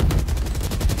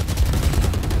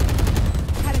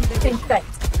 Inside.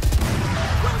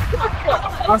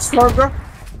 Astaga.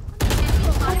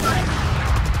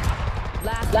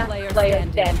 Last player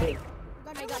standing.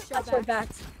 That's your back.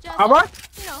 Apa?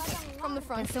 From the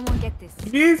front. Someone get this.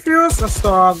 Diffuse,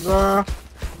 astaga.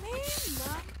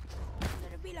 Memang.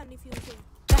 Udah bilang diffusing.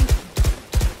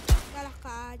 Galah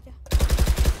aja.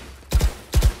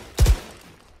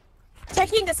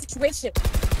 Checking the situation.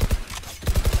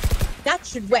 That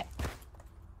should work.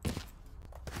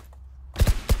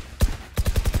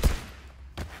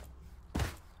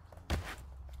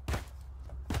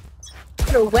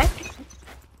 It'll work.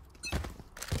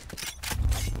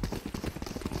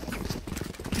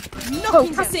 No,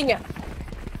 cussing it.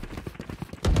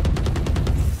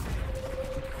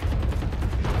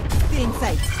 Still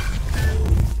inside.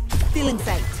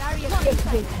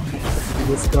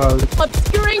 This guy.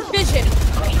 Obscuring vision.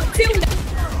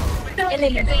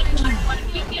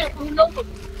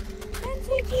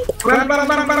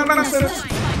 Barang.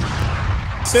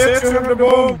 Save, you have the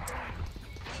bomb.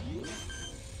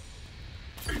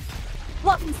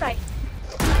 Block inside.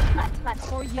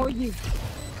 For you.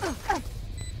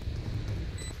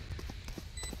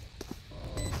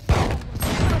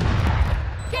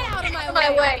 Get out of my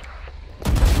way.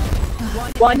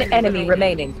 One enemy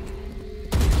remaining.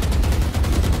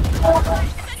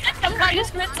 Some kind of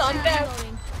scripts on there.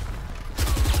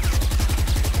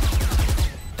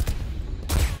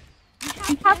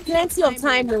 We have plenty of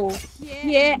time though.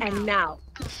 Here and now.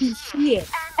 Here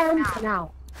and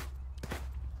now.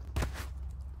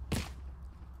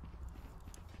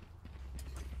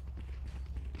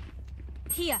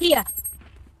 Here.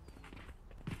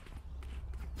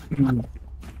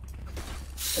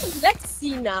 Let's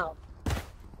see now.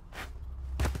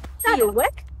 That'll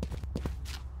work.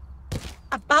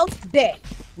 About there.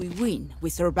 We win. We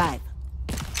survive.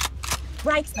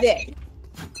 Right there.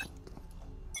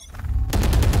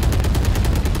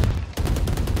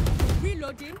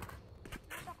 Reloading.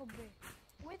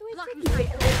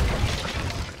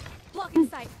 Blocking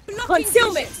sight.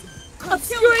 Concealment.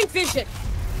 Obscuring vision.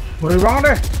 Boleh bang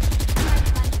deh.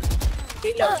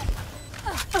 Reload.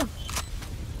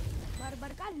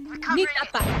 Need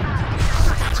apa?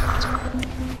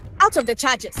 Out of the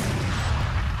charges.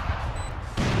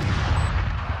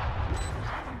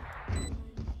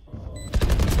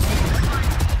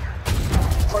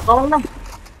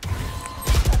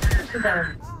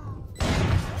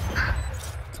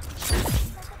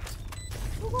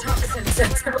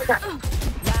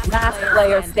 Last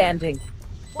player standing.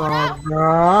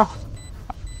 Astaga.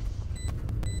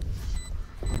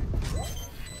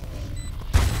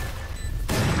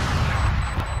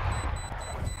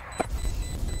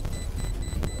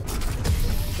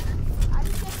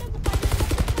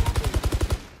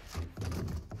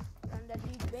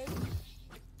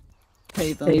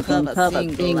 They don't have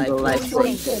a single life.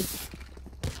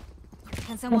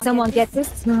 Can someone get this?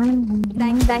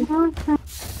 Thank you.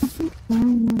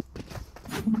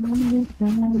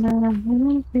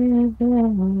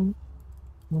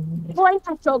 Point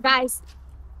control, guys.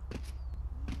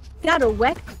 That'll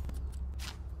work.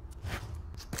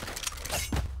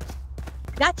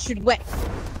 That should work.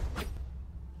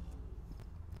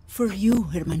 For you,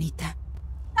 hermanita.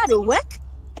 That'll work.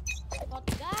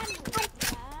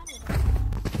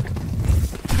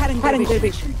 Hadn't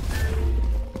vision.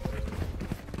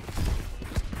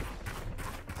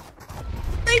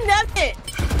 They nailed it.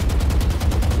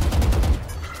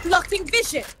 Blocking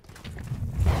vision.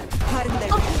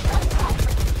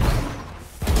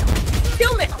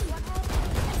 Kill it.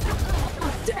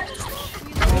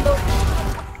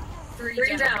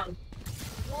 3 down.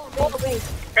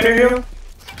 Can you heal?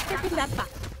 Taking that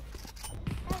back.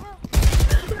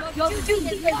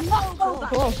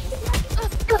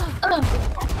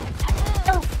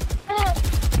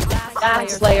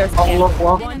 Last player standing. Allahu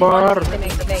Akbar.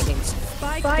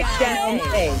 Spike down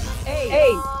A.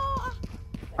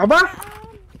 Apa?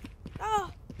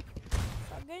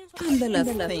 And the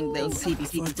last thing they'll see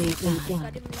before they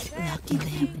die. Lucky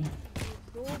them.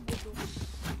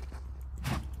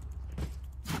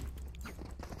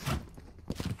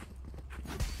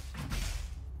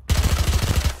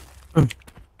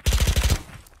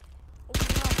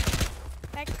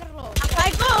 I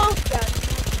go.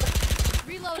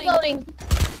 Reloading.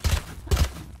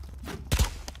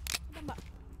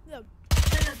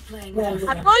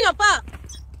 I'm going up.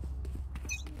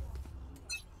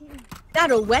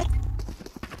 That'll work.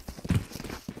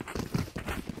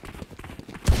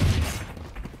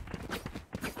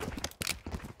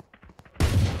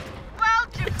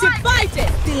 Divided.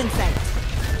 Still in sight.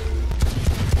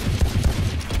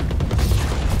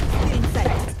 Still in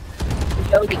sight.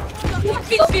 Reloading.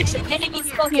 Enemy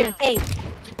spotted. A.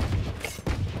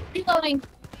 Reloading.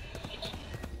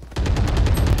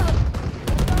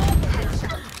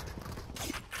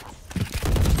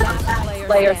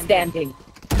 Player standing.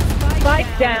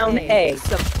 Spike down A.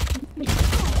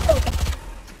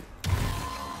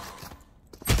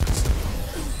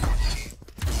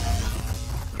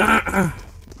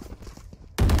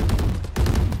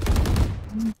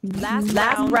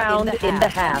 Last round in the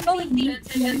half.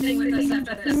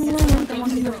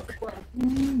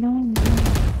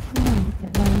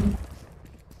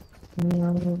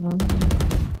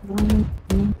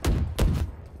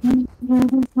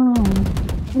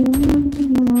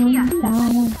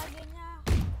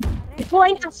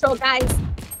 Deploying Astro, guys.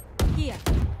 Here.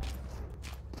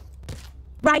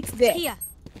 Right there. Here.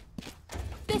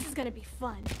 This is gonna be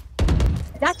fun.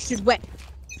 That should work.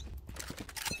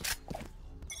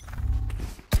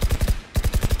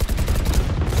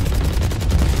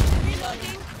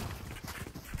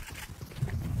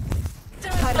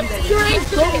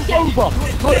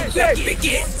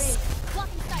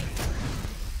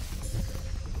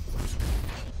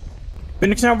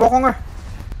 Phoenix na bokong ah.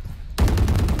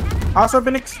 Asa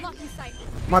Phoenix?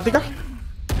 Mati ka?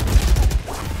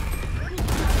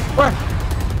 Wah!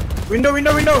 Window!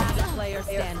 Player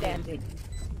standing.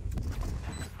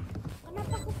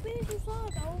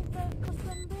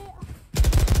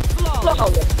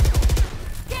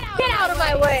 Get out of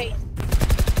my way.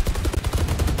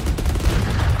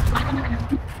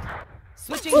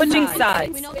 Switching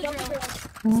sides. We know the drill.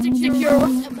 Stick secure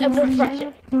and we'll crush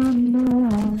it.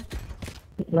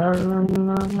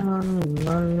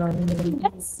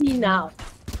 Let's see now.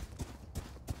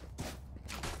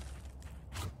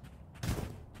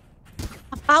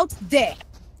 About there.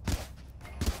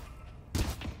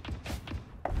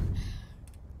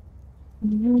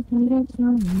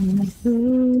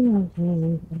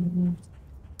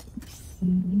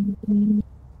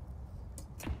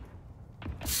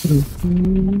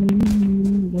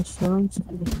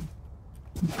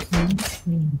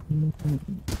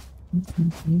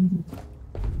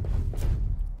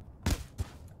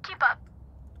 Keep up.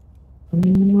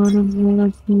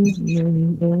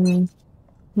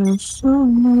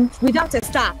 Without a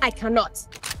star, I cannot.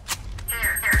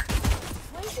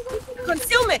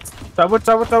 Concealment. Cabut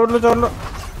lu.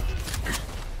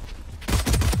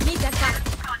 Need that back.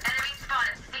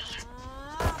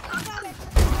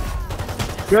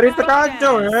 Biar itu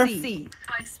kacau ya.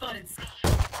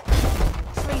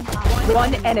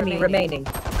 One enemy remaining.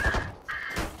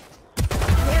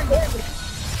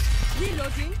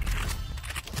 Reloading.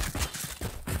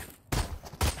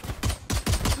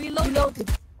 Reloaded.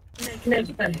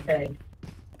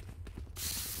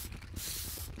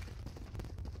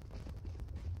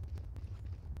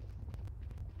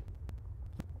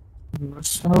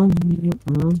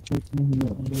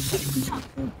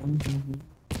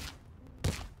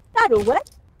 That'll work.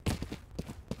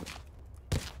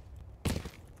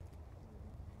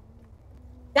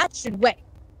 That should work.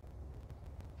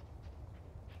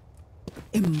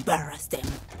 Embarrass them.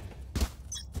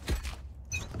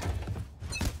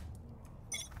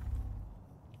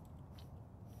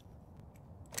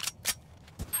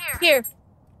 Here.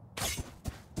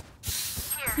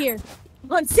 Here.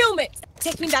 Concealment.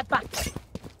 Taking that back.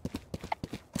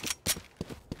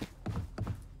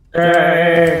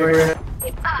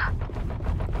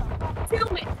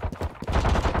 Concealment.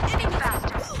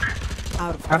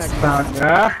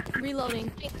 Astaga.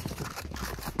 Reloading.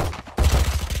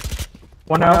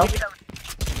 One out.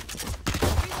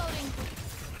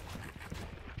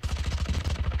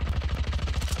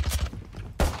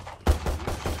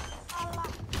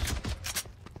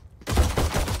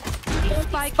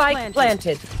 Spike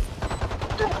planted.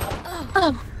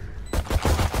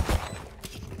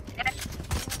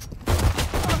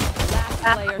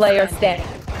 Last player standing.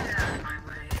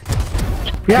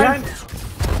 Behind.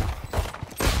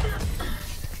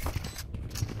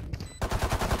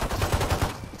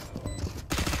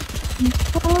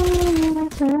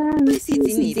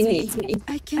 Please needs me.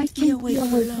 I can't be away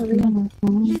for long.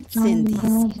 Let's end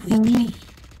this quickly.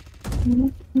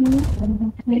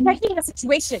 Checking the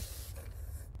situation.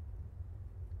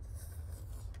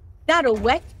 That'll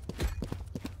work.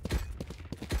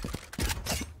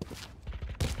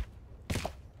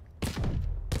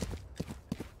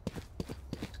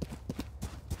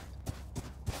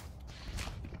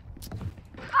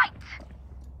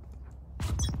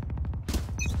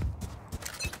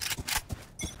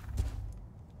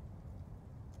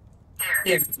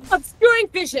 Obscuring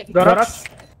vision. Darat.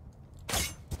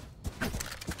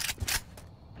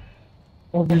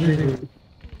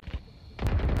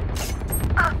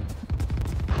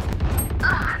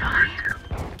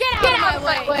 Get out of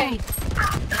my way.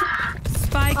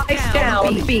 Spike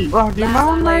down. B. Wah, di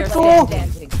mana itu?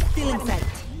 Still inside.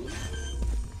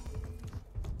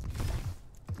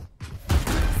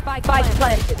 Spike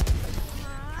planted.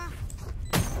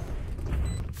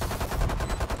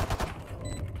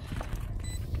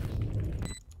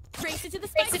 Race it to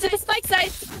the spike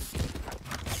side.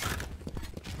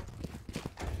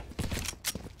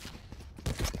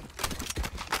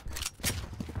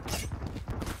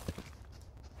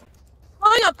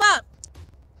 Going up.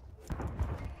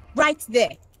 Right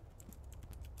there.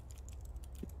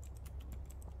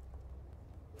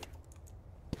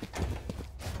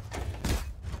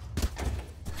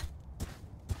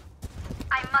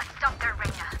 I must stop their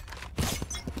Reyna.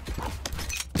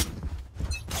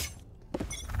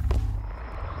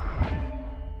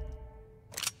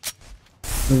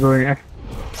 I'm going eh.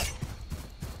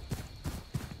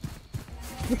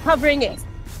 Recovering it.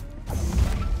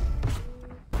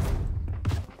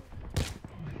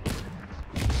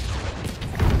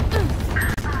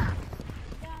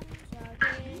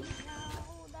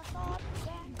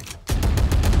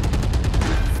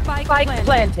 Spike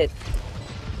planted.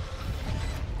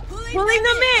 Pulling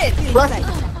them in.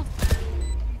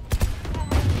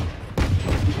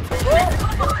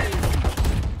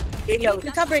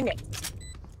 Recovering it.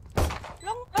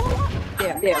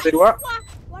 Ada dua.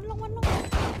 One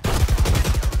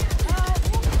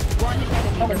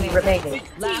enemy remaining.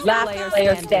 Last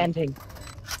player standing.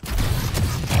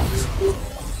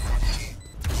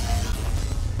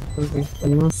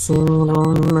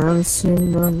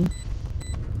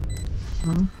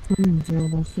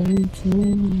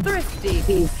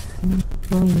 Thrifty.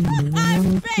 Try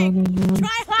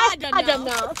harder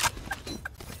now.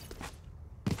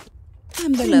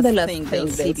 I'm the last thing they'll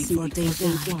see before they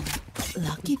die.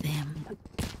 Lucky them.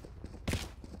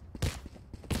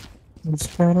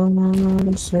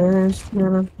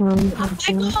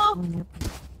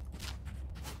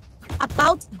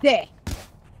 About there.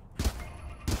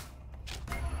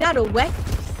 That'll work.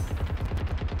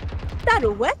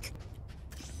 That'll work.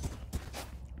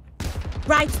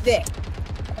 Right there.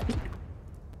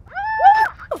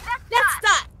 Let's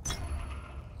start.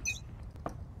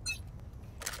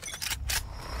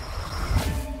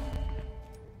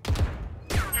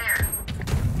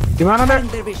 Gimana deh?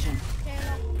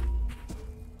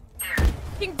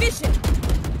 King vision.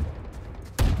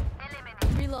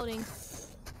 Reloading.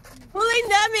 Pulling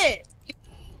them in.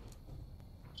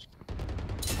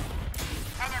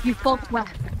 You fought well.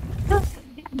 No.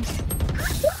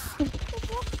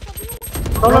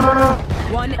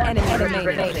 One enemy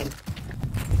remaining.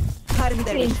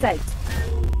 In sight.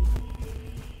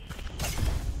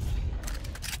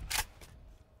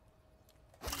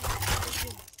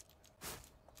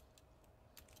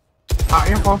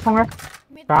 A-nya kosong ya.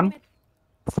 Kan?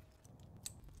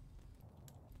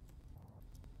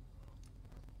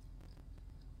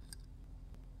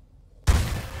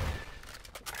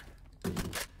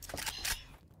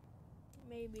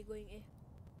 Maybe going A.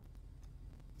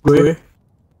 Gue.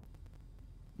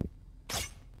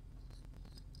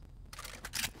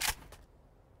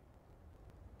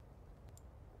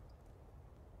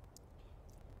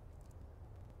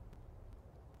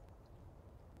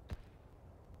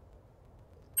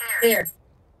 There.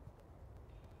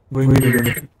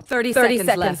 30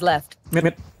 seconds left.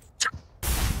 Mid.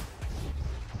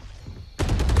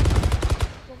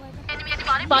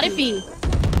 Spotted B.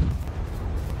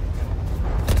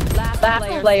 Last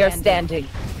player standing.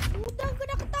 Udah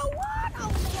kena ketahuan.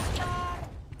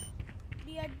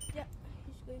 Dia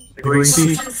Going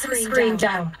C. Screen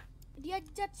down. Dia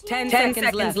jat sih. 10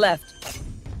 seconds left.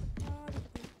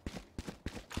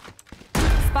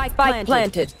 Spike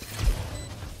planted.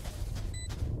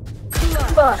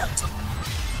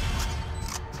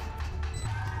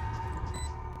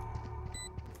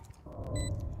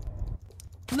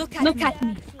 Look at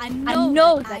me. I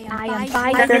know that I am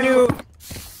by Can you?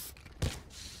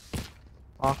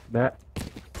 Oh, that.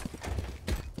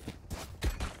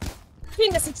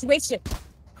 In the situation.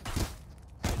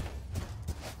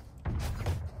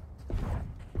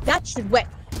 That should work.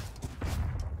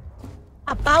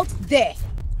 About there.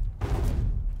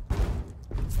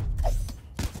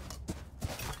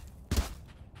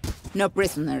 No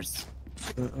prisoners.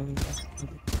 Watch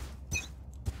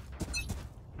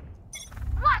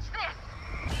this.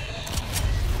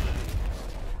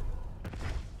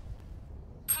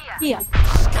 here.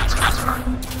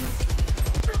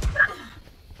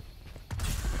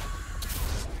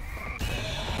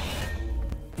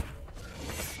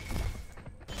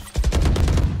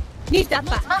 Need that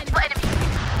back.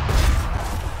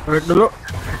 Balik dulu.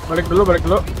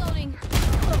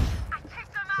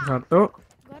 Satu.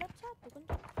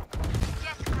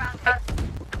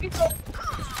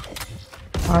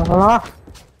 Allah.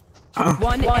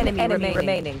 One enemy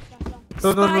remaining.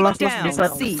 Tuh, last bisa.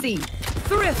 C.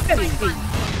 Thrifty.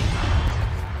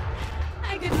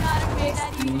 I could not have made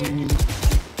that easier.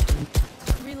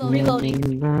 Reloading.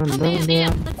 Let's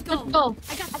go.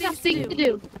 I got things to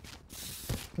do.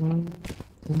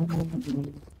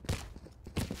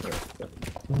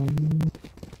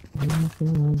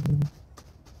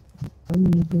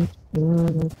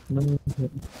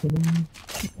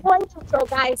 One control,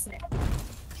 guys.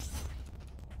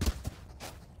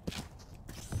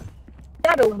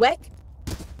 That'll work.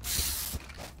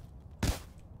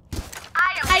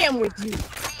 I am with you.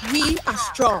 We are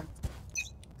strong.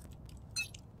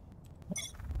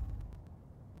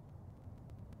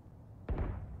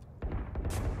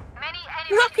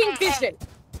 Rocking vision.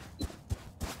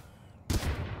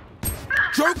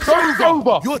 Joke's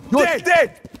over. You're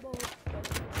dead.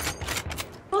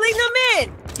 Pulling them in.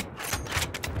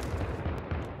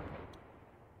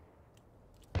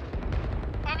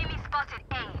 Enemy spotted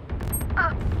A.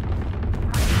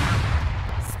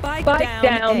 Spike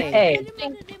down A.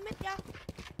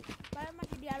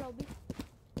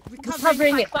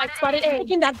 Covering it. Spotted A.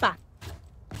 Taking that back.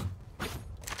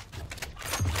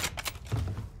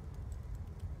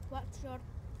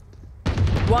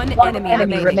 One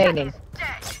enemy remaining.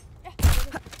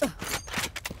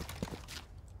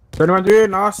 Jangan majuin,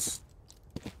 Nos.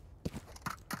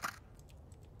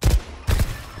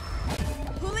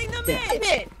 Pulling them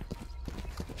in.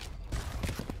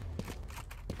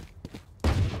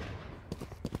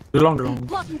 Delong.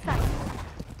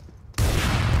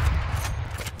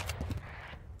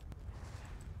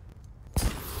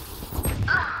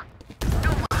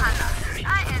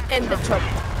 End the trouble.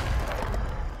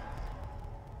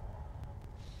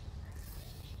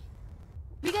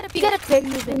 We gotta take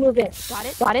move it.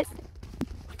 Got it.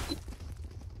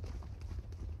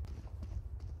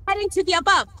 Heading to the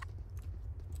above.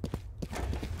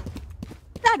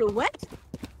 That'll work.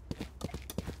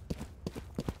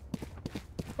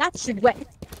 That should work.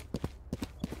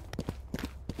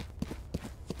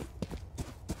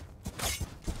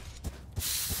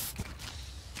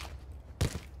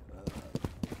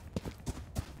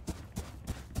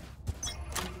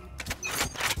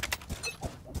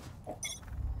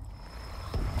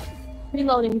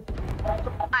 Reloading.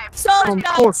 So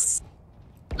Push.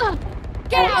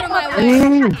 Get out of my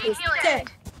way! Dead.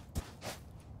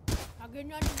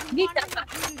 Need that.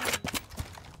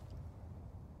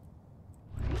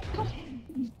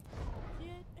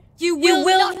 You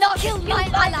will not kill my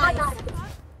allies!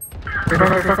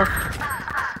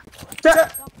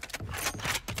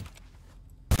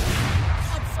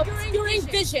 Obscuring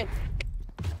vision.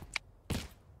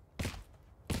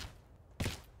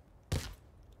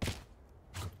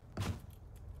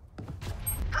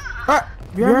 Ah,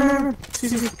 biar.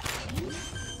 Sisi.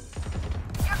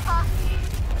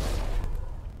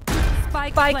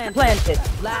 Spike planted.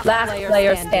 Last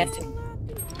player standing.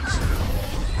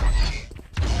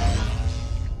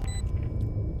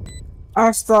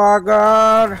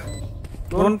 Astaga.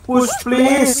 Don't push, We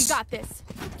please. got this.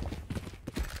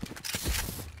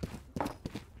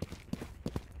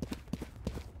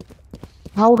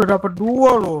 Ah, udah dapat 2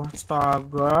 loh.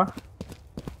 Astaga.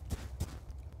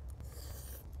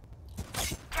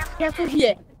 Careful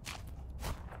here.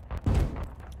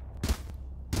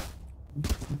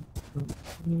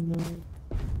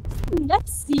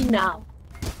 Let's see now.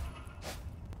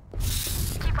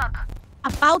 Keep up.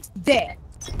 About there.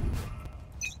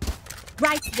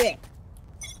 Right there.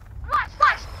 What?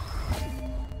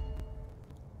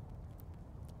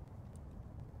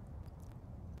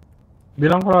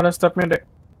 Bilang kalau ada stepnya, Dek.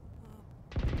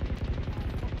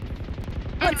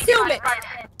 Concealment.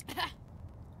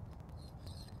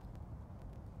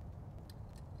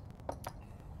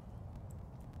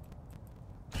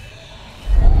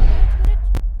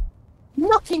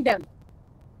 Knocking them.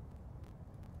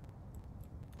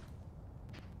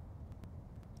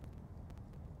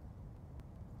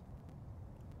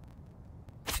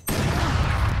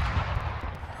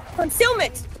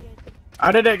 Concealment.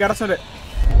 Ada, Dek, garasnya, Dek.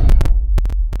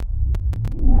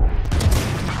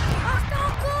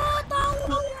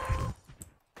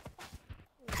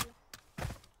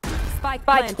 Spike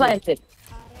planted.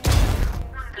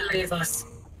 Leave us.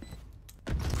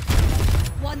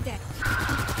 One dead.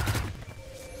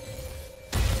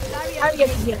 I'm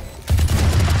getting here.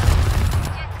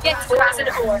 Get frozen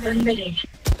or ready.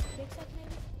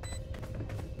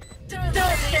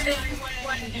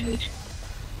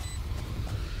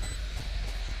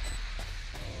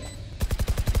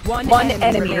 One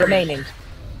enemy remaining.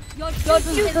 Your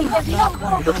duty is not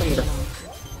over.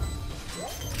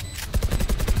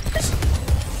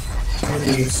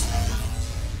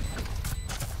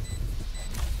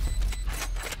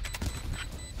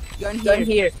 Gun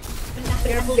here.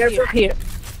 Careful here.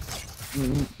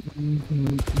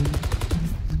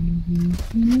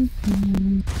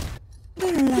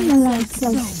 Their lives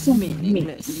are so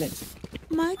meaningless.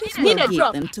 Might as well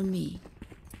give them to me.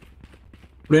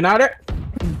 Beliin aja, Dek.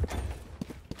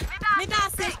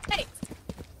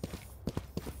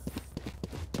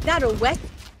 That a wet?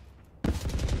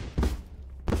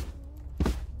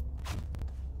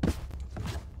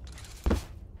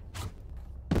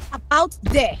 About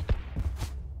there.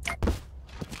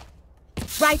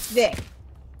 Right there.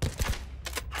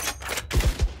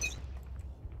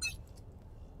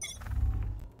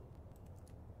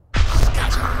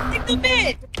 In the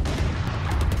mid.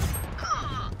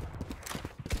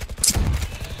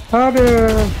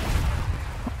 Aduh.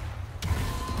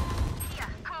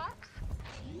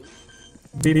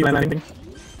 Di mana ini?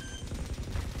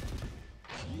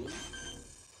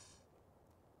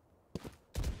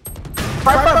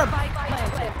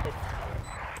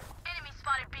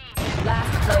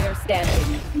 Last player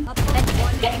standing.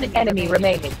 One enemy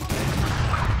remaining.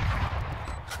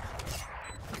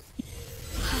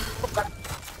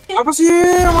 Apa sih,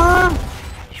 emang?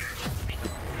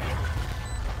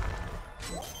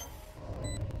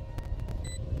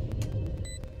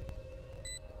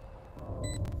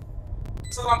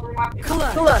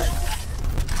 Clutch.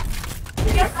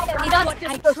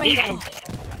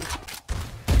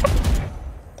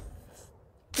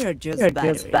 They're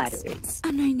just batteries.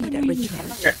 And I need a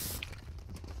recharge.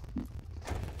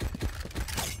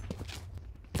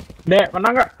 Dek,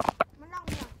 menang nggak?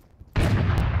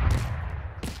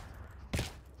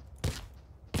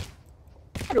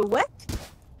 What?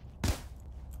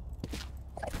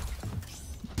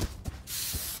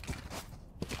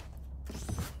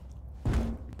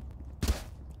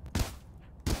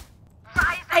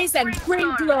 Rise and bring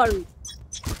glory.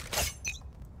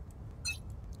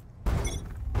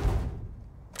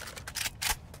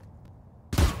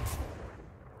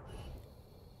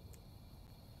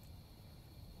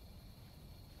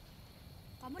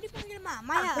 Kamu dipanggil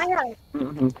mama ya?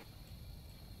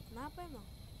 Kenapa emang?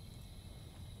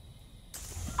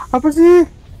 Apa sih?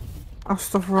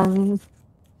 Astagfirullah.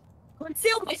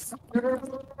 Concealment.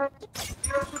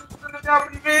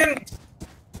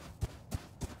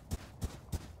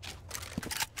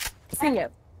 Sing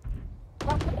it.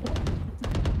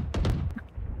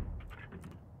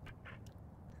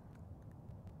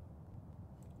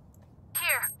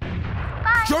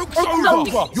 Joke's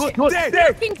over! You're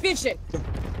dead! Pink vision.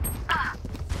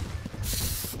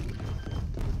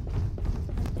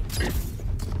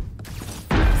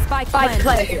 Spike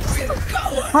planted.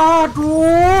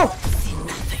 Aduh.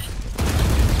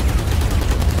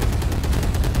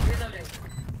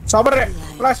 Sabar ya,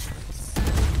 flash.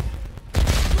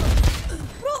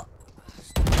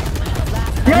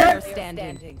 Player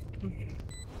standing.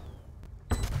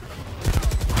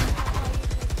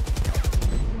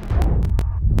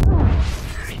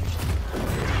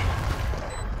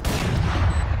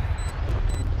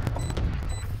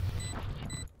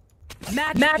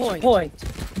 Match point.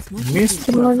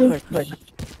 Mister lagi.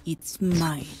 It's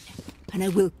mine, and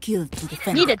I will kill to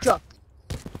defend. Need a drop.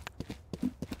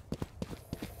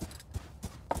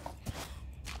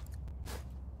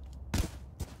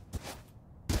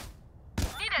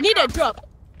 Need a drop.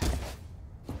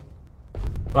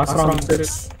 Last round,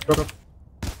 drop.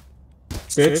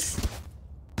 Six.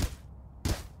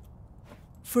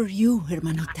 For you,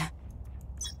 hermanita.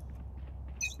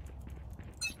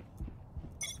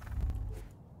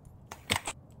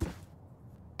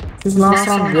 This last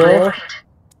round, bro.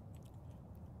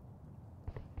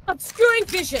 Obscuring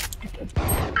vision.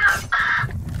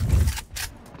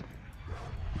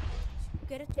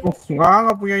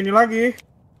 Nggak punya ini lagi.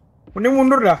 Mending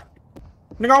mundur dah.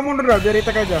 Ini kamu mundur dah, biar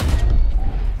retake aja.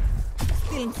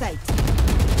 Still in sight.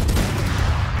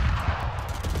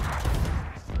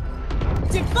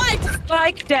 Divide.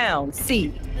 Spike down.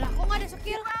 C. Lah, kok nggak ada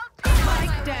skill?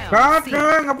 Spike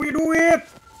down. Nggak punya duit.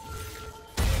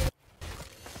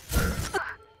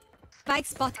 Spike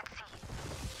spot.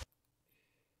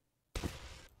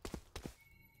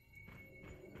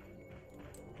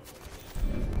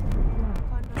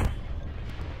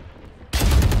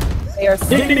 They are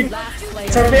Ding. last player.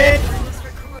 Cerdik.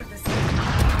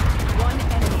 One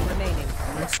enemy remaining.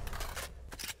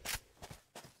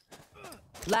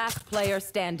 Last player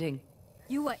standing.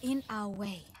 You are in our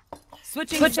way.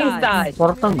 Switching sides.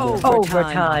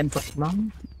 Overtime.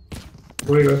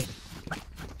 Boleh.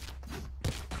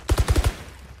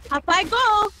 Up I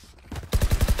go.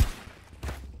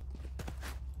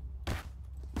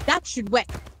 That should work.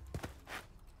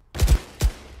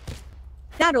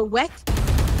 That'll work.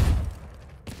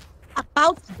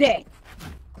 About there.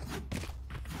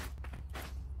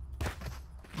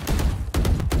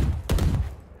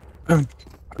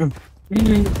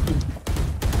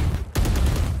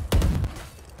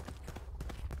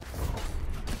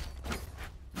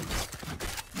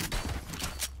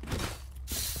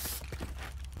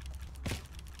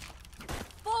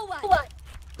 Forward.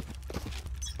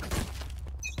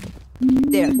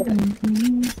 There.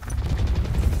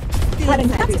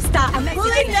 Stop. I'm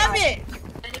pulling them in.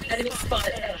 Enemy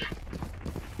spotted.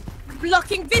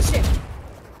 Blocking vision.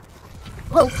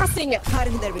 Oh, passing it.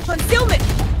 Concealment.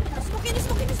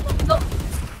 Smoking. No.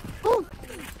 Ooh.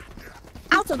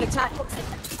 Out of the time.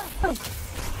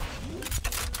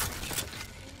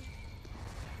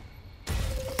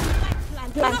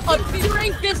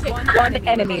 Obscuring vision. One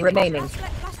enemy remaining.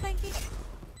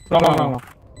 Long.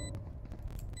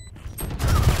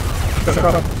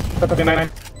 Tetap di nine.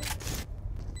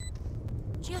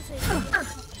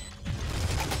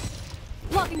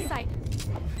 Blocking sight.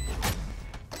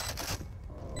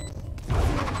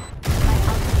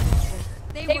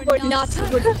 They were not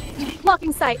good.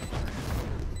 Blocking sight.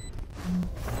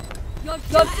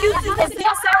 Your fuse is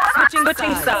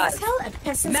Switching sides. Tell a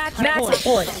person Match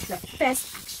point. Best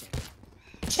action.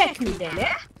 Check me then,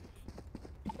 eh?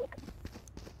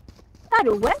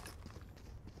 That'll work.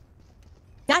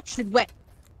 That should work.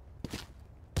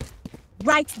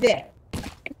 Right there.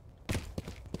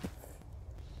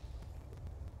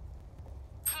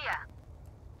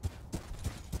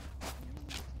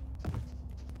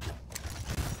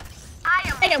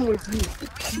 I am with you.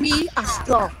 We are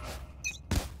strong.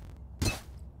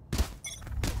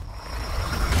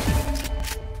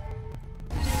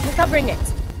 We're covering it.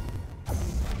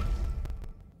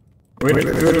 Wait.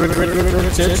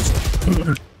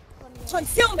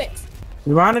 Concealment.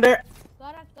 Gimana, Dek?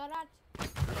 Garat.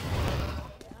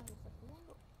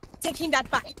 Taking that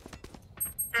back.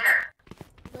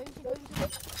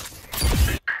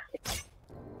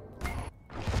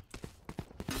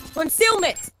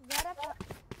 Concealment.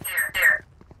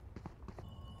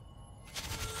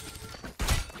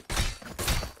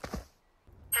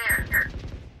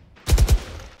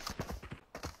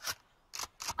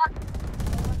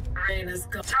 Reina's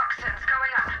go. Toxins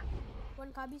going up.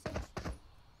 One kabi sih.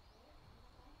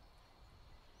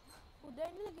 Udah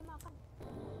ini lagi makan.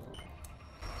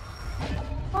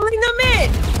 Pulling them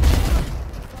in.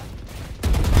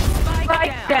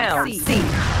 Spike down. C.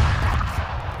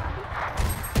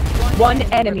 One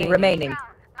enemy remaining.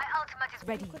 My ultimate is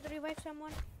ready. Could revive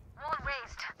someone. Wall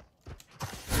raised.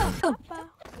 Apa?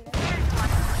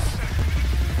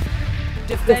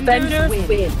 Defenders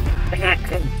win.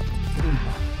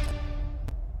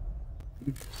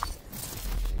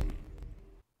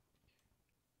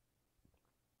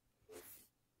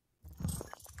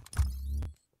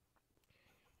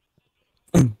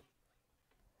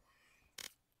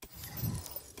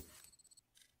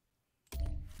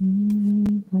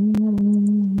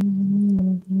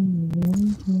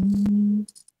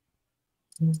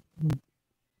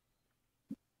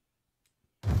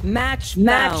 Match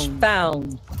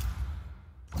found.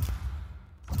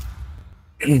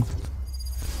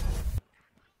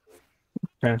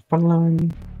 Telepon lagi.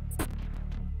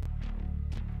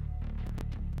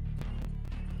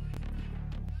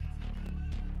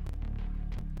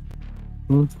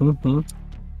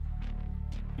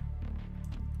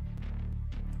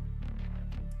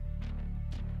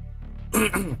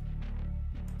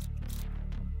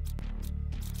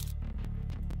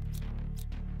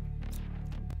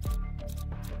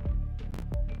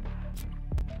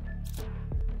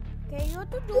 Kayaknya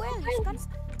tuh duelis kan?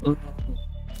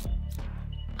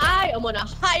 I am on a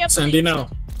higher Sandy now.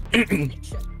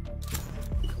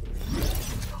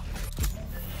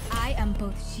 I am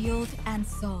both shield and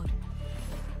sword.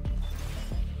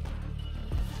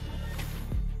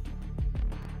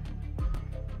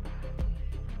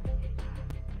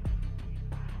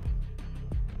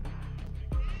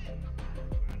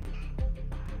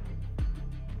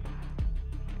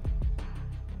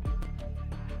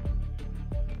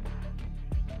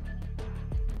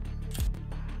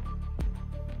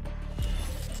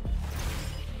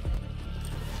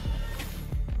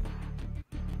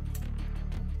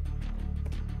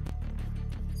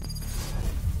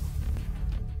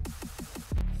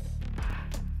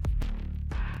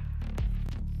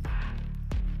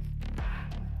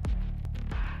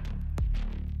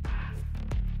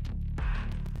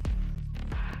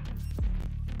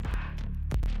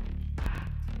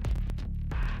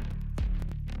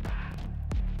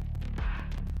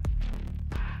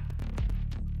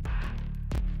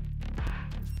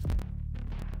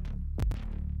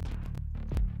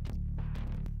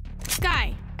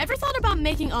 Sky, ever thought about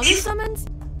making other summons?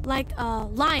 Like,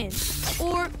 lions.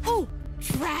 Or, oh,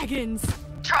 dragons.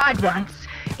 Tried once.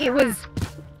 It was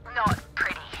not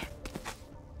pretty.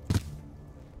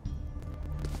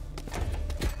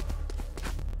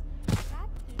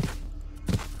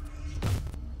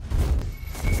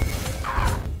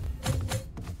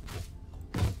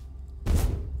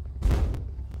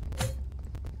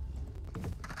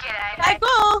 I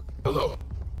go. Hello.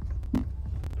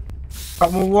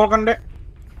 Kamu wall kan, Dek?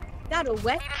 That'll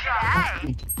wet.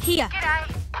 Here. G'day.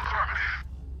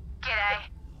 G'day.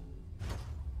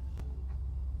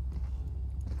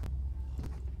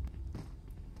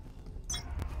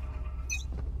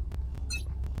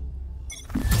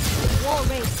 Wall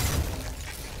raised.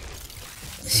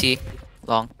 C.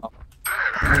 Long.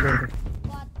 I'm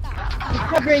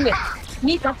covering it.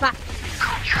 Need the back.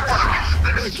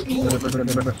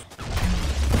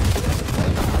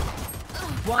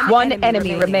 One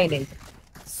enemy remaining.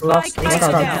 Last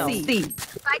Down. one. C.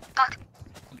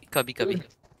 Cubby.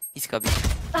 He's cubby.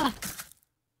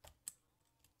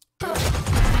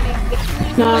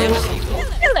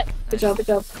 Kill it. Good job.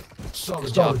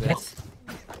 Good job, guys.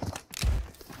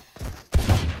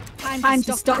 Time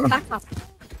to start back up.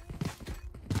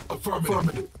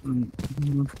 Affirmative.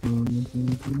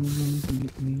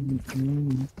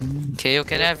 KO,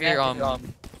 can I have your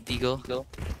deagle?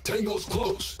 Tango's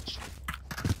close.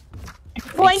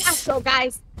 Going Astro,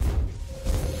 guys.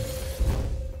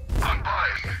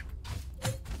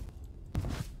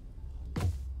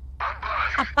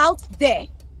 About there.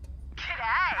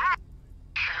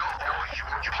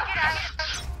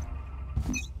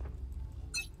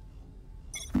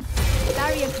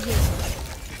 Barrier here.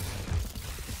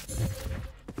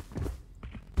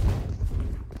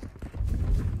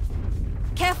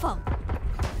 Careful.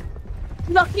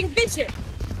 Blocking vision.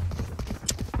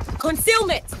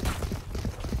 Concealment.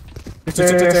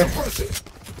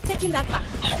 Taking that back.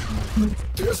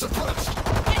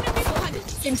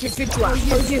 Individual.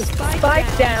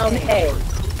 Spike down A.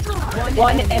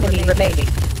 One enemy remaining.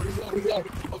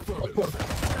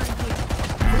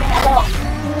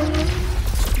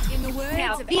 In the words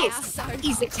Now of this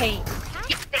is a team.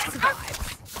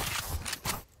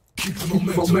 Keep the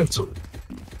momentum.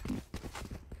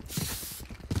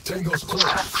 Tango's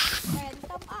close.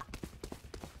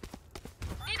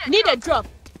 Need a drop.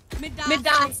 Mid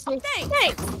dance.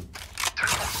 Thanks.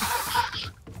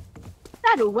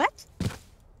 That'll wet.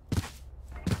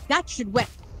 That should wet.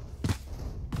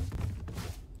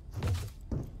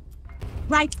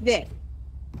 Right there.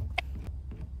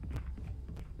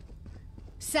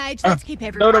 Sage, let's keep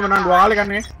Udah everyone. menang 2 kali kan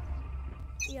nih.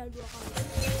 Iya 2 kali.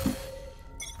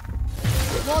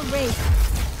 Wall raised.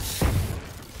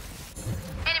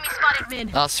 Enemy spotted mid.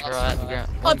 That's right.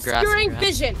 Obscuring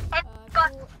vision.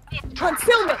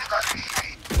 Concealment.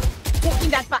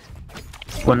 Taking that back.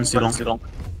 One silong.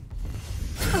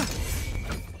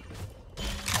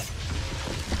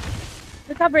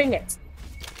 Recovering it.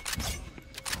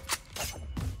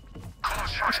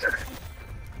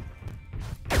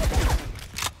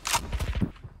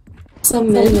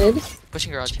 Some mid.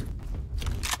 Pushing garage.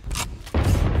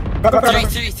 Three.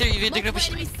 Three. They're gonna push.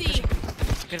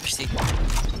 Gonna push C.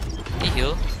 He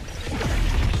heal.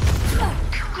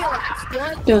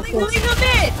 Moving a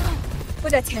bit.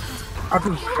 But that's it.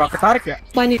 Aduh, gak ketarik ya?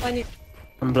 One.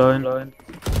 I'm blowing.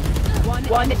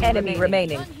 One enemy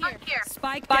remaining.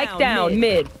 Spike down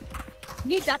mid.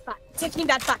 Need that back. Taking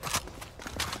that back.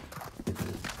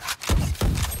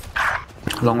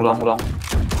 Long.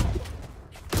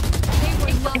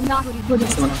 Not good.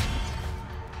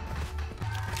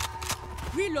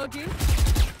 Reloading.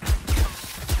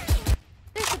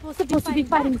 They're supposed to be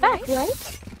fighting back,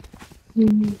 right?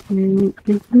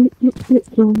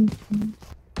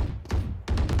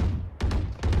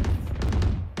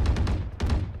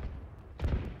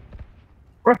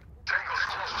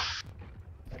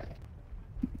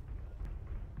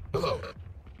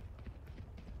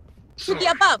 To the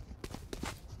above.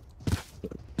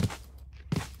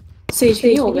 Sage,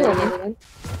 can you hold it?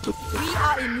 We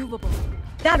are immovable.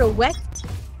 That'll wet.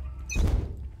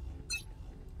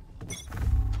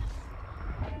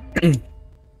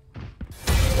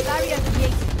 Barrier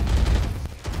created.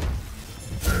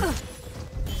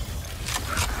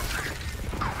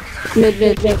 Mid.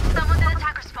 Someone did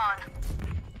attacker spawn.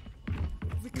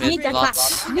 Need that back.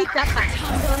 Need that back.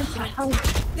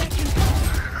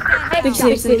 Big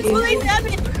save. Pulling them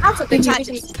out of the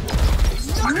charges.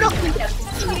 Knocking them.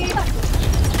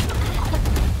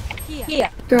 Here.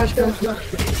 Garage.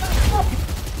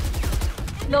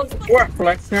 No. Wah,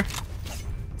 flexnya.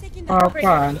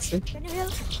 Apaan sih?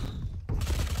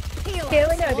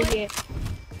 Healing over here.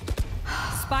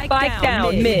 Spike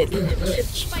down mid.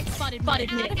 Spike spotted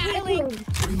mid. Healing.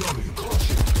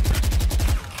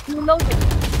 Reloading.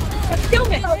 Kill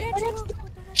me.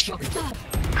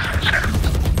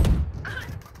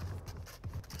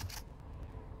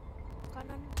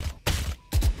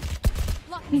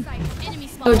 Blocking sight. Enemy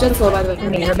spawn. Oh, Jen's low by the way.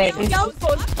 Enemy remaining.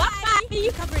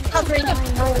 Covering.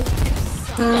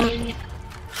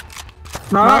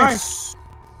 Nice.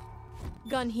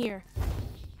 Gun here.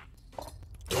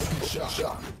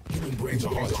 Shot. Human brains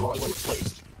are hard to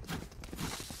replace.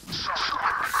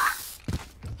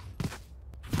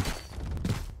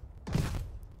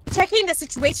 Checking the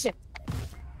situation.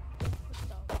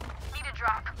 Need a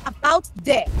drop. About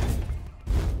there.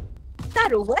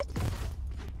 That'll work.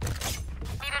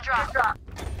 Need a drop.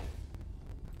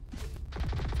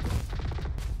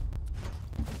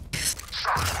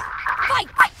 Fight.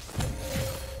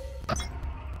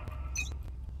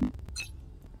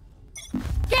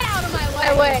 Get out of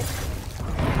my way.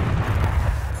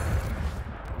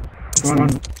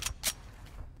 One.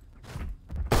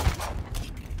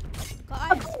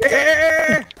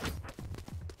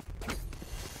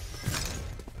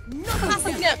 No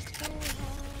passing them.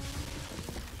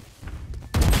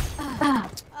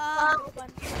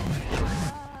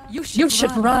 You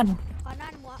should run.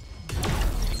 Kanan mo.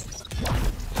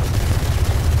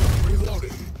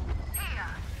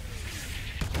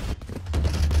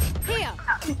 Here.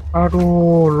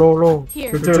 Aduh, low.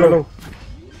 Here. Kecil low.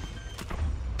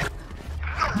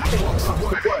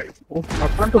 Oh,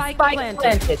 apaan tuh? Spike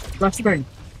planted. Flashbang.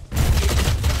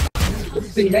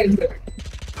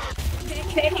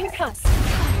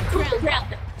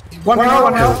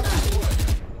 One health.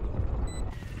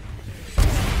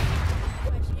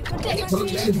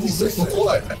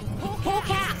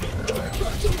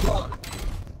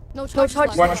 No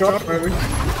charge. One shot, maybe.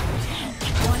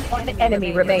 One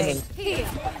enemy remaining. Here.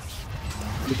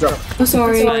 Good job. Oh,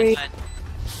 sorry.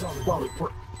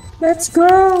 Let's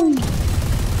go.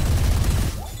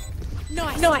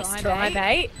 Nice try,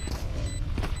 mate.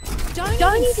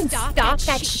 Don't even start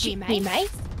that shit, mate.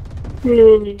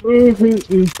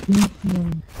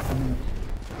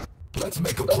 Let's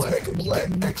make a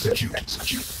plan. Execute.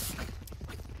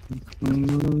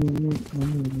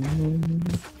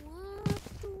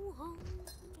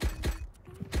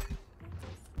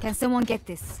 Can someone get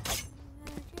this?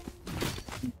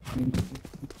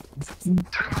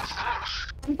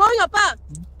 I'm going above.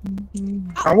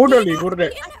 Kamu udah libur deh.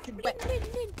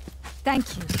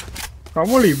 Thank you.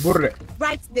 Kamu libur deh.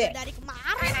 Right there. Dari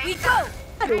kemarin. We go.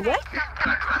 Aduh, what?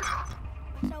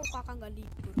 Masa kakak nggak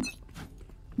libur?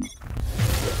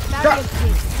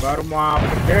 Baru mau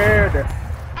update deh.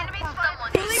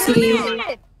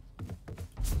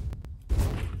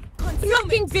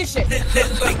 Blocking vision.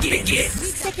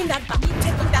 Taking that back.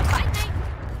 Taking that back.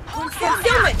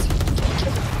 Concealment.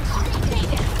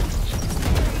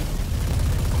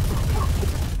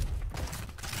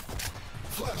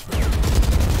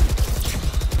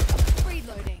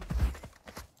 Reloading.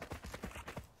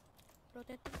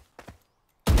 Rotate.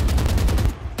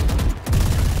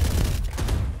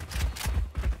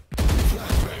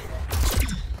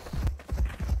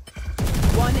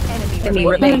 One enemy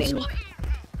remaining.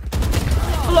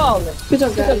 Flawless. Good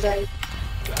job, guys.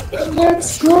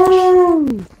 Let's go.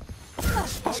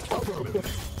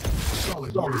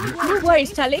 No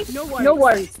worries, Charlie. No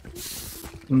worries.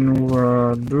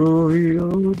 What do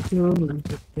you do?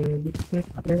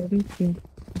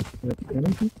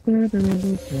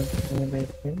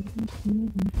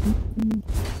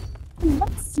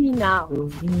 Let's see now.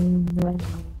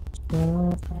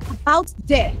 About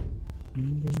there.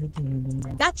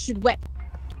 That should work.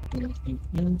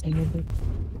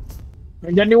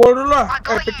 Jangan di wall dulu lah.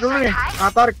 Pick dulu nih.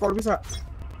 Tarik kalau bisa.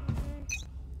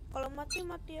 Kalau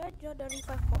mati aja dari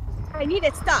revive kok. I need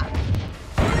a stop.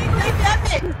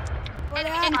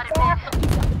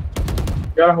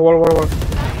 Ya lah, wall.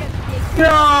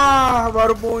 Ya,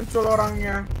 baru muncul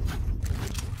orangnya.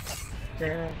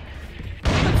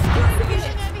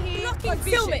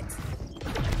 Concealment.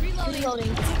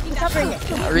 Reloading. Covering it.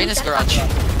 Arena's garage.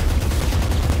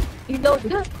 Reload.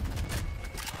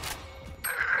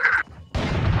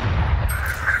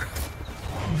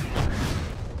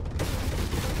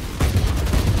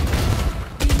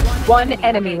 One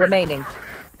enemy remaining.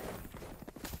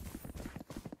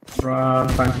 Long.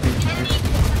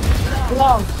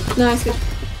 Nice.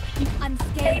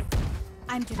 Unscathed.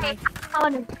 I'm delayed.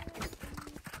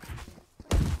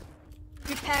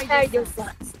 Prepare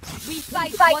yourself. We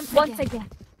fight once again.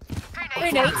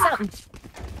 Grenade something.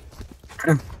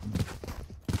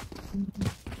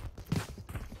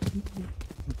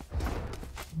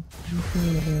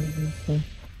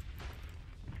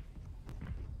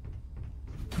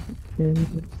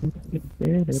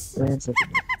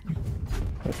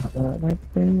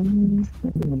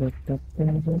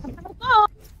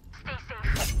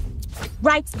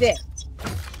 Right there.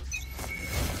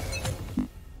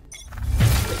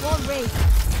 Wall raised.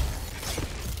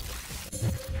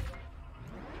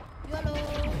 YOLO.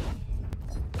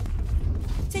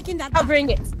 Taking that. Covering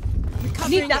it.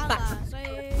 Need that back.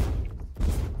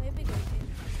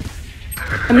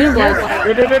 Maybe go.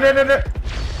 I'm gonna go.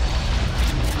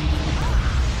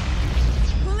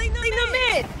 Pulling the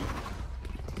mid.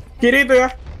 Kiri itu ya.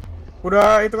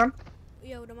 Udah itu kan?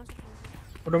 Iya, udah masuk.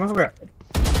 Udah masuk ya?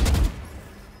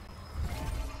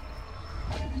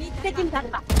 Taking that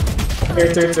back. Oke.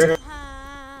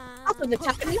 After the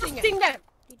chuck, nothing there.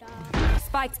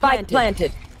 Spike planted.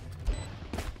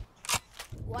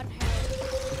 One hand.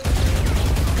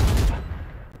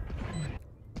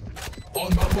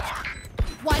 On my mark.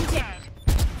 One dead.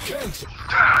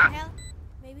 Hell,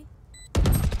 maybe.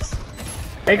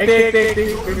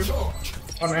 Take.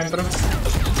 On entrance.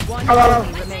 Halo.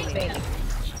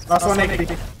 Last one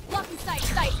 80. Blocking sight.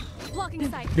 Blocking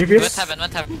sight. Divis. What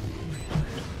happened?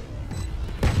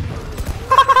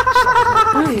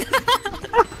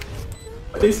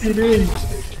 What is he doing?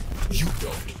 You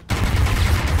don't.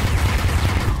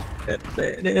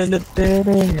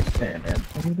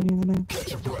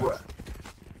 Catch your breath.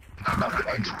 I'm out of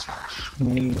angels.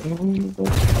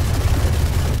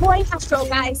 Boy, Astro,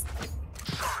 guys.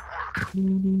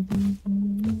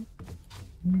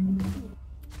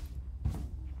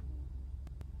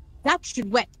 That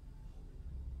should wet.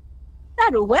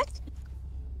 That'll wet.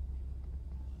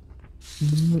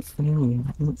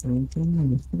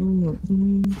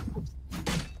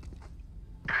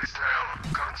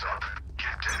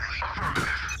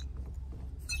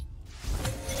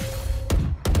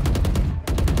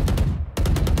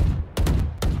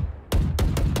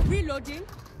 Reloading.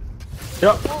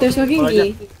 Yuk. There's fucking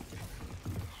E.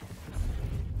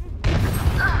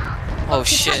 Oh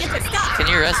shit. Can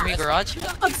you res me, garage?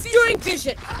 Obscuring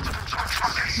vision.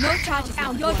 No charges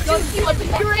found. You're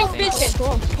obscuring vision.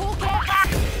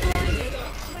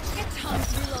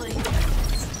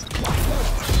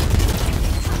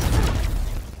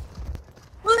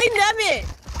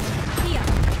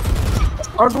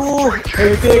 Aduh,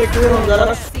 EK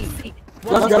garage.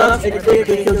 Last garage, EK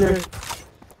kill there.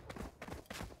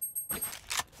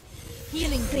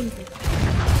 Healing thing.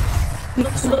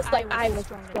 Looks like I was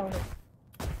wrong.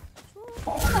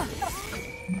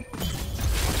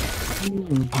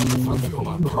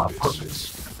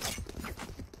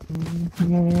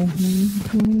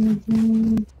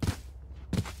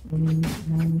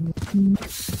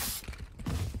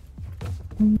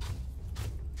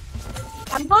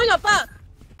 I'm going above.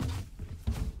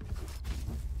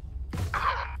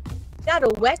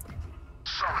 Shadow west.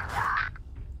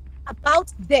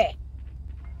 About there.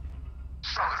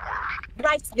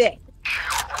 Right there.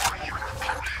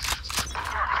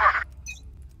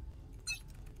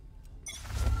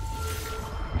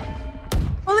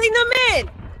 Pulling them in.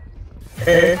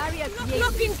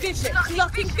 Blocking vision.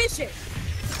 Blocking vision.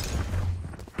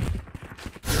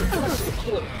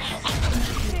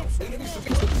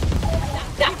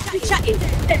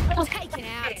 Taken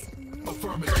out.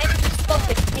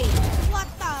 What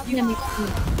the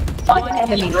One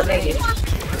enemy remaining.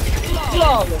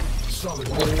 Flawless.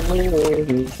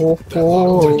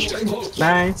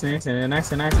 Nice.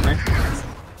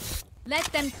 Let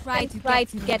them try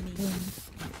to get me.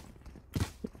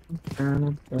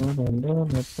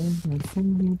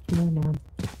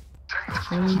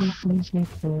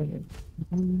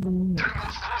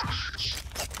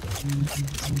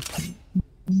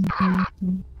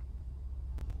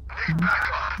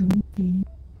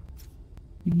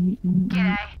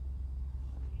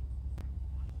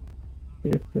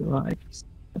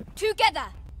 Together.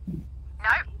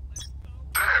 Nope.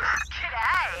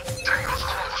 G'day.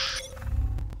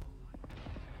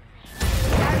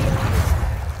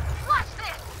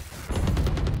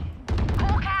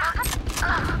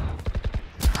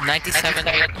 97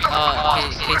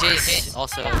 KJ is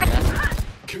also, yeah.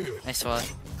 Nice one.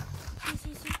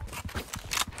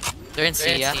 They're in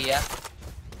C, yeah.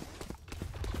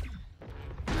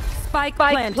 Spike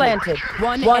planted.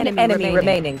 One enemy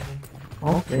remaining.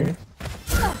 Okay.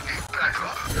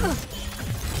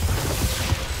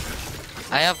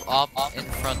 I have op in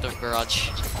front of garage.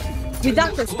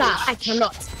 Without the star, I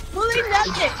cannot. Pulling that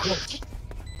in.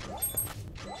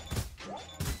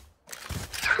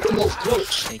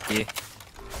 Thank you.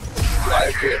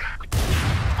 Right here.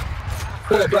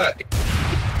 Fall back.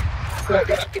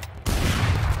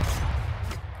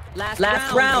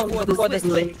 Last round before this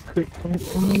league.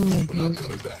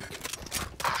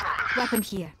 Weapon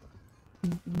here.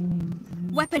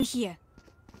 Weapon here.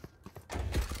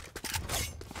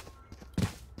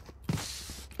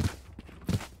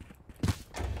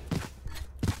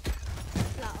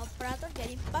 Lah operator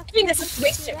jadi bug. Ini nggak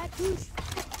situation.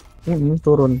 Ini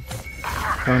turun.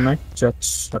 Naik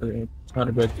judge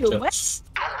harga judge.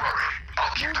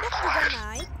 Budak juga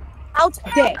naik. Out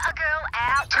there.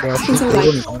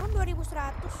 Turun. Turun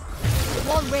 2100.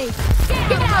 Wall race.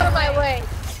 Get out of my way.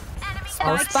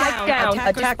 Spike down.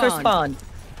 Attacker spawn.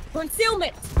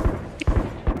 Concealment.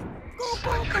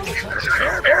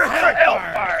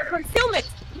 Concealment.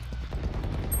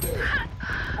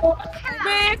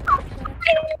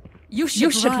 You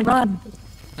should run.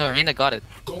 No, Rina got it.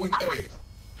 Going A.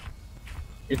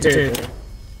 It is.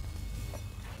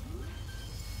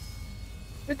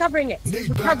 Recovering it.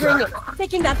 Recovering it.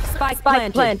 Taking that Spike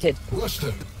planted. Rush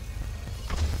them.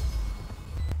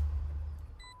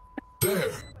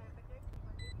 There.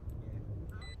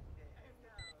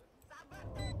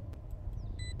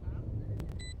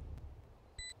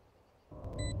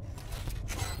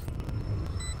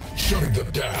 Shutting them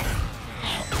down.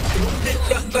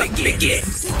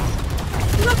 Begins.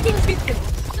 Blocking vision.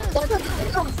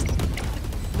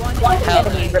 One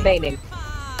enemy remaining.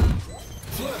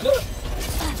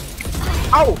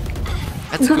 Ow!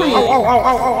 Let's go.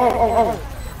 Ow!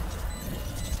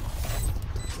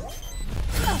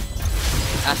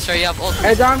 Astra, you have ult.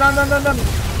 Hey, down.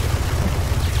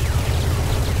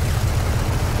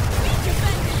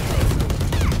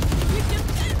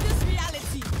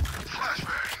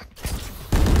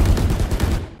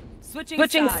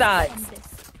 Switching sides.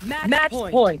 Match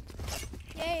point.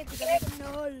 Yeay,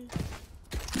 3-0.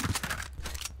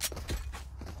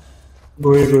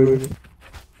 Go.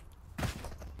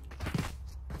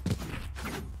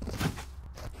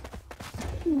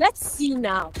 Let's see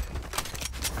now.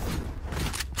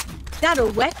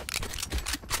 That'll wet.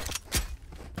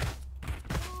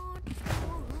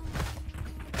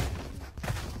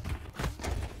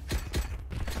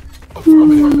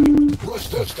 Rush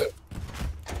that step.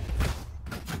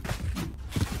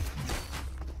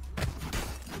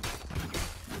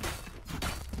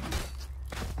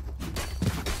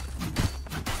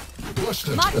 Rush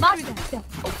that step.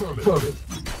 Affirmative.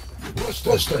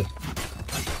 Busted.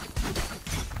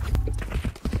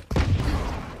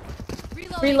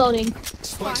 Reloading.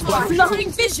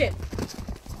 Blocking vision.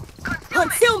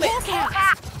 Concealment.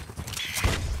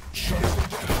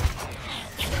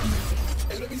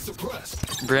 Enemy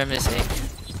suppressed. Brim is A.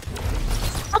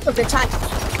 Up of the time.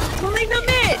 Pulling them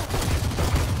in.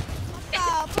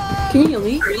 Can you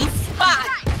leave? Spot.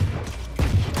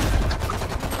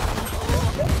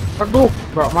 Aduh,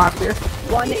 gak mati ya.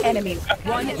 One enemy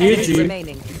GG.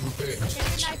 remaining.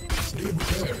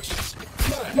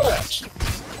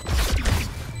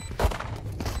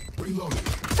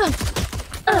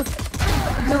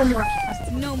 No more.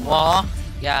 No more. Aw,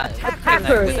 yeah.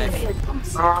 Hackers.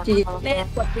 Now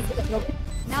demand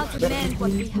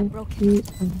what we have broken.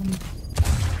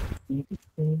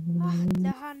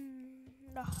 Dahan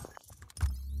dah.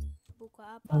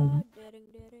 Buka apa?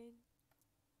 Dereng-dereng.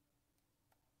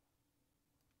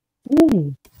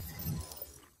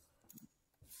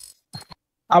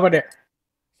 Apa deh?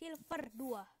 Silver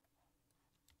 2.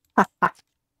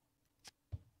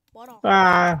 Borok.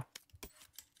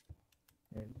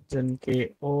 Agent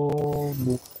KO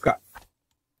buka.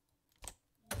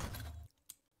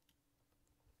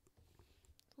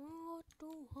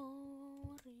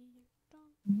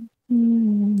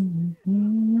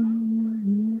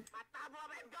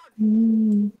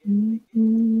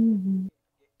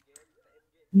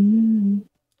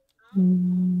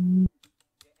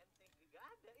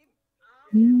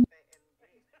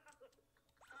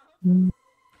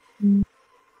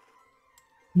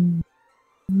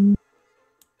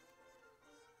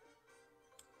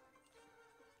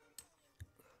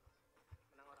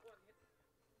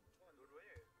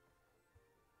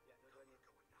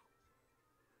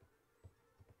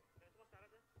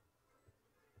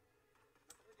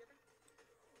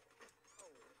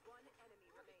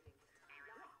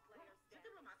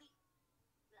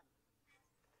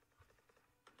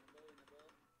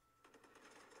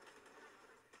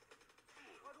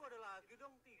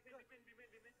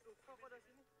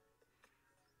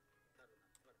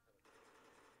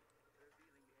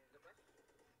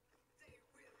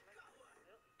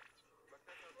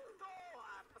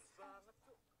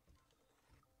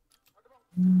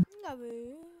 Enggak,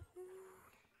 Be.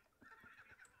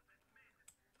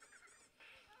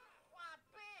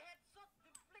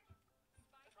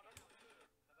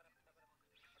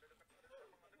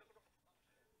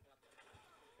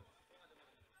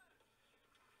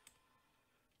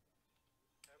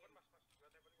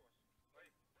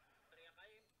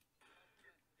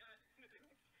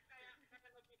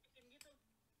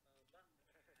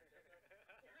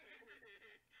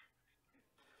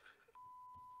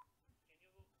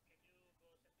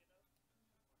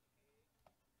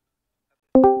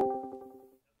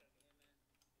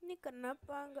 Ini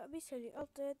kenapa nggak bisa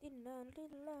di-update?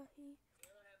 Innalillahi.